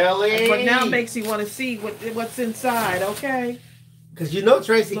 Shelley. But now it makes me want to see what's inside, okay? Because you know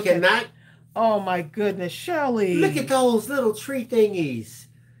Tracy cannot. Oh my goodness, Shelley. Look at those little tree thingies.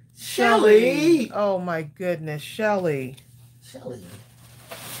 Shelley. Oh my goodness, Shelley. Shelley.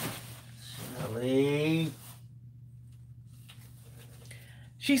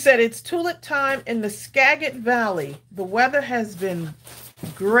 She said it's tulip time in the Skagit Valley. The weather has been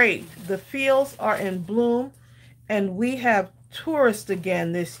great. The fields are in bloom, and we have tourists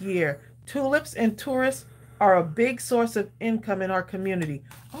again this year. Tulips and tourists are a big source of income in our community.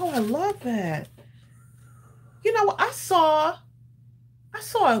 Oh, I love that. You know, I saw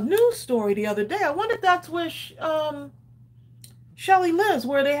a news story the other day. I wonder if that's where Shelly lives,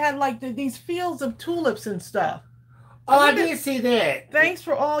 where they had like these fields of tulips and stuff. Oh, I did see that. Thanks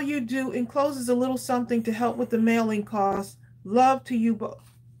for all you do. Encloses a little something to help with the mailing costs. Love to you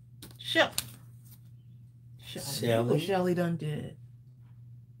both. Shelly. What Shelly done did.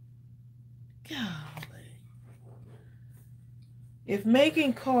 Golly. If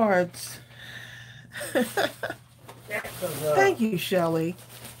making cards. Thank you, Shelly.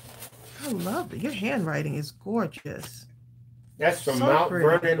 I love it. Your handwriting is gorgeous. That's from Mount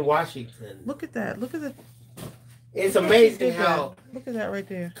Vernon, Washington. Look at that. Look at the. It's amazing how. Look at that right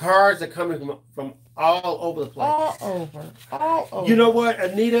there. Cards are coming from all over the place. All over. You know what,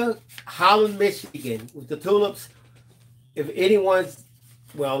 Anita? Holland, Michigan, with the tulips. If anyone's,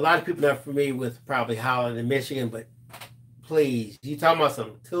 well, a lot of people are not familiar with probably Holland and Michigan, but please, you talking about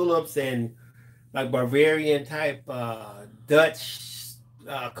some tulips and like Bavarian type Dutch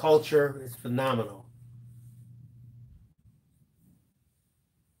culture. It's phenomenal.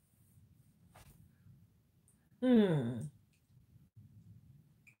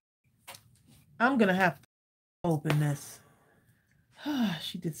 I'm gonna have to open this.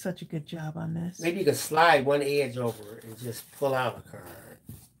 She did such a good job on this. Maybe you could slide one edge over and just pull out a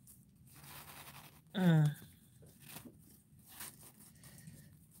card.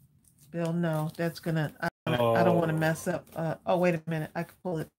 Bill, no, that's gonna. I don't want to mess up. Oh, wait a minute. I can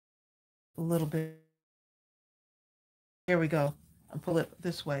pull it a little bit. Here we go. I'll pull it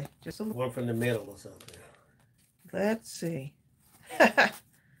this way. Just a little. One from the middle or something. Let's see. Because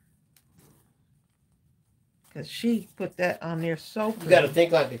she put that on there so pretty. You got to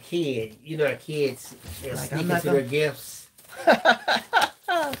think like a kid. You know, kids, they're like, sneaking to their gifts.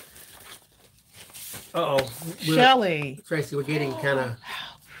 Uh-oh. Shelly. Tracy, we're getting kind of...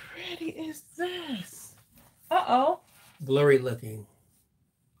 How pretty is this? Uh-oh. Blurry looking.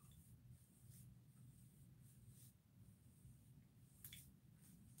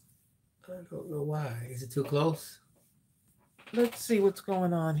 I don't know why. Is it too close? Let's see what's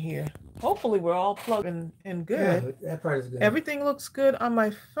going on here. Hopefully we're all plugged in good. Yeah, that part is good. Everything looks good on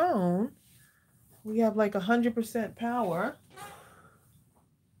my phone. We have like 100% power.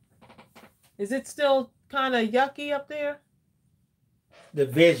 Is it still kind of yucky up there? The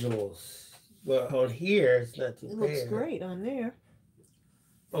visuals. Well, on here, it's not too bad. It looks great on there.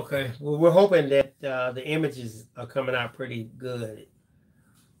 Okay. Well, we're hoping that the images are coming out pretty good.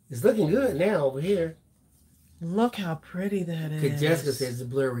 It's looking good now over here. Look how pretty that is. Jessica says it's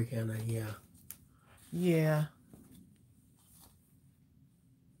blurry kind of, yeah. Yeah.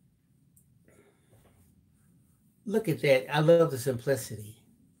 Look at that. I love the simplicity.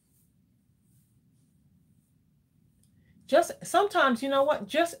 Just sometimes, you know what?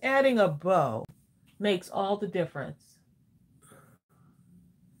 Just adding a bow makes all the difference.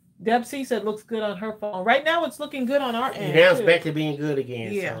 Deb C said looks good on her phone. Right now it's looking good on our end. Now it's back to being good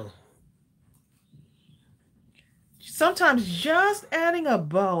again. Yeah. So. Sometimes just adding a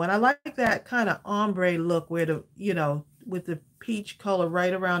bow, and I like that kind of ombre look where the, you know, with the peach color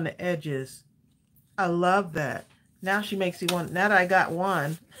right around the edges. I love that. Now she makes me want, now that I got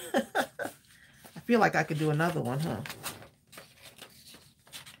one, I feel like I could do another one, huh?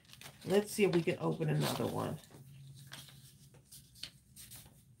 Let's see if we can open another one.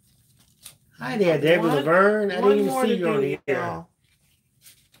 Hi there, Debbie Laverne. I didn't even see you on the air.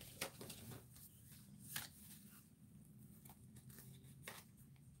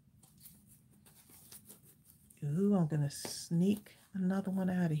 Ooh, I'm going to sneak another one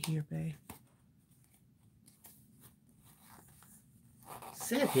out of here, babe.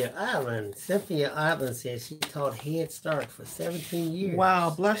 Cynthia Island says she taught Head Start for 17 years.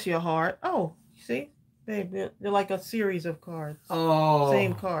 Wow, bless your heart. Oh, you see? Babe, they're like a series of cards. Oh.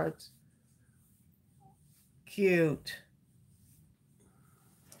 Same cards. Cute.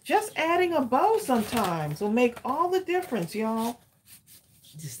 Just adding a bow sometimes will make all the difference, y'all.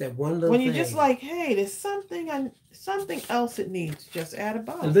 Just that one little when thing. You're just like, hey, there's something else it needs. Just add a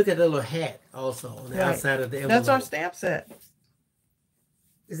bow. And look at the little hat also on the outside of the envelope. That's our stamp set.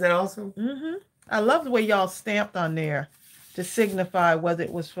 Isn't that awesome? Mm-hmm. I love the way y'all stamped on there to signify whether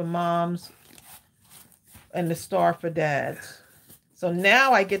it was for moms and the star for dads. So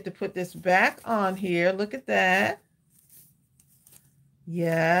now I get to put this back on here. Look at that.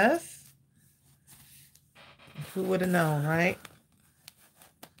 Yes. Who would have known, right?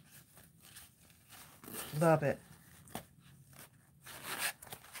 Love it.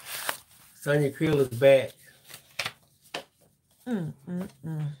 Sonia Creel is back.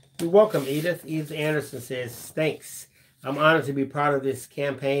 You're welcome, Edith. Edith Anderson says, thanks. I'm honored to be part of this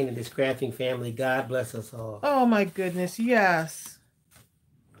campaign and this crafting family. God bless us all. Oh, my goodness. Yes.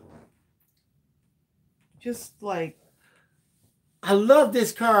 Just like. I love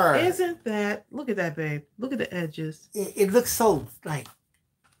this card. Isn't that? Look at that, babe. Look at the edges. It looks so like,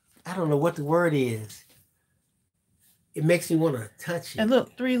 I don't know what the word is. It makes me want to touch it. And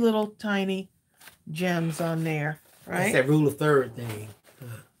look, 3 little tiny gems on there, right? That's that rule of third thing.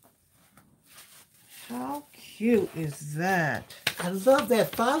 How cute is that? I love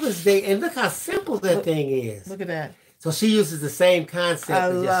that Father's Day. And look how simple that thing is. Look at that. So she uses the same concept. I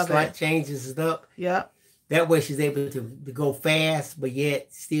and love just it. changes it up. Yep. That way she's able to go fast, but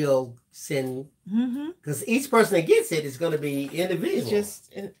yet still send. Because each person that gets it is going to be individual.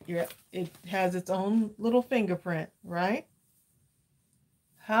 It has its own little fingerprint, right?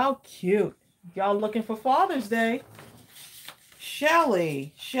 How cute. Y'all looking for Father's Day.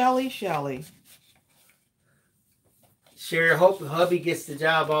 Shelly. Sherry, hope hubby gets the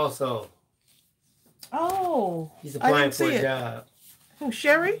job also. Oh. He's applying for a job. Who,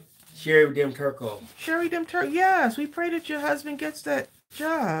 Sherry? Sherry Demturco. Sherry Demturco. Yes, we pray that your husband gets that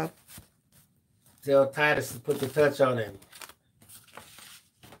job. Tell Titus to put the touch on him.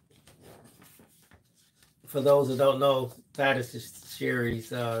 For those who don't know, Titus is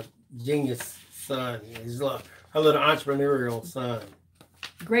Sherry's genius son. He's her little entrepreneurial son.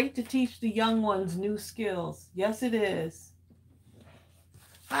 Great to teach the young ones new skills. Yes, it is.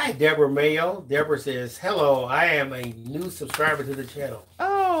 Hi, Deborah Mayo. Deborah says, hello, I am a new subscriber to the channel.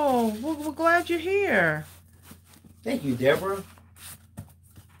 Oh, we're glad you're here. Thank you, Deborah.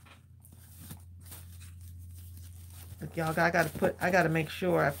 Look, y'all, I gotta make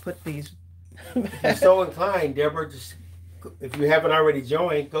sure I put these. If you're so inclined, Deborah, just if you haven't already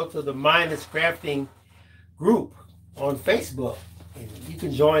joined, go to the Mindless Crafting group on Facebook, and you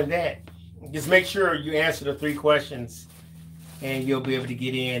can join that. Just make sure you answer the 3 questions, and you'll be able to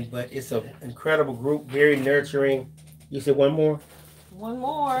get in. But it's an incredible group, very nurturing. You said one more? One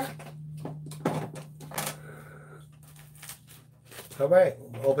more. All right,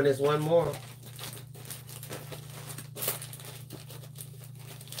 open this one more.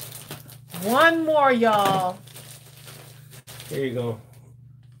 One more, y'all. There you go.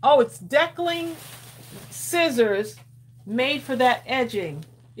 Oh, it's Deckling scissors made for that edging.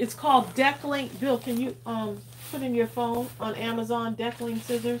 It's called Deckling. Bill, can you put in your phone on Amazon Deckling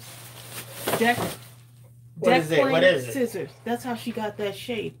scissors? What is it? What is it? Scissors. That's how she got that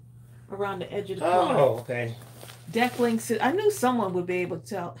shape around the edge of the corner. Oh, okay. Deckling scissors. I knew someone would be able to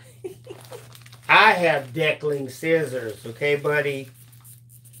tell. I have Deckling scissors, okay, buddy?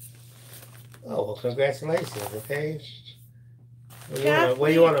 Oh, well, congratulations, okay? What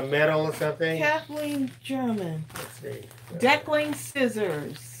do you want, a medal or something? Kathleen German. Let's see. Deckling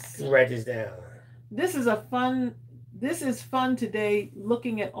scissors. Write this down. This is fun today,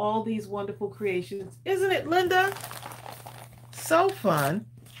 looking at all these wonderful creations. Isn't it, Linda? So fun.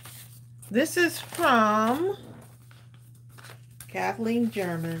 This is from Kathleen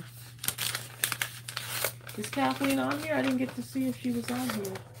German. Is Kathleen on here? I didn't get to see if she was on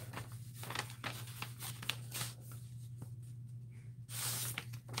here.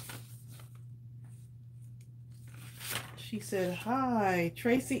 She said, hi,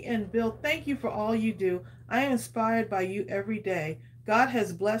 Tracy and Bill, thank you for all you do. I am inspired by you every day. God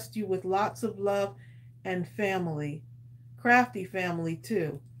has blessed you with lots of love and family. Crafty family,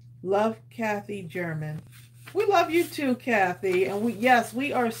 too. Love, Kathy German. We love you too, Kathy. And we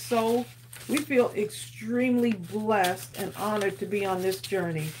feel extremely blessed and honored to be on this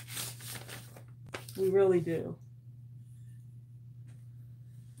journey. We really do.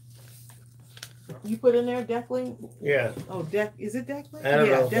 You put in there Deckling? Yeah. Oh, is it Deckling? I don't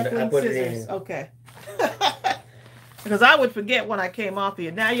know. Deckling I put scissors. it in. Okay. Because I would forget when I came off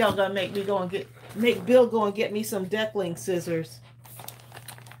here. Now y'all gonna make Bill go and get me some Deckling scissors.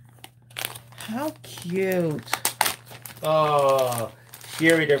 How cute. Oh,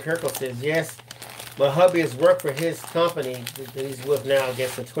 Sherry Demturco says, yes, my hubby has worked for his company that he's with now, I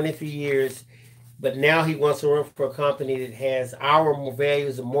guess, for 23 years. But now he wants to work for a company that has our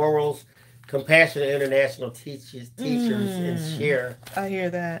values and morals, compassionate international teachers and share. I hear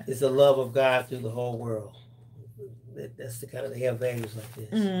that. It's the love of God through the whole world. That's the kind of, they have values like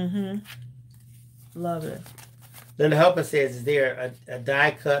this. Mm-hmm. Love it. Linda Helpin says, is there a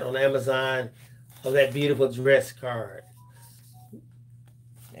die cut on Amazon of that beautiful dress card?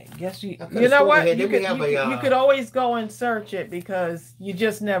 I guess you know what? You could always go and search it because you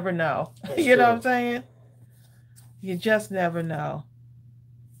just never know. You know what I'm saying? You just never know.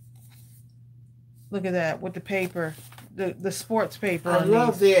 Look at that with the paper. the sports paper. I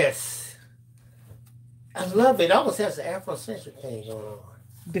love this. I love it. It almost has an Afrocentric thing going on.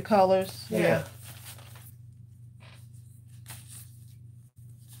 The colors. Yeah.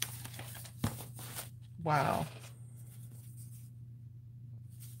 Wow.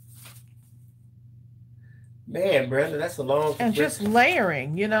 Man, Brenda, that's a long. And just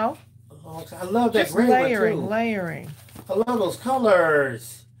layering, you know. I love that just gray layering, one too. layering. I love those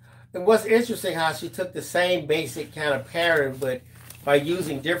colors. And what's interesting, how she took the same basic kind of pattern, but by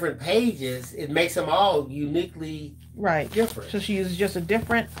using different pages, it makes them all uniquely different. So she uses just a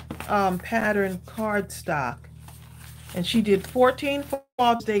different pattern cardstock. And she did 14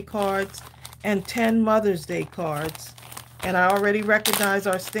 Father's Day cards and 10 Mother's Day cards. And I already recognize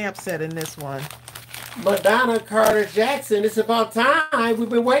our stamp set in this one. Madonna Carter Jackson, it's about time. We've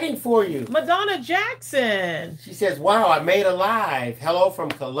been waiting for you. Madonna Jackson. She says, wow, I made a live. Hello from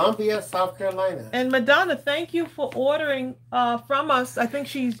Columbia, South Carolina. And Madonna, thank you for ordering from us. I think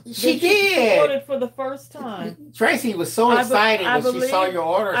she did. ordered for the first time. Tracy was so excited when she saw your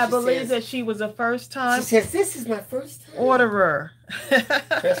order. I believe that she was a first time. She says, this is my first time. Orderer.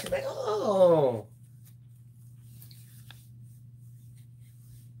 Tracy's like, oh.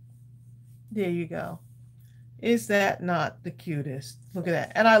 There you go. Is that not the cutest? Look at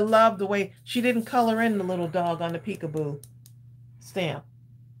that. And I love the way she didn't color in the little dog on the peekaboo stamp.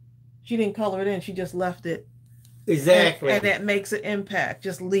 She didn't color it in. She just left it. Exactly. And that makes an impact,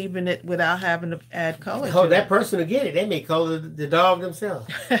 just leaving it without having to add color. Oh, that person will get it. They may color the dog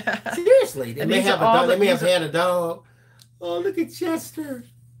themselves. Seriously. They may have a dog. They may have had a dog. Oh, look at Chester.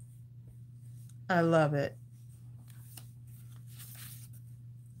 I love it.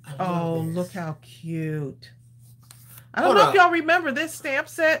 Oh, look how cute. I don't know if y'all remember, this stamp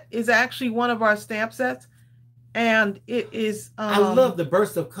set is actually one of our stamp sets. And it is... I love the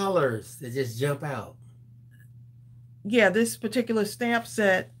burst of colors that just jump out. Yeah, this particular stamp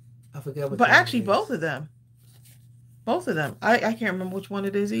set. I forgot what. But actually, both of them. Both of them. I can't remember which one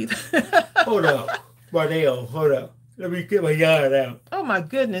it is either. Hold up. Mardell, hold up. Let me get my yarn out. Oh, my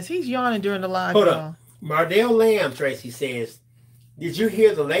goodness. He's yawning during the live. Hold up. Mardell Lamb, Tracy says, did you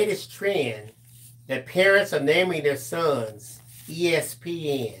hear the latest trend that parents are naming their sons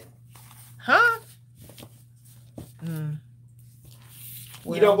ESPN? Huh?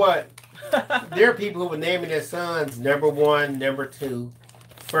 Well, you know what? There are people who are naming their sons number 1, number 2,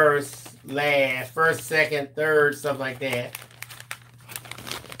 first, last, first, second, third, stuff like that.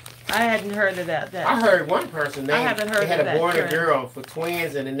 I hadn't heard of that. I heard one person named, I haven't heard they had a boy and a girl for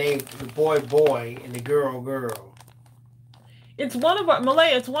twins, and the name the boy and the girl. It's one of our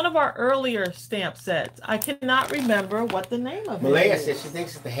Malaya. It's one of our earlier stamp sets. I cannot remember what the name of it is. Malaya says she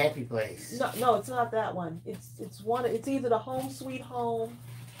thinks it's the Happy Place. No, it's not that one. It's one. It's either the Home Sweet Home.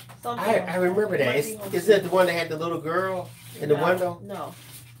 I remember that. Is that the one that had the little girl in the window? No,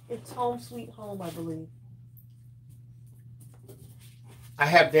 it's Home Sweet Home, I believe. I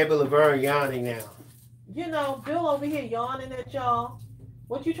have Debbie Laverne yawning now. You know, Bill over here yawning at y'all.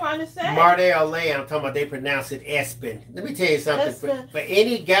 What you trying to say? Mardell Lay, I'm talking about they pronounce it Espen. Let me tell you something. For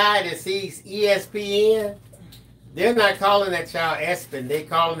any guy that sees ESPN, they're not calling that child Espen. They're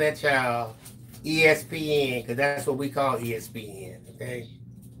calling that child ESPN because that's what we call ESPN. Okay.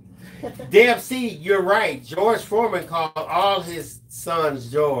 Deb C, you're right. George Foreman called all his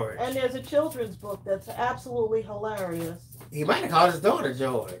sons George. And there's a children's book that's absolutely hilarious. He might have called his daughter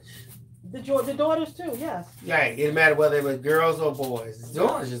George. The daughters too, yes. Right. It didn't matter whether it was girls or boys.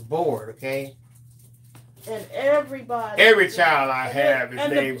 George is bored, okay? And every child I have is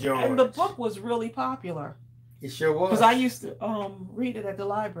named George. And the book was really popular. It sure was. Because I used to read it at the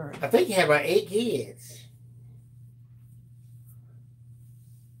library. I think he had about 8 kids.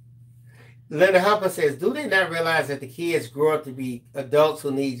 Linda Hopper says, do they not realize that the kids grow up to be adults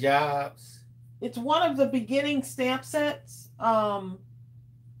who need jobs? It's one of the beginning stamp sets.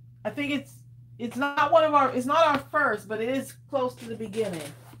 I think it's not our first, but it is close to the beginning.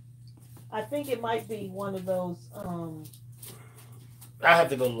 I think it might be one of those. I have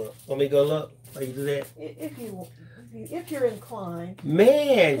to go look. Want me to go look? How you do that? If you're inclined.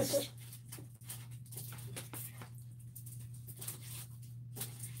 Man.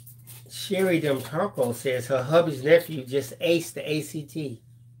 Sherry Demtarco says her hubby's nephew just aced the ACT.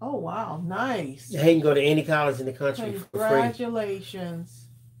 Oh, wow. Nice. He can go to any college in the country for free. Congratulations.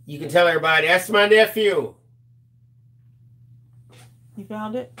 You can tell everybody, that's my nephew. You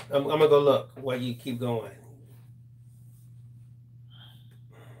found it? I'm going to go look while you keep going.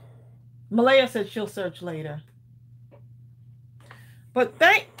 Malaya said she'll search later. But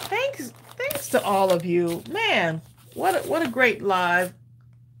thanks to all of you. Man, what a great live.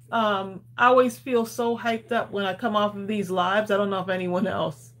 I always feel so hyped up when I come off of these lives. I don't know if anyone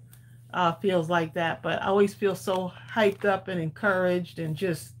else feels like that, but I always feel so hyped up and encouraged, and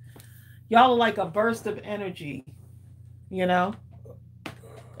just y'all are like a burst of energy, you know?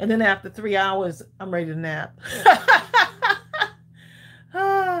 And then after 3 hours, I'm ready to nap.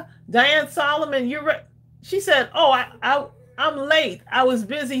 Diane Solomon, you're right. She said, "Oh, I'm late. I was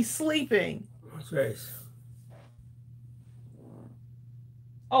busy sleeping." That's right.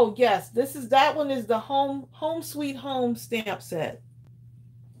 Oh yes, that one is the home sweet home stamp set.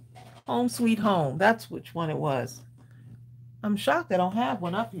 Home sweet home. That's which one it was. I'm shocked I don't have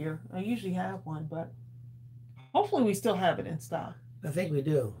one up here. I usually have one, but hopefully we still have it in stock. I think we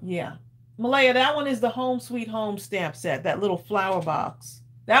do. Yeah. Malaya, that one is the home sweet home stamp set, that little flower box.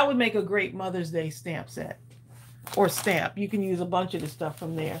 That would make a great Mother's Day stamp set or stamp. You can use a bunch of the stuff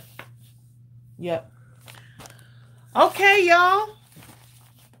from there. Yep. Okay, y'all.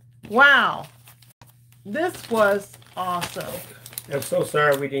 Wow. This was awesome. I'm so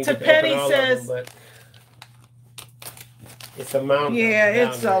sorry we didn't get to Petty open all says, of them, but it's a mountain. Yeah,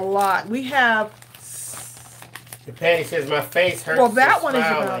 it's a lot. We have... The Patty says, my face hurts. Well, that one is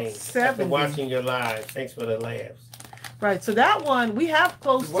about 70. After watching your live. Thanks for the laughs. Right, so that one, we have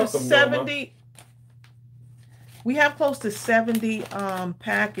close to 70. Norma. We have close to 70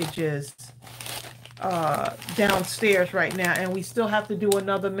 packages downstairs right now, and we still have to do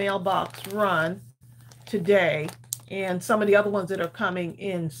another mailbox run today, and some of the other ones that are coming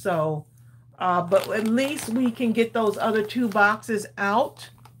in. So, but at least we can get those other 2 boxes out,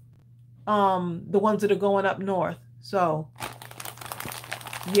 the ones that are going up north. So,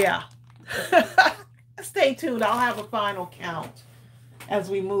 yeah. Stay tuned. I'll have a final count as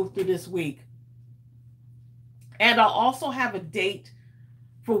we move through this week. And I'll also have a date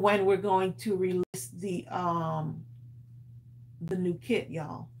for when we're going to release the new kit,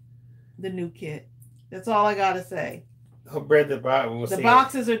 y'all. The new kit. That's all I gotta say. The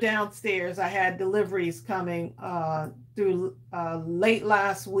boxes are downstairs. I had deliveries coming through late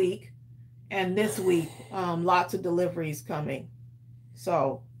last week and this week. Lots of deliveries coming.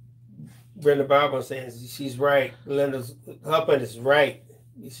 So Brenda Barber says she's right. Linda's husband is right.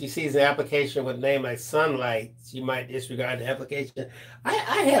 She sees an application with a name like Sunlight, she might disregard the application. I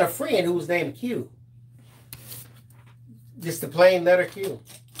had a friend who was named Q. Just the plain letter Q.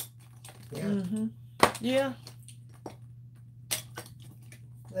 Yeah. Mm-hmm. Yeah.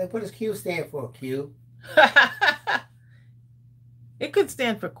 Like, what does Q stand for, Q? It could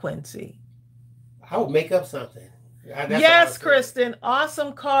stand for Quincy. I would make up something. Yes, Kristen.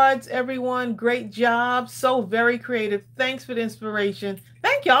 Awesome cards, everyone. Great job. So very creative. Thanks for the inspiration.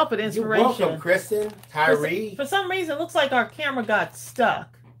 Thank y'all for the inspiration. You're welcome, Kristen. Tyree. For some reason, it looks like our camera got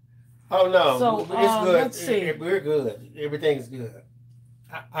stuck. Oh, no. So, it's good. Let's see. We're good. Everything's good.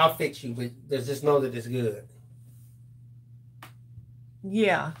 I'll fix you, but just know that it's good.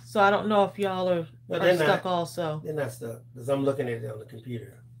 Yeah. So I don't know if y'all are stuck also. They're not stuck because I'm looking at it on the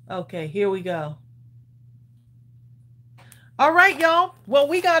computer. Okay, here we go. All right, y'all. Well,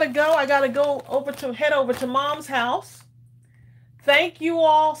 we got to go. I got to head over to Mom's house. Thank you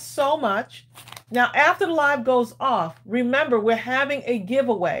all so much. Now, after the live goes off, remember, we're having a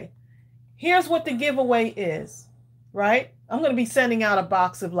giveaway. Here's what the giveaway is, right? I'm going to be sending out a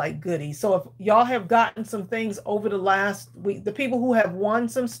box of like goodies. So if y'all have gotten some things over the last week, the people who have won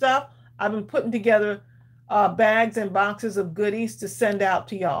some stuff, I've been putting together bags and boxes of goodies to send out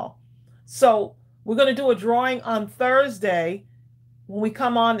to y'all. So we're going to do a drawing on Thursday when we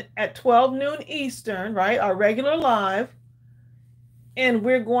come on at 12 noon Eastern, right? Our regular live. And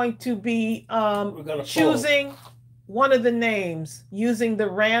we're going to be choosing one of the names using the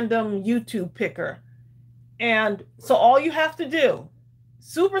random YouTube picker. And so all you have to do,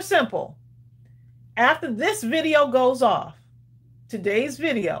 super simple, after this video goes off, today's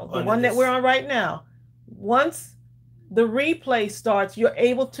video, the one that we're on right now, once the replay starts, you're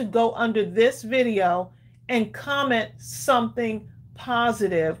able to go under this video and comment something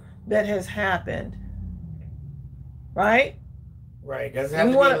positive that has happened. Right? Right. Doesn't have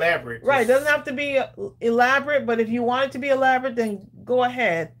to be elaborate. Right. Doesn't have to be elaborate, but if you want it to be elaborate, then go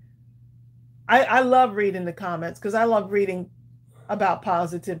ahead. I love reading the comments because I love reading about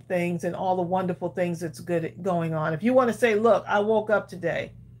positive things and all the wonderful things that's good going on. If you want to say, look, I woke up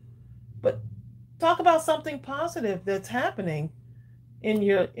today, but talk about something positive that's happening in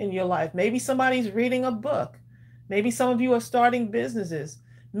your life. Maybe somebody's reading a book. Maybe some of you are starting businesses.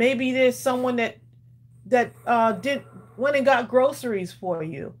 Maybe there's someone that went and got groceries for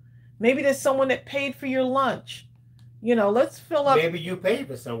you. Maybe there's someone that paid for your lunch. You know, let's fill up. Maybe you paid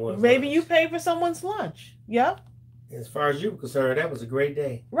for someone's lunch. You paid for someone's lunch. Yeah. As far as you were concerned, that was a great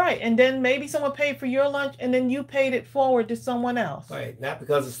day. Right. And then maybe someone paid for your lunch and then you paid it forward to someone else. Right. Not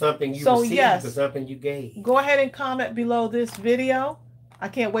because of something you received, yes, but something you gave. Go ahead and comment below this video. I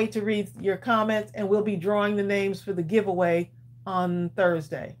can't wait to read your comments, and we'll be drawing the names for the giveaway on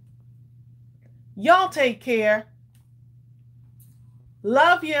Thursday. Y'all take care.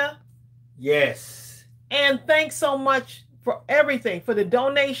 Love ya. Yes. And thanks so much for everything, for the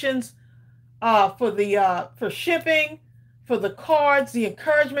donations, for shipping, for the cards, the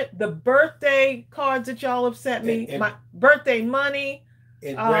encouragement, the birthday cards that y'all have sent me, my birthday money.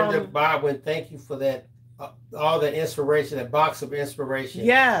 And Brenda Bodwin, thank you for that, all the inspiration, that box of inspiration.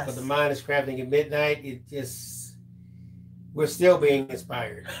 Yes. For the Mind is Crafting at Midnight. It just, we're still being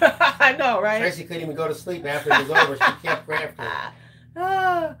inspired. I know, right? Tracy couldn't even go to sleep after it was over. She kept crafting.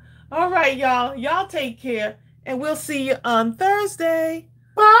 All right, y'all. Y'all take care, and we'll see you on Thursday.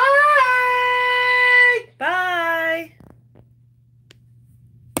 Bye. Bye.